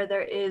where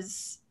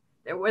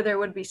there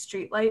would be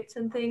street lights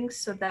and things.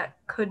 So that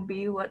could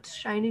be what's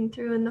shining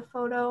through in the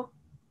photo.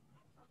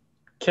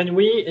 Can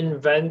we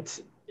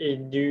invent a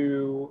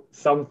new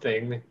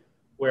something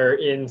where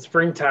in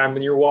springtime,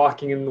 when you're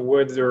walking in the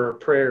woods or a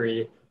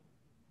prairie,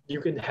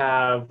 you can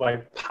have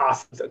like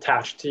possums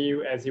attached to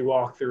you as you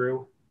walk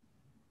through?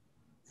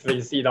 So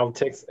you see it all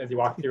ticks as you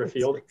walk through a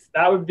field.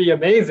 That would be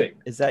amazing.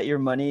 Is that your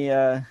money?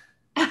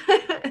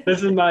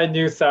 This is my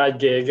new side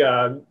gig.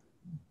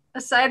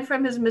 Aside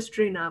from his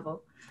mystery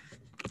novel.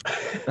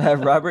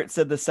 Robert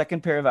said the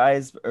second pair of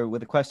eyes, or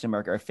with a question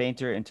mark, are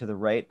fainter and to the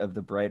right of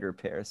the brighter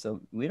pair. So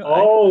we don't.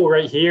 Oh,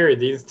 right here,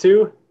 these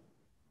two.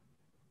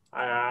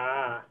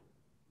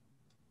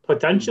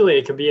 Potentially,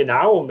 it could be an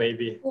owl,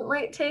 maybe. It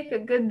might take a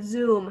good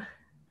zoom.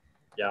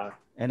 Yeah.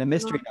 And a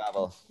mystery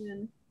novel.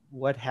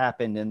 What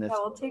happened in this? Yeah,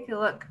 we'll take a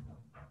look.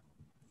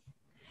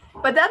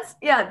 But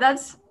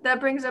that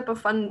brings up a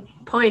fun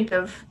point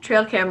of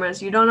trail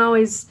cameras. You don't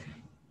always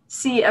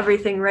see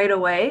everything right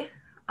away.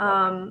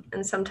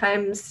 And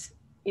sometimes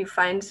you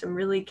find some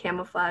really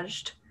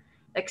camouflaged,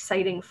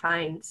 exciting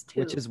finds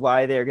too. Which is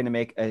why they're going to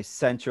make a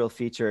central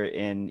feature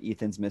in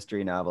Ethan's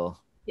mystery novel.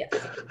 Yes.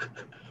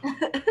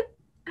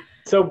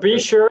 So be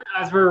sure,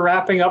 as we're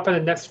wrapping up in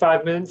the next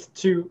 5 minutes,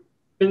 to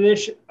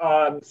finish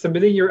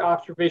submitting your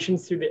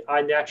observations to the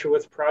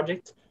iNaturalist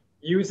project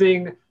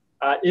using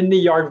in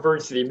the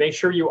Yardversity. Make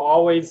sure you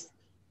always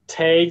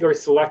tag or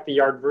select the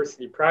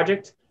Yardversity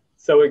project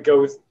so it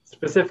goes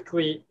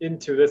specifically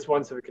into this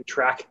one so we can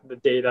track the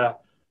data.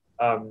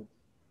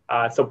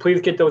 So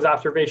please get those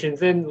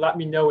observations in. Let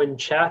me know in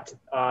chat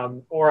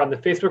or on the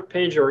Facebook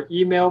page, or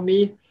email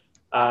me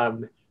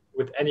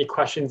with any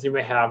questions you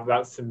may have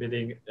about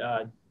submitting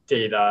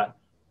data.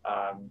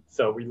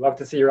 So we'd love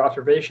to see your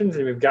observations,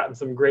 and we've gotten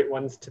some great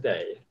ones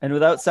today. And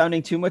without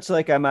sounding too much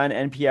like I'm on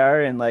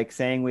NPR and like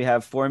saying we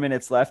have 4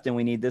 minutes left and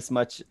we need this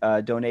much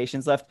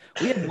donations left,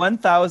 we have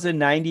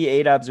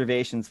 1,098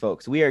 observations,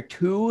 folks. We are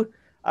 2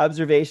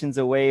 observations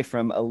away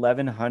from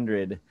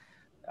 1,100.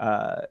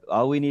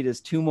 All we need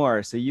is 2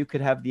 more, so you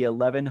could have the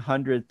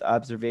 1,100th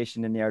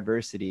observation in the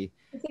Yardversity.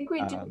 I think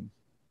we do.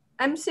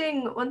 I'm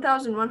seeing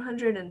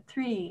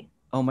 1,103.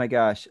 Oh my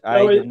gosh,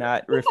 I did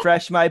not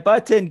refresh my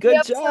button.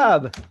 Good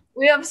job.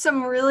 We have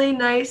some really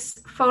nice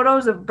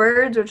photos of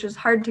birds, which is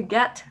hard to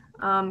get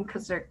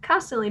because they're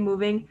constantly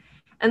moving.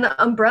 And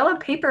the umbrella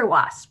paper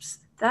wasps,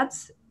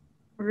 that's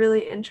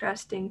really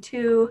interesting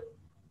too.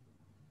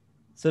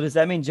 So does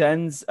that mean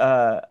Jen's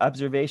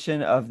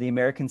observation of the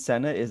American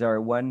senna is our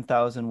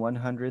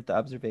 1,100th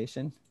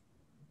observation?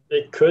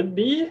 It could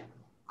be.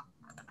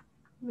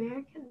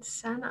 American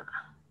senna.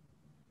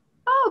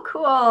 Oh,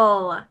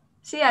 cool.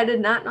 See, I did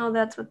not know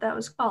that's what that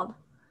was called,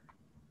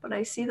 but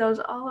I see those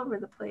all over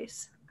the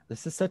place.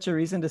 This is such a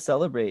reason to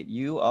celebrate.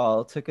 You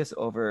all took us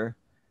over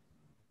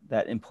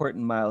that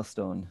important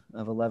milestone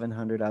of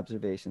 1,100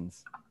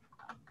 observations.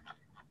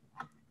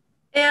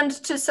 And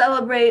to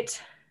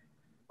celebrate,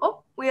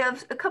 we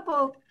have a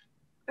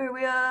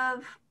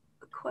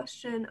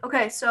question.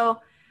 Okay, so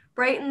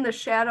brighten the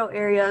shadow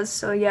areas.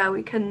 So yeah,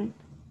 we can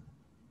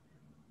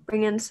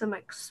bring in some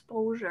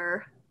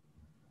exposure.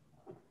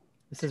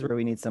 This is where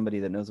we need somebody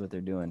that knows what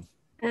they're doing.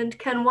 And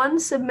can one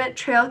submit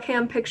trail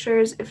cam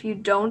pictures if you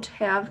don't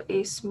have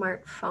a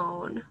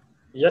smartphone?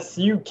 Yes,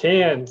 you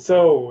can.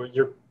 So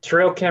your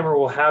trail camera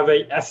will have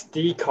a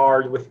SD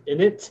card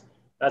within it.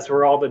 That's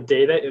where all the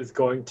data is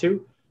going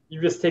to. You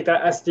just take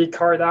that SD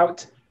card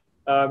out.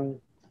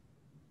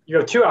 You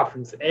have 2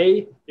 options.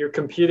 A, your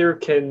computer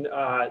can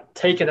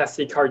take an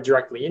SD card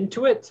directly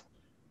into it.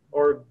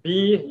 Or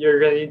B, you're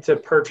going to need to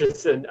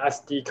purchase an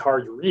SD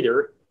card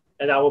reader,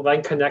 and that will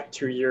then connect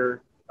to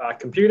your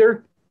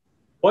computer.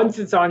 Once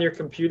it's on your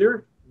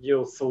computer,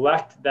 you'll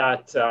select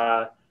that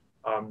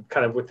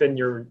kind of within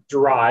your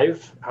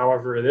drive,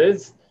 however it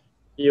is.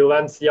 You'll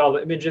then see all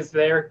the images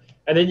there,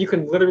 and then you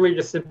can literally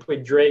just simply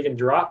drag and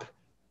drop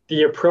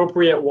the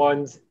appropriate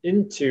ones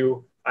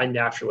into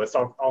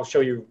iNaturalist. I'll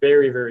show you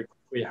very, very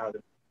quickly how to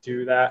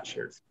do that.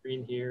 Share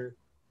screen here.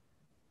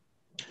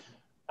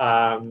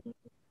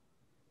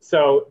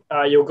 So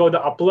you'll go to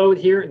upload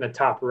here in the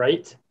top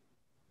right,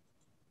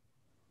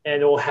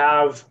 and it will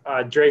have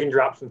drag and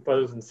drop some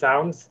photos and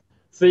sounds.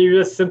 So you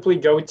just simply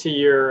go to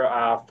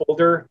your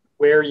folder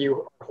where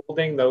you are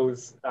holding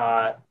those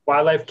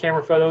wildlife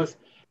camera photos,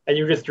 and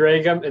you just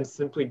drag them and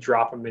simply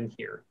drop them in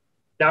here.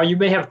 Now, you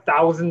may have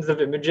thousands of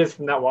images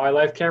from that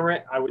wildlife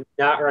camera. I would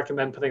not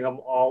recommend putting them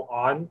all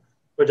on,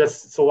 but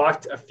just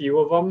select a few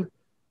of them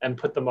and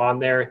put them on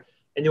there.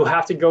 And you'll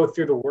have to go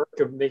through the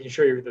work of making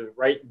sure you have the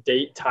right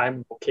date,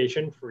 time,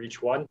 location for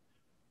each one.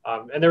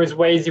 And there's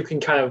ways you can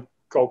kind of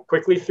go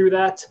quickly through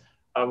that,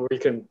 where you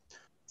can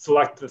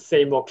select the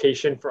same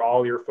location for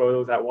all your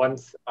photos at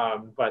once.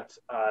 But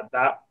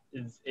that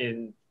is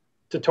in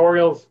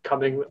tutorials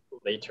coming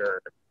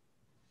later.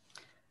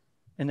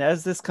 And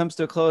as this comes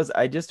to a close,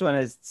 I just want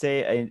to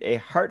say a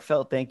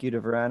heartfelt thank you to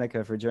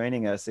Veronica for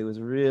joining us. It was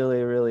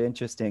really, really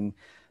interesting,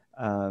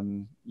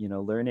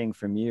 learning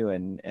from you,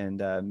 and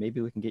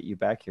maybe we can get you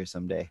back here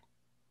someday.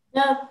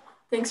 Yeah,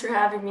 thanks for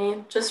having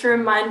me. Just a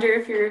reminder,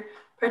 if you're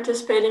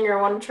participating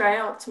or want to try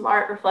out some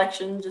art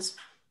reflection, just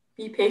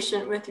be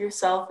patient with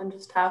yourself and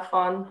just have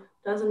fun.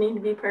 Doesn't need to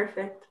be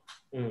perfect.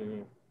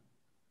 Mm-hmm.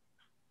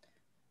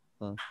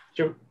 Well,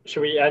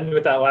 should we end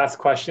with that last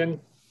question?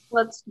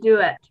 Let's do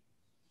it.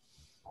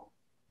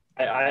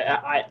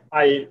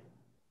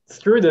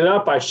 screwed it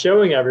up by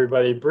showing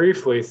everybody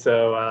briefly,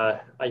 so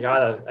I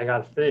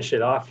gotta finish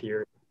it off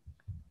here.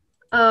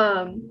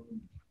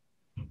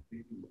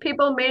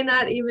 People may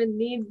not even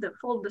need the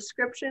full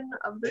description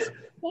of this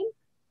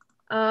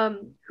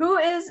person. Who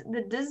is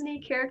the Disney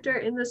character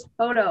in this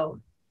photo,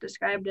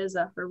 described as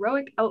a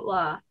heroic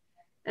outlaw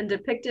and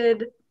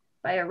depicted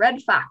by a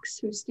red fox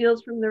who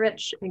steals from the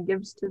rich and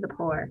gives to the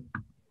poor?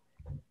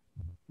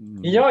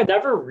 You know, I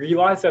never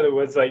realized that it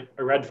was like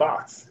a red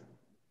fox.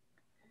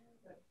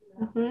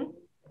 Mm-hmm.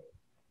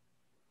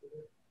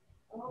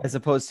 As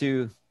opposed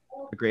to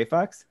a gray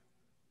fox?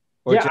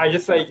 Or yeah, I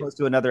just like opposed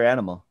to another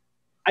animal.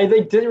 I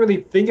like didn't really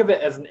think of it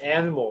as an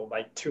animal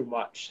like too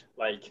much.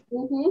 Like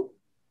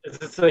it's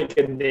just like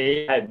a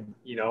name,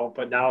 you know.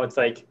 But now it's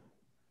like,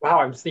 wow,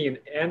 I'm seeing an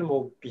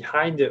animal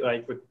behind it.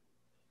 Like with,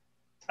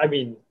 I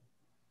mean.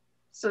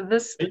 So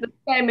this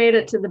guy made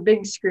it to the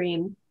big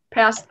screen,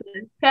 past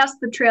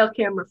the trail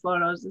camera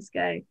photos. This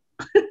guy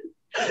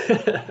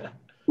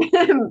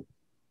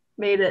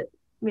made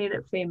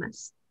it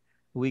famous.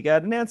 We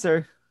got an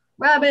answer.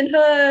 Robin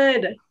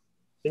Hood.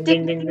 Ding,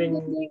 ding, ding,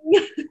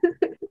 ding.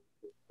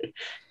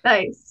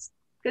 Nice.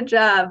 Good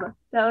job.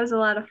 That was a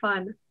lot of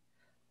fun.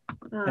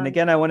 And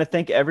again, I want to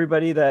thank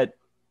everybody that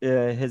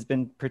has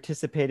been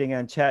participating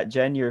on chat.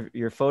 Jen,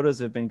 your photos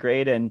have been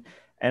great. And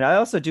I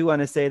also do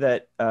want to say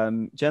that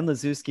Jen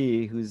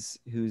Lazuski, who's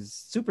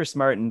super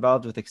smart and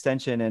involved with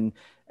Extension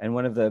and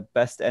one of the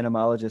best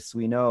entomologists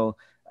we know,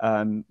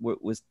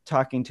 was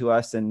talking to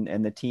us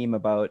and the team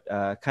about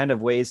kind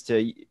of ways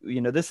to,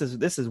 you know, this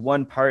is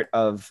one part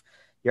of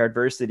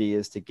Yardversity,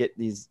 is to get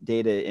these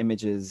data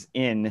images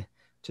in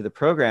to the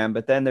program,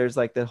 but then there's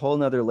like the whole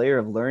nother layer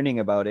of learning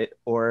about it,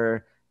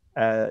 or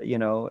you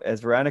know, as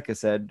Veronica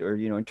said, or,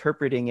 you know,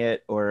 interpreting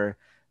it, or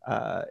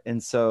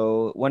and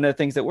so one of the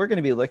things that we're going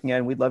to be looking at,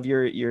 and we'd love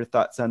your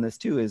thoughts on this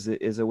too,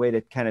 is a way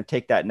to kind of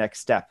take that next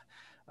step,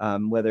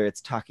 whether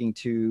it's talking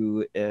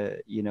to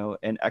you know,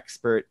 an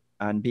expert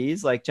on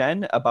bees like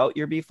Jen about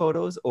your bee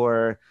photos,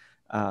 or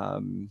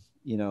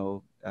you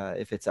know,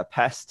 if it's a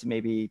pest,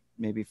 maybe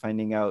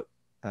finding out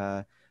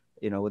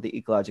you know, with the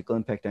ecological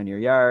impact on your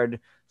yard.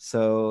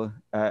 So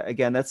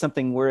again, that's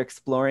something we're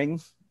exploring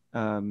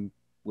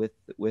with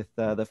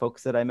the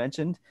folks that I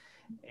mentioned,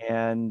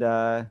 and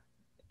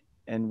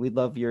we'd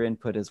love your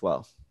input as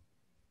well.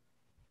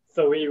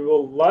 So we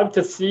will love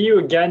to see you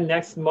again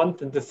next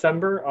month in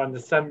December, on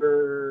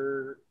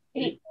December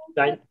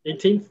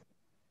 18th.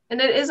 And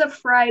it is a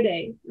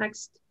Friday.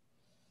 Next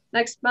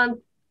month,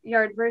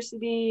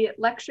 Yardversity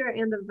lecture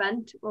and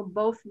event will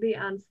both be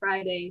on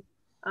Friday,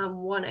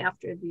 one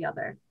after the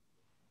other.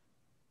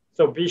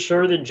 So be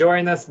sure to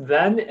join us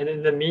then. And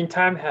in the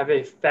meantime, have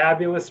a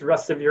fabulous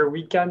rest of your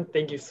weekend.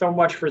 Thank you so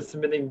much for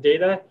submitting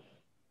data.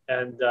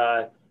 And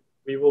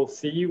we will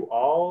see you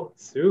all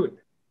soon.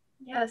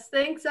 Yes,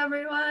 thanks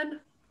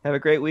everyone. Have a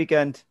great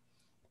weekend.